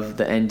of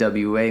the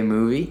NWA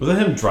movie. Was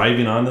that him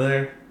driving onto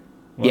there?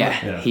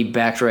 Yeah, he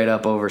backed right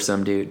up over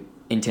some dude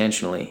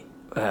intentionally.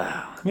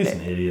 He's an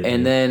idiot.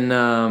 And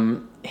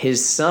then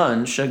his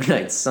son, Suge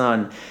Knight's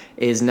son,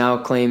 is now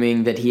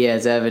claiming that he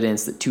has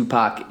evidence that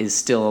Tupac is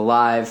still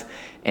alive,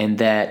 and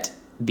that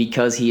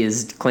because he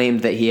has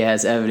claimed that he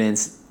has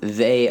evidence,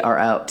 they are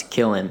out to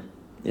kill him,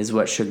 is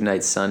what Suge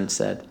Knight's son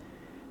said.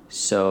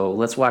 So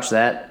let's watch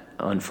that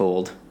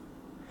unfold.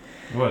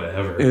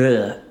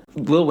 Whatever.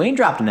 Lil Wayne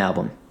dropped an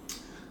album.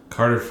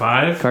 Carter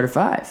 5? Carter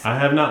 5. I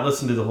have not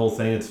listened to the whole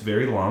thing. It's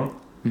very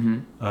long.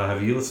 Mm-hmm.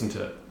 Have you listened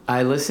to it?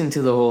 I listened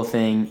to the whole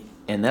thing,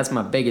 and that's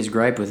my biggest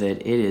gripe with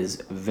it. It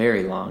is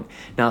very long.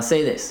 Now, I'll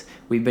say this.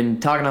 We've been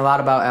talking a lot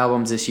about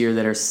albums this year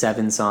that are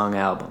 7-song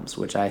albums,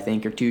 which I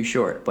think are too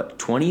short. But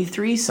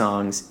 23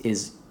 songs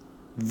is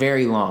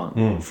very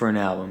long for an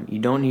album. You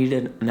don't need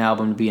an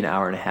album to be an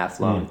hour and a half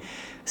long.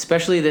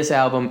 Especially this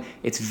album,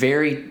 it's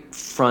very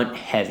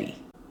front-heavy.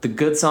 The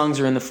good songs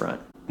are in the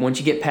front. Once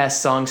you get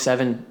past song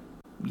 7,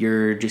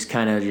 you're just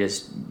kind of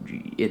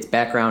it's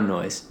background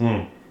noise.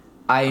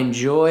 I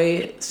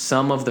enjoy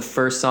some of the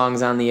first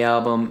songs on the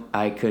album.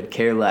 I could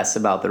care less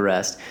about the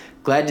rest.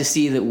 Glad to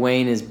see that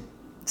Wayne is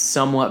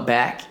somewhat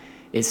back.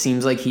 It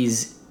seems like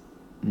he's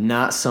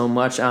not so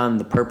much on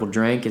the purple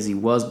drink as he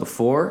was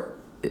before.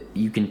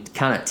 You can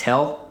kind of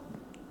tell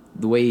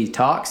the way he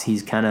talks.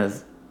 He's kind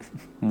of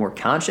more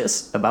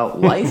conscious about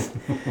life,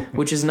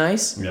 which is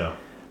nice. Yeah.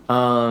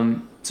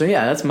 So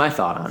yeah, that's my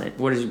thought on it.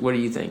 What do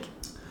you think?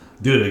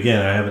 Dude,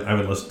 again, I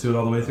haven't listened to it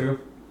all the way through.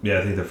 Yeah,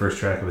 I think the first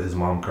track of his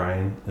mom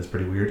crying is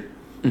pretty weird.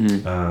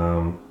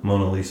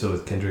 Mona Lisa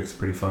with Kendrick's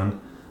pretty fun.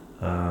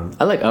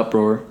 I like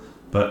Uproar.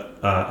 But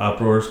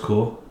Uproar's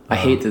cool. I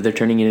hate that they're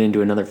turning it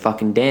into another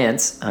fucking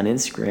dance on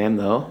Instagram,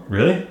 though.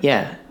 Really?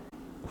 Yeah.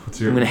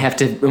 What's your... I'm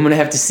gonna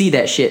have to see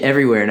that shit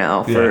everywhere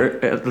now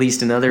for at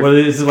least another. What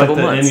is it like couple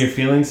the months. In Your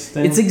Feelings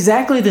thing? It's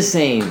exactly the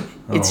same.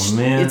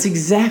 Man. It's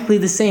exactly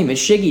the same.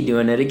 It's Shiggy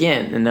doing it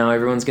again, and now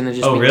everyone's gonna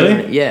just. Oh, be really?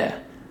 Doing it. Yeah.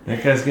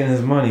 That guy's getting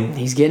his money.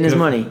 He's getting his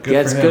money.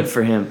 That's good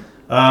for him.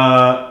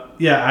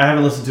 Yeah, I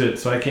haven't listened to it,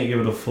 so I can't give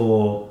it a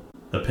full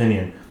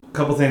opinion. A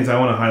couple things I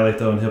want to highlight,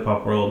 though, in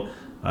hip-hop world.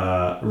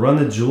 Run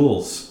the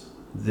Jewels.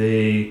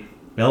 They,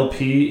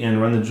 LP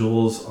and Run the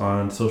Jewels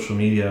on social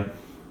media,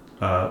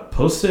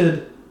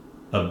 posted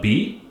a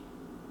beat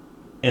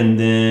and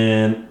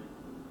then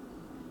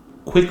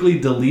quickly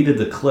deleted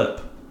the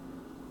clip.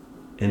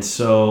 And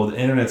so the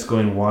internet's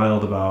going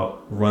wild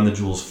about Run the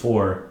Jewels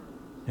 4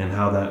 and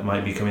how that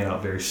might be coming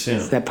out very soon.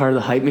 Is that part of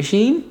the hype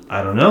machine?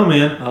 I don't know,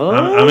 man. Oh.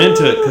 I'm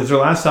into it because their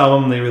last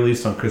album they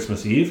released on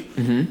Christmas Eve.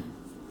 Mm-hmm.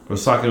 I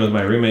was talking with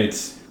my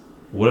roommates.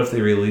 What if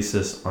they release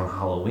this on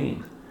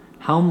Halloween?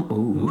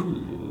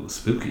 Ooh,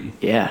 spooky.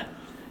 Yeah.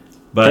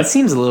 But that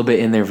seems a little bit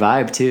in their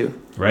vibe too.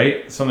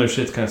 Right? Some of their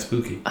shit's kind of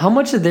spooky. How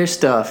much of their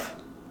stuff?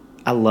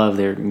 I love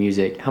their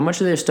music. How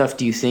much of their stuff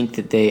do you think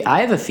that they?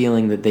 I have a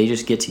feeling that they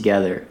just get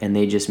together and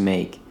they just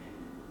make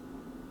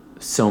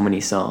so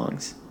many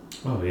songs.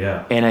 Oh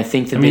yeah. And I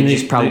think that they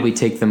just probably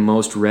take the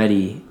most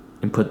ready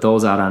and put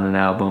those out on an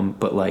album,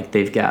 but like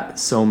they've got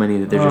so many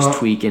that they're just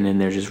tweaking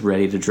and they're just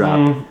ready to drop.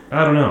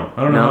 I don't know.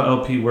 I don't know how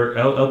LP work.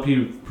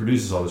 LP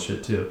produces all this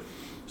shit too.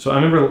 So I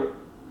remember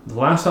the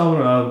last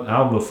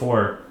album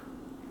before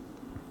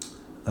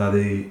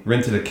they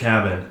rented a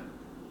cabin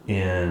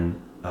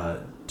and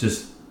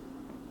just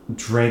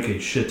drank a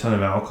shit ton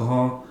of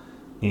alcohol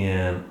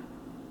and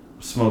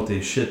smoked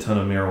a shit ton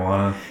of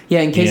marijuana.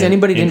 Yeah, in case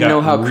anybody didn't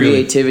know how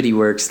creativity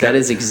works, that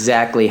is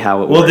exactly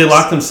how it works. Well, they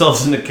locked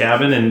themselves in the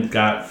cabin and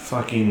got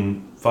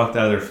fucking fucked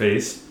out of their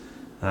face.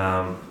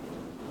 My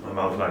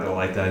mom's not gonna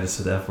like that. I just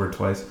said the F word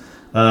twice.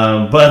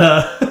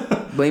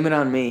 Blame it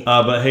on me.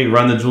 But hey,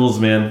 Run the Jewels,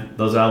 man.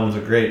 Those albums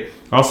are great.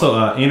 Also,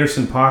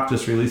 Anderson .Paak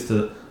just released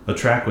a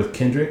track with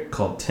Kendrick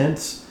called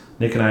Tense.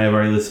 Nick and I have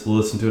already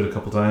listened to it a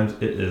couple times.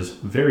 It is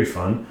very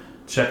fun.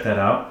 Check that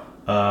out.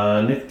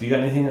 Nick, do you got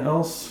anything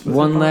else?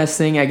 One last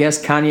thing. I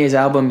guess Kanye's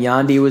album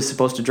Yandhi was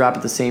supposed to drop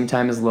at the same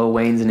time as Lil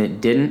Wayne's, and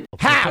it didn't.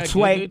 How,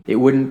 Sway? It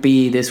wouldn't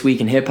be This Week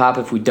in Hip Hop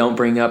if we don't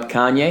bring up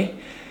Kanye.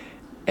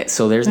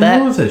 So there's man,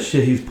 that. What was that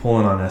shit he's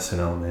pulling on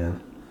SNL,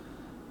 man?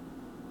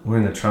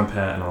 Wearing the Trump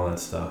hat and all that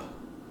stuff.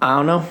 I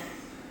don't know.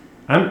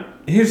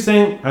 Here's the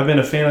thing. I've been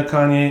a fan of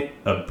Kanye,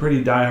 a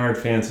pretty diehard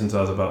fan since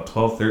I was about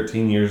 12,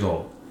 13 years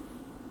old.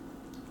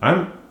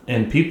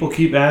 And people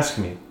keep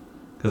asking me,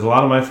 because a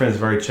lot of my friends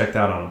have already checked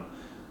out on him.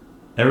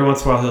 Every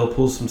once in a while, he'll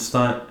pull some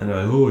stunt, and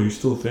they're like, "Oh, you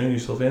still a fan? You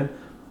still a fan?"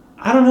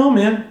 I don't know,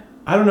 man.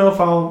 I don't know if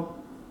I'll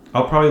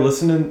probably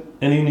listen to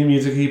any new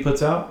music he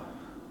puts out,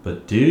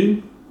 but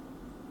dude,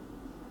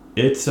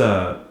 it's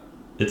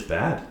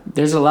bad.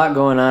 There's a lot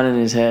going on in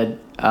his head.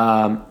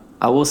 I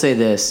will say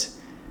this.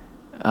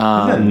 He's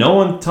got no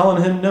one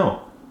telling him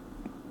no.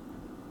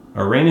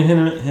 Or reining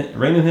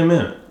him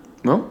in.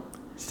 Well,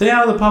 stay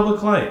out of the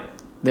public light.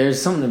 There's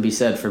something to be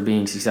said for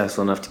being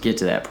successful enough to get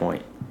to that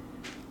point.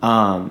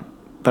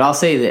 But I'll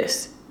say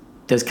this.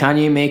 Does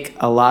Kanye make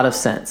a lot of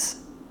sense?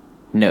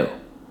 No.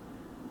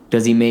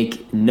 Does he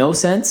make no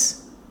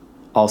sense?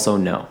 Also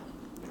no.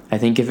 I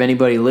think if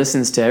anybody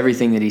listens to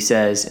everything that he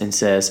says and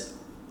says,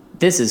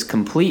 this is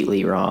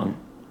completely wrong,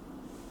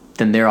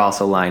 then they're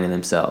also lying to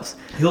themselves.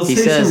 He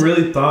says some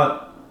really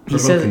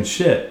thought-provoking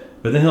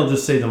shit, but then he'll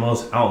just say the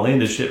most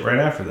outlandish shit right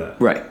after that.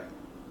 Right.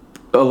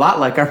 A lot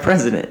like our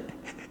president.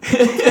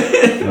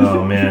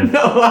 Oh, man.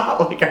 A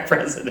lot like our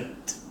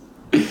president.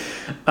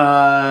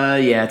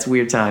 Yeah, it's a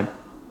weird time.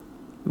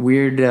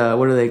 Weird,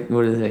 what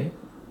are they?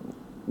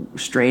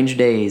 Strange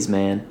days,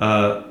 man.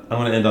 I'm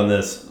going to end on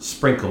this.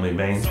 Sprinkle me,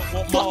 man.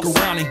 Fuck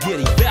around and get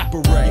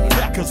evaporated.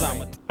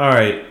 All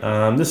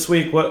right, this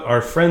week, what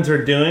our friends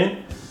are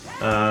doing.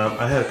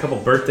 I had a couple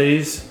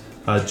birthdays.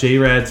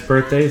 J-Rad's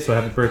birthday, so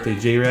happy birthday,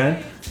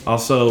 J-Rad.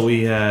 Also,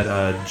 we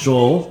had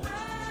Joel,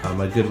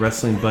 my good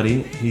wrestling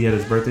buddy. He had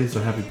his birthday, so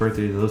happy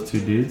birthday to those two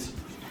dudes.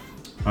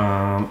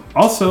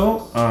 Also,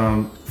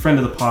 friend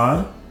of the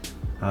pod,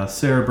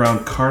 Sarah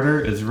Brown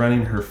Carter is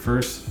running her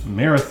first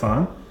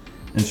marathon,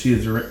 and she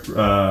is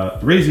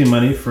raising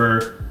money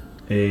for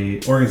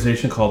a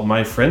organization called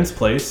My Friend's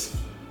Place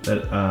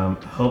that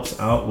helps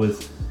out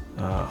with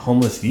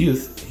homeless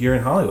youth here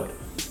in Hollywood.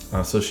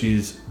 So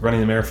she's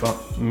running the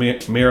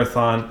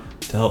marathon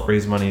to help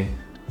raise money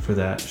for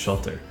that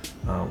shelter,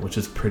 which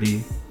is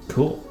pretty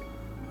cool.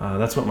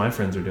 That's what my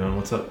friends are doing.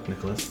 What's up,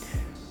 Nicholas?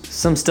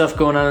 Some stuff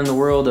going on in the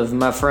world of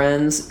my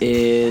friends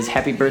is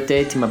happy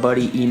birthday to my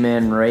buddy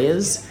Eman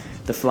Reyes,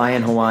 the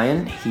Flying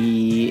Hawaiian.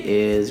 He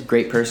is a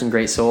great person,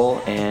 great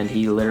soul, and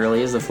he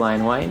literally is the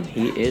Flying Hawaiian.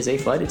 He is a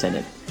flight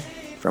attendant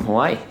from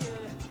Hawaii.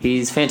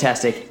 He's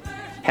fantastic.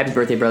 Happy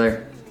birthday,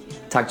 brother.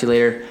 Talk to you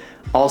later.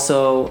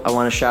 Also, I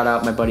want to shout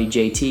out my buddy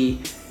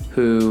JT,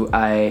 who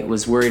I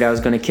was worried I was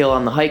going to kill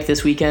on the hike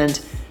this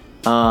weekend.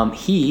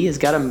 He has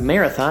got a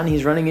marathon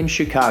he's running in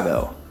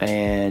Chicago,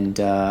 and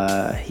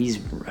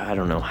I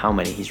don't know how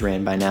many he's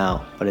ran by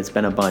now, but it's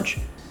been a bunch.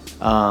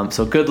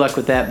 So good luck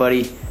with that,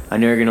 buddy. I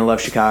know you're going to love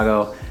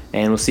Chicago,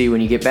 and we'll see you when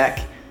you get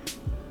back.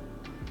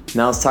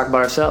 Now let's talk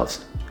about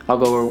ourselves. I'll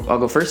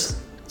go first.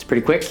 It's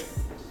pretty quick.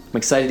 I'm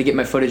excited to get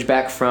my footage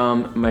back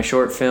from my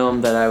short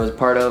film that I was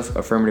part of,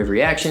 Affirmative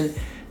Reaction.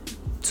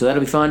 So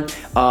that'll be fun.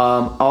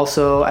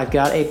 Also, I've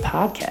got a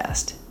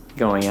podcast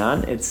going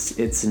on.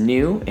 It's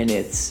new and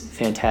it's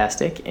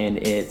fantastic and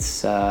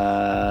it's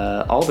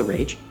all the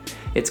rage.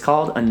 It's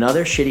called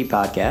Another Shitty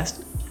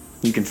Podcast.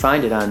 You can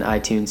find it on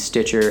iTunes,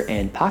 Stitcher,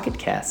 and Pocket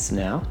Casts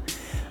now.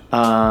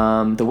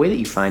 The way that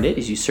you find it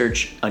is you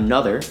search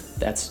Another,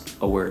 that's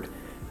a word.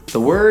 The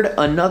word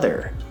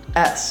Another,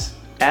 S,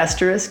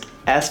 asterisk,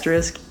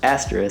 asterisk,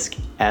 asterisk,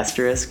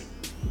 asterisk,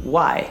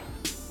 Y,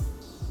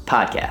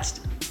 podcast.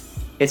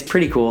 It's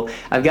pretty cool.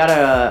 I've got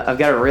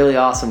a really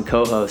awesome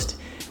co-host.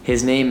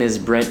 His name is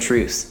Brent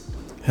Truce.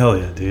 Hell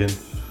yeah, dude.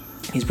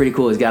 He's pretty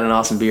cool. He's got an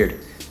awesome beard.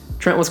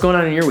 Trent, what's going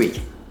on in your week?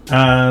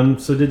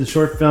 So did the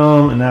short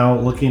film and now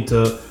looking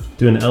to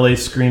do an LA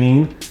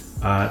screening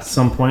at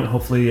some point,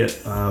 hopefully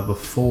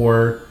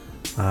before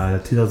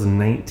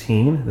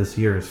 2019. This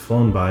year has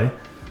flown by.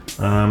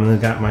 And then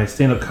got my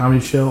stand-up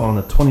comedy show on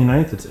the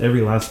 29th. It's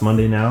every last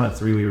Monday now at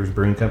Three Weavers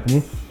Brewing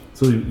Company.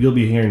 So you'll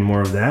be hearing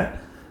more of that.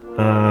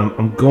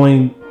 I'm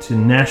going to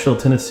Nashville,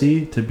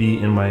 Tennessee to be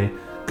in my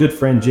good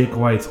friend Jake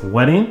White's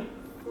wedding.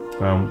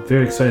 I'm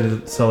very excited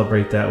to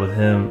celebrate that with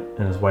him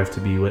and his wife to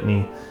be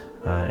Whitney.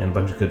 And a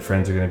bunch of good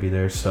friends are going to be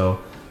there. So,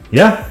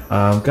 yeah,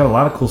 got a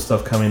lot of cool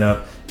stuff coming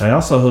up. And I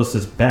also host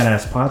this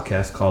badass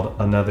podcast called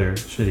Another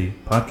Shitty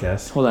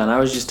Podcast. Hold on, I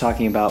was just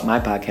talking about my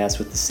podcast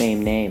with the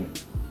same name.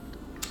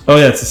 Oh,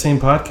 yeah, it's the same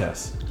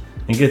podcast.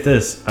 And get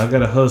this, I've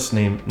got a host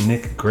named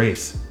Nick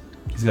Grace.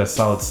 He's got a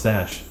solid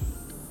stash.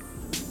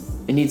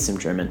 It needs some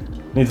trimming.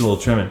 Needs a little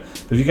trimming.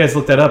 But if you guys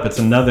look that up, it's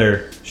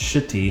Another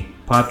Shitty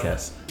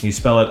Podcast. You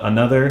spell it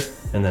Another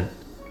and then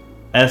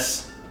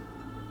S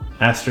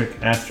asterisk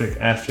asterisk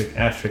asterisk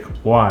asterisk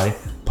Y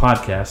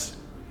podcast.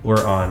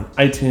 We're on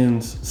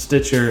iTunes,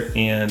 Stitcher,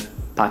 and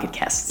Pocket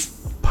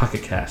Casts.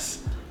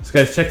 So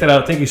guys, check that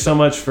out. Thank you so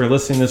much for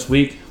listening this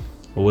week.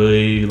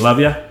 We love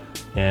you,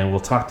 and we'll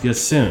talk to you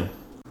soon.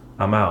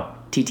 I'm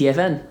out.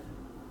 TTFN.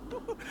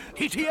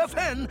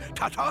 TTFN,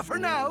 ta-ta for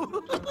now.